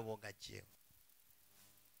okulya oba ogagyeewo.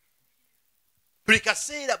 Buli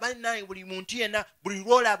kaseera bannange buli muntu yenna buli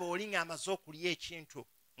lw'olaba oli ng'amaze okulya ekintu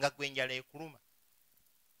nga gwe enjala ekuluma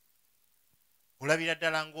olabira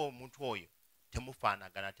ddala ng'omuntu oyo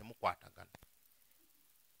temufaanagana temukwatagana.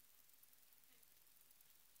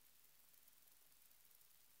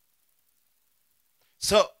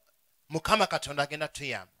 So Mukama Katonda agenda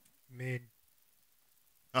tuyamba.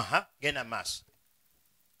 Genda maaso.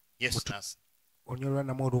 Yes, nasi.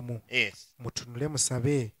 Onyolwanamu olumu. Yes. Mutunule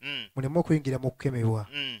musabe muleme okuyingira mu kukemebwa.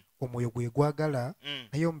 Omwoyo gwe gwagala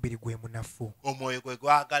naye omubiri gwe munafu. Omwoyo gwe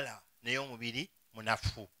gwagala naye omubiri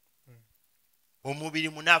munafu. Omubiri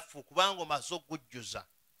munafu kubanga omaze okugujjuza.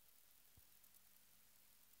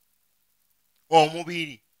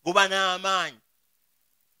 Omubiri guba n'amaanyi.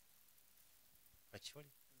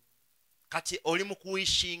 Kati oli mu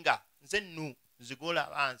kuwishinga nze nnu nzigola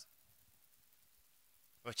abanza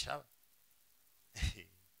okiraba.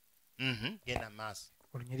 Genda maaso.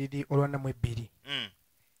 Olunyiriri olwanamu ebbiri.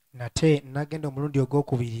 Nate n'agenda omulundi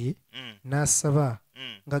ogwokubiri n'asaba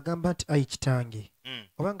ng'agamba nti ayi kitange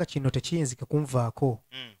obanga kino tekiyinzika kunvaako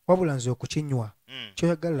wabula nze okukinywa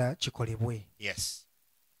kyoyagala kikolebwe. Yes.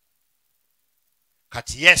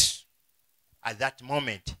 Kati Yesu at that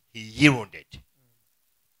moment he yielded.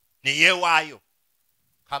 Ne yeewaayo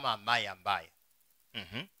kama mbaya.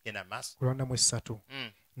 Genda maaso. Olwanamu essatu.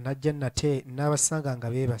 Najja nate n'abasanga nga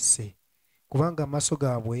beebase kubanga amaaso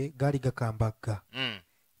gaabwe gaali gakambagga.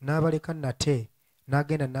 N'abaleka nate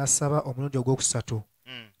n'agenda n'asaba omulundi ogwokusatu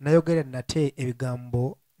n'ayogera nate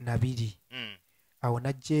ebigambo 2. Awo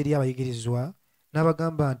n'ajja eri abayigirizwa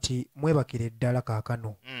n'abagamba nti mwebakire ddala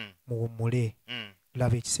kaakano muwummule.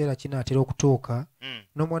 Laba ekiseera kinaatera okutuuka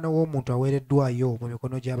n'omwana w'omuntu aweereddwayo mu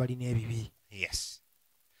mikono gy'abalina ebibi. Yes.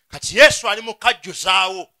 Kati Yesu ali mu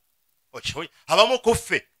kajjuzaawo. Abamu ku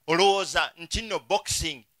ffe olowooza nti nno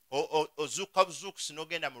boxing ozuuka buzuukusi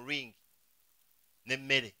n'ogenda mu ring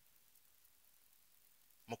n'emmere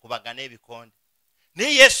mukubagana ebikonde.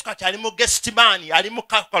 Naye Yesu kati ali mu Gethsemane ali mu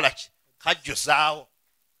kakola ki kajjuzaawo.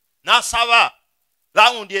 N'asaba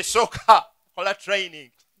lawundi esooka kola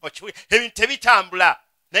training. Ebintu tebitambula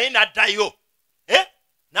naye n'addayo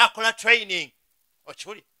n'akola training.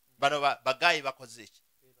 Okiwulira bano bagayi bakoze ki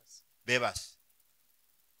beebasi.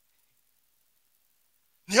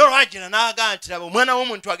 Naye olwajjira n'agamba nti laba omwana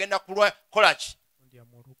w'omuntu agenda kukola ki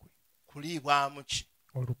kuliibwamu ki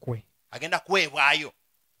olukwe. agenda kuweebwayo.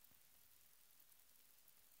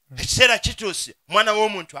 Ekiseera kituuse omwana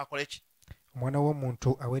w'omuntu akole ki? omwana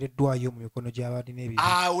w'omuntu aweereddwayo mu mikono gy'abalina ebibi.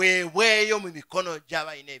 Aweebweyo mu mikono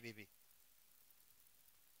gy'abalina ebibi.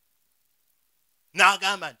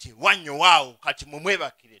 N'agamba nti wanyowaawo kati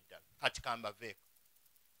mumwebakire ddala kati kambaveeko.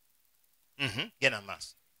 Genda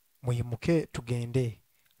maaso. Muyimuke tugende,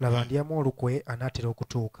 laba ndyamu olukwe anaatera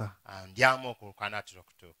okutuuka. Ndyamu okulukwe anaatera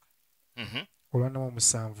okutuuka. Olwanamu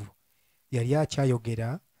 7 yali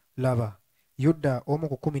akyayogera, laba Yuda omu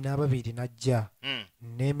ku 12 n'ajja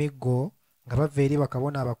n'emiggo nga bava eri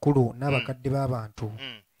bakabona abakulu n'abakadde b'abantu.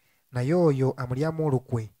 Naye oyo amulyamu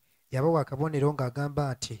olukwe yabawa akabonero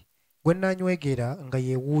ng'agamba nti, gwe nnanywegera nga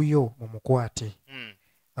ye wuuyo mumukwate.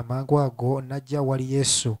 Amangu ago n'ajja wali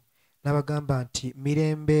Yesu n'abagamba nti,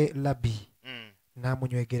 mirembe Labbi.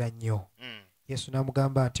 N'amunywegera nnyo. Yesu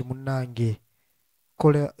n'amugamba nti, munnange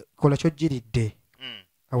kola ky'ojjiridde.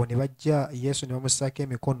 Awo ne bajja Yesu ne bamussaako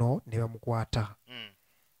emikono ne bamukwata.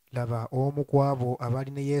 Laba omu ku abo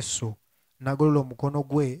abaali ne Yesu n'agolola omukono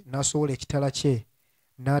gwe n'asowola ekitala kye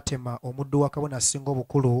n'atema omuddu wa kabona asinga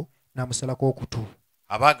obukulu n'amusalako okutu.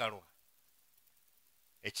 Abaagalwa,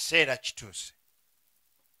 ekiseera kituuse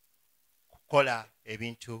kukola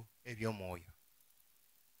ebintu eby'omwoyo.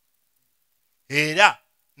 Era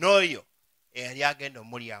n'oyo eyali agenda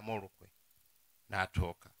omulyamu olukwe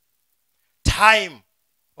n'atuuka. Time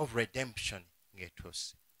of redemption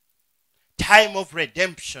ng'etuuse. Time of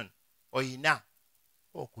redemption oyina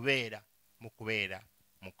okubeera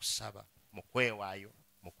mu kusaba, mu kwewaayo,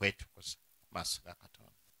 mu kwetukuza maaso ga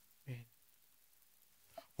Katonda.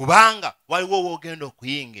 Kubanga waliwo w'ogenda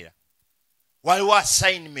okuyingira, waliwo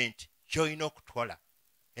assignment gy'olina okutwala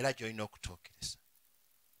era gy'olina okutuukiriza.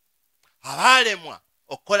 Abaalemwa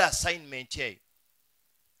okukola assignment eyo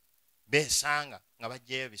beesanga nga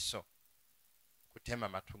bajjayo biso kutema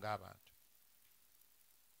matu g'abantu.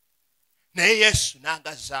 Naye Yesu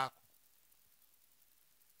n'agazaako.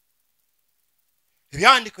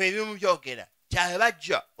 Ebyawandiiko ebimu byogera kyabe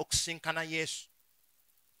bajja okusinkana Yesu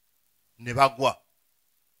ne bagwa.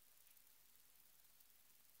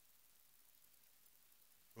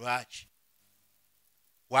 Lwaki?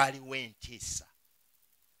 Waliwo entiisa,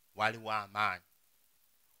 waliwo amaanyi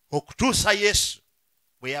okutuusa Yesu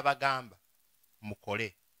bwe yabagamba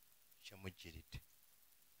mukole kye mujjiridde.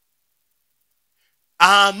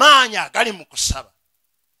 Amaanyi agali mu kusaba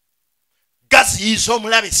gaziyiza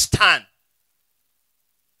omulabe Sitaani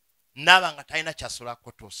n'aba nga talina kyasobola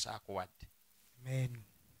kutuusaako wadde.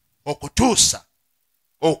 Okutuusa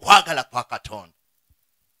okwagala kwa Katonda.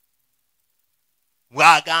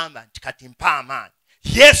 Bw'agamba nti kati mpa amaanyi.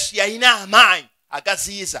 Yesu yalina amaanyi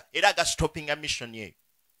agaziyiza era agasitopinga mission yeyo.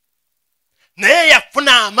 Naye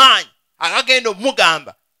yafuna amaanyi agagenda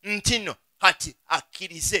omugamba nti no kati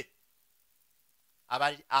akkirize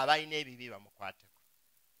abalina ebibi bamukwateko.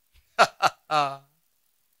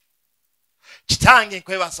 Kitange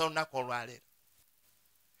nkwebaza olunaku olwaleero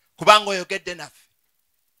kubanga oyogedde naffe.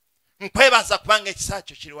 Nkwebaza kubanga ekisa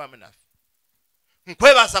kyo kiri wamu naffe.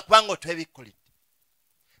 Nkwebaza kubanga otwebikkulidde.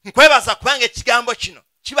 Nkwebaza kubanga ekigambo kino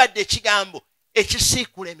kibadde ekigambo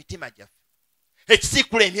ekisiikula emitima gyaffe,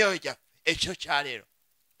 ekisiikula emyoyo gyaffe. Ekyo kyaleero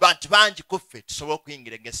bantu bangi kuffe tusobola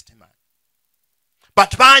okuyingira Gethsemane.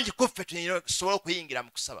 Bantu bangi kuffe tusobola okuyingira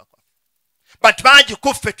mu kusaba kwaffe. Bantu bangi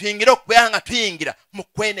kuffe tuyingira okubeera nga tuyingira mu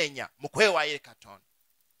kwenenya, mu kwewaayo eri Katonda.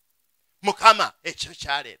 Mukama, ekyo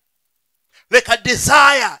kyaleero leka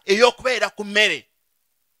desire ey'okubeera ku mmere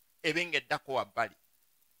ebingeddako wabbali.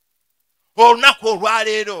 Olunaku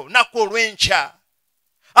olwaleero, olunaku olw'enkya,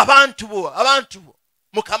 abantu bo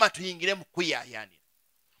Mukama tuyingire mu kuyaayaanira,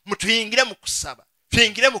 tuyingire mu kusaba,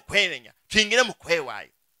 tuyingire mu kwenenya, tuyingire mu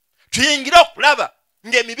kwewaayo, tuyingire okulaba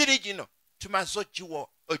ng'emibiri gino tumaze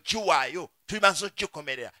ogiwaayo, tumaze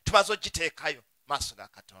ogikomerera, tumaze ogiteekayo maaso ga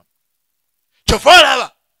Katonda. Kyova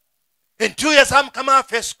olaba entuuyo za Mukama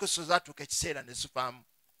waffe Yesu Kristo zaatuuka ekiseera ne zivaamu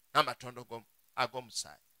n'amatondo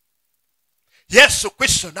ag'omusaayi. Yesu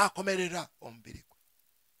Kristo n'akomerera omubiri gwe.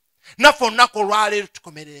 Naffe olunaku olwaleero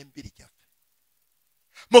tukomerera emibiri gyaffe.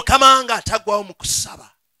 Mukama nga atagwawo mu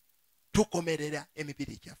kusaba tukomerera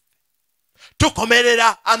emibiri gyaffe.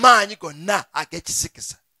 Tukomerera amaanyi gonna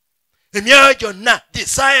ag'ekisikiza, emyoyo gyonna,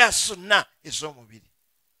 desires zonna ez'omubiri.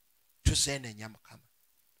 Tuzeenenya Mukama.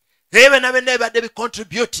 Ebe na benne ebadde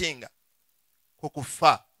bicontributinga ku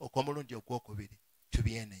kufa okw'omulundi ogwokubiri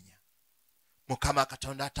tubyenenya. Mukama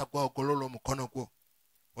Katonda atagwawo, golola omukono gwo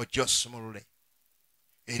ojje osumulule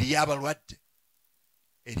eri abalwadde,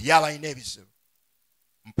 eri abalina ebizibu.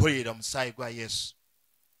 Mpulira omusaayi gwa Yesu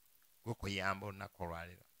gukuyamba olunaku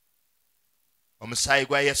olwaleero. Omusaayi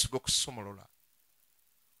gwa Yesu gukusumulula.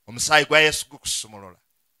 omusaayi gwa Yesu gukusumulula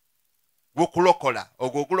gukulokola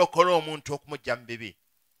ogwo gulokola omuntu okumujja mu bibi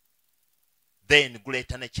then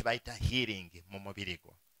guleeta ne kibayita healing mu mubiri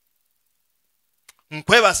gwo.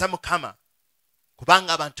 Nkwebaza Mukama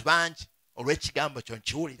kubanga abantu bangi olw'ekigambo kyo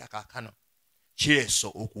nkiwulira kaakano kireese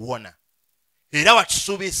okuwona era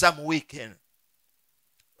wakisuubiza mu weekend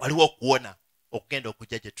waliwo okuwona okugenda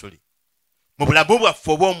okujja gye tuli mu bulamu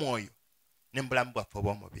bwaffe obw'omwoyo ne mu bulamu bwaffe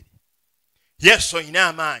obw'omubiri. Yesu olina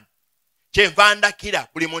amaanyi kyenva ndakira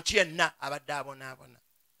buli muntu yenna abadde abonaabona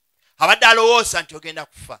abadde alowooza nti ogenda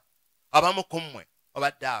kufa abamu ku mmwe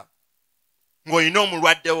obadde awo ng'olina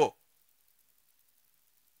omulwaddewo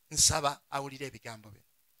nsaba awulire ebigambo bye.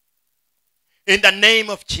 In the name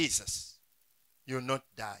of Jesus, you will not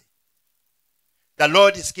die. The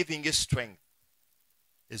Lord is giving you strength.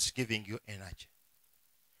 Is giving you energy.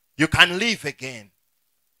 You can live again.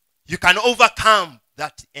 You can overcome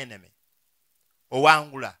that enemy.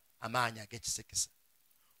 Owangula amaanyi ag'ekisikisa.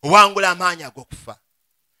 Owangula amaanyi ag'okufa.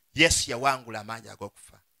 Yesu yawangula amaanyi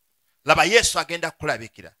ag'okufa. Laba Yesu agenda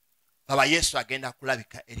kulabikira. Laba Yesu agenda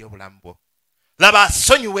kulabika eri obulamu bwo. Laba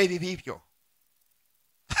asonyiwa ebibi byo.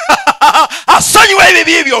 Asonyiwa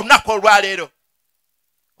ebibi byo olunaku olwaleero.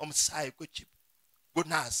 Omusaayi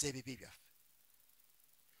gunaaza ebibi byaffe.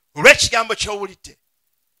 Olw'ekigambo ky'owulidde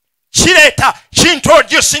kireeta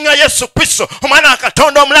kintroducinga Yesu Kristo omwana wa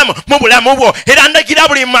Katonda omulamu mu bulamu bwo era ndagira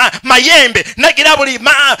buli mayembe ndagira buli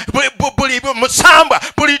musambwa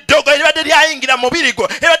buli ddogo eribadde lyayingira mu mubiri gwo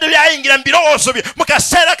eribadde lyayingira mu birowoozo byo mu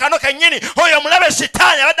kaseera kano kennyini oyo omulabe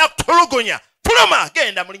sitaani abadde akutulugunya fuluma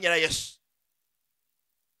genda mu linnya lya Yesu.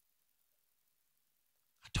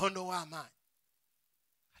 Katonda ow'amaanyi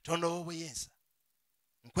Katonda ow'obuyinza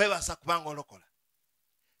nkwebaza kubanga olokola.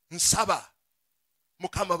 Nsaba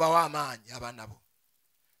Mukama bawa amaanyi abaana bo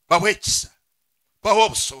bawe ekisa bawe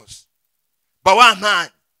obusobozi bawe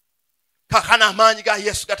amaanyi kakana amaanyi ga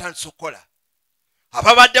Yesu gatandise okukola.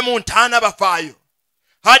 Ababadde mu ntaana bafaayo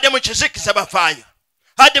abadde mu kizikiza bafaayo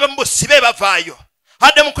abadde mu busibe bafaayo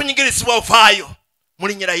abadde mu kunyigirizibwa bafaayo mu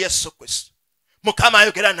linnya lya Yesu Kristo. Mukama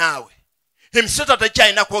ayogera naawe. Emisota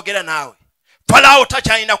tekyalina kwogera naawe. Falaawo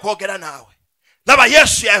takyalina kwogera naawe. Laba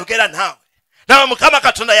Yesu yayogera naawe. Laba Mukama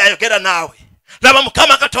Katonda yayogera naawe. Laba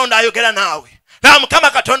Mukama Katonda ayogera naawe. Laba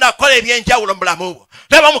Mukama Katonda akola ebyenjawulo mu bulamu bwo.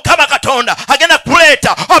 Laba Mukama Katonda agenda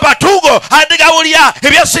kuleeta abatuugo adigawulira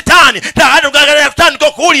ebya sitaani agenda kutandika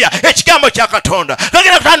okuwulira ekigambo kya Katonda.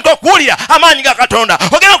 Agenda kutandika okuwulira amaanyi ga Katonda.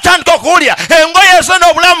 Ogenda kutandika okuwulira engoye ezo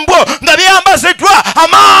n'obulamu bwo nga byambaziddwa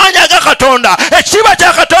amaanyi aga Katonda. Ekitiibwa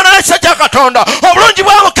kya Katonda n'ekisa kya Katonda. Obulungi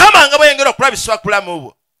bwa Mukama nga bweyongera okulabisibwa ku bulamu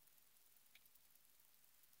bwo.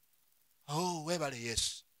 Oh, weebale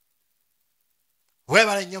Yesu.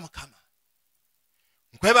 Weebale nnyo Mukama.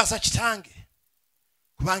 Nkwebaza Kitange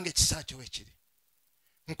kubanga ekisa kyo weekiri.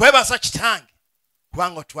 Nkwebaza Kitange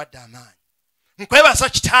kubanga otuwadde amaanyi. Nkwebaza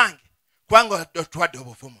Kitange kubanga otuwadde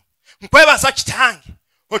obuvumu. Nkwebaza Kitange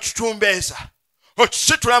otutumbeeza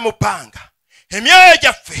otusitula mu bbanga. Emyoyo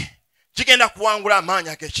gyaffe gigenda kuwangula amaanyi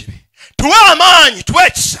ag'ekibi. Tuwe amaanyi tuwe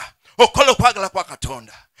ekisa okukola okwagala kwa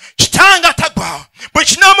Katonda. Kitange atagwawo buli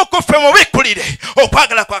kinaamu kuffe mubikkulire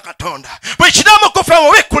okwagala kwa Katonda. Buli kinaamu kuffe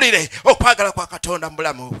mubikkulire okwagala kwa Katonda mu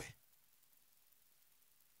bulamu bwe.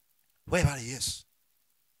 Weebale Yesu.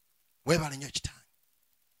 Weebale nnyo Kitange.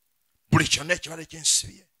 Buli kyonna ekibale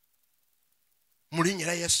kyensibye mu linnya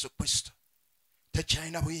lya Yesu Kristo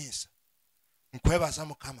tekyalina buyinza. Nkwebaza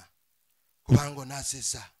Mukama kubanga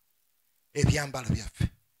onaazizza ebyambalo byaffe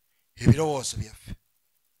ebirowoozo byaffe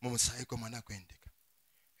mu musaayi gw'omwana gw'endiga.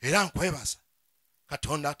 Era nkwebaza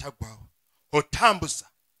Katonda ataggwaawo otambuza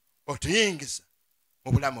otuyingiza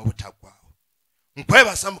mu bulamu obutaggwaawo.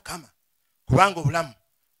 Nkwebaza Mukama kubanga obulamu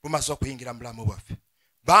bumaze okuyingira mu bulamu bwaffe.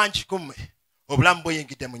 Bangi kummwe obulamu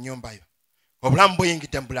buyingidde mu nnyumba yo. Obulamu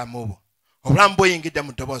buyingidde mu bulamu bwo. Obulamu buyingidde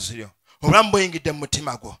mu ddoboozi lyo. Obulamu buyingidde mu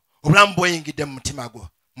mutima gwo. Obulamu buyingidde mu mutima gwo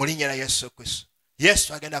mu linnya lya Yesu Kristo.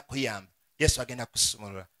 Yesu agenda kuyamba. Yesu agenda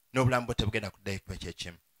kusumulula n'obulamu bwo tebugenda kuddayo kuba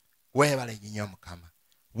ekyekimu. Weebale nnyo Mukama.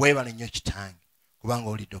 Weebale nnyo Kitange kubanga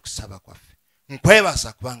olidde okusaba kwaffe.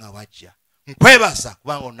 Nkwebaza kubanga wajja. Nkwebaza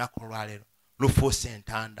kubanga olunaku olwaleero lufuuse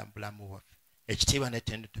entanda mu bulamu bwaffe. Ekitiibwa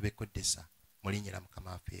n'ettendo tubikuddisa mu linnya lya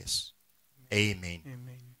Mukama waffe Yesu. Amen.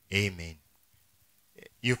 Amen. Amen.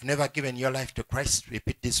 You've never given your life to Christ.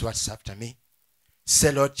 Repeat these words after me.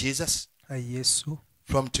 Say, Lord Jesus, Ayi Yesu,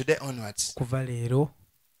 from today onwards, kuva leero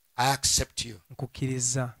I accept you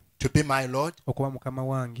nkukkiriza to be my Lord, okuba Mukama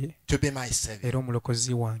wange to be my Savior. era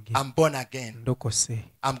omulokozi wange. I'm born again. Ndokose.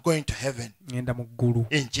 I'm going to heaven. Ngenda mu ggulu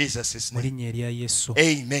In Jesus' mu name. linnya erya Yesu.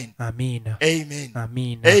 Amen. Amiina. Amen.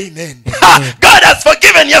 Amiina. Amen. Amen. God has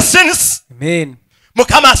forgiven your sins. Amen.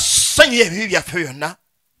 Mukama asonyiye ebibi byaffe byonna,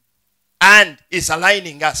 and is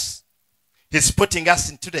aligning us. He's putting us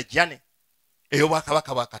into the journey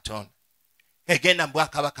ey'obwakabaka bwa Katonda egenda mu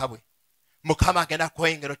bwakabaka bwe. Mukama agenda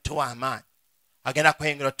kweyongera otuwa amaanyi, agenda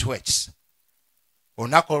kweyongera otuwa ekisa.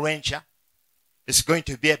 Olunaku olw'enkya is going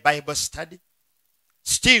to be a Bible study.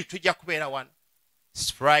 Still tujja kubeera wano.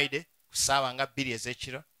 It's Friday ku ssaawa nga 2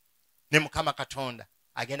 ez'ekiro, ne Mukama Katonda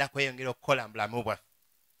agenda kweyongera okukola mu bulamu bwaffe.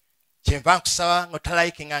 Kyenva nkusaba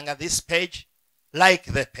ng'otalikinganga this page,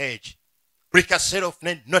 like the page. Buli set of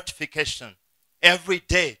notification every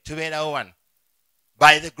day tubeerawo wano.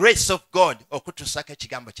 By the grace of God okutusako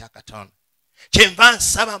ekigambo kya Katonda. Kyenva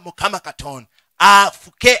nsaba Mukama Katonda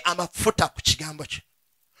afuke amafuta ku kigambo kye.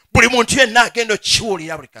 Buli muntu yenna agenda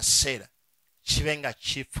okiwulira buli kaseera kibe nga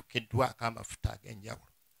kifukiddwako amafuta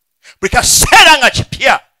ag'enjawulo. Buli kaseera nga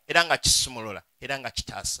kipya era nga kisumulula era nga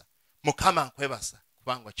kitaasa. Mukama nkwebaza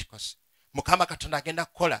kubanga okikose. Mukama Katonda agenda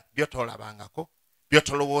kukola by'otolabangako,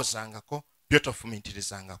 by'otolowoozangako,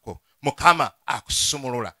 by'otofumiitirizangako. Mukama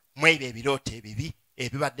akusumulula mu ebyo ebirooto ebibi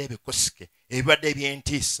ebibadde ebikusike, ebibadde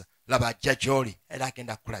eby'entiisa. Laba ajja gy'oli era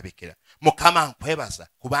agenda kulabikira. Mukama nkwebaza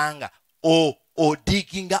kubanga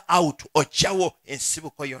digging out oggyawo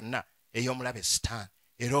ensibuko yonna ey'omulabe Sitaani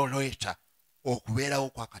era oleeta okubeerawo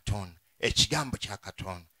kwa Katonda, ekigambo kya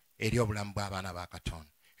Katonda eri obulamu bw'abaana ba Katonda.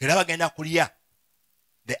 Era bagenda kulya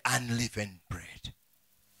the unleavened bread.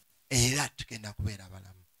 Era tugenda kubeera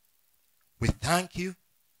balamu. We thank you.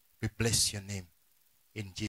 We bless your name. In Jesus'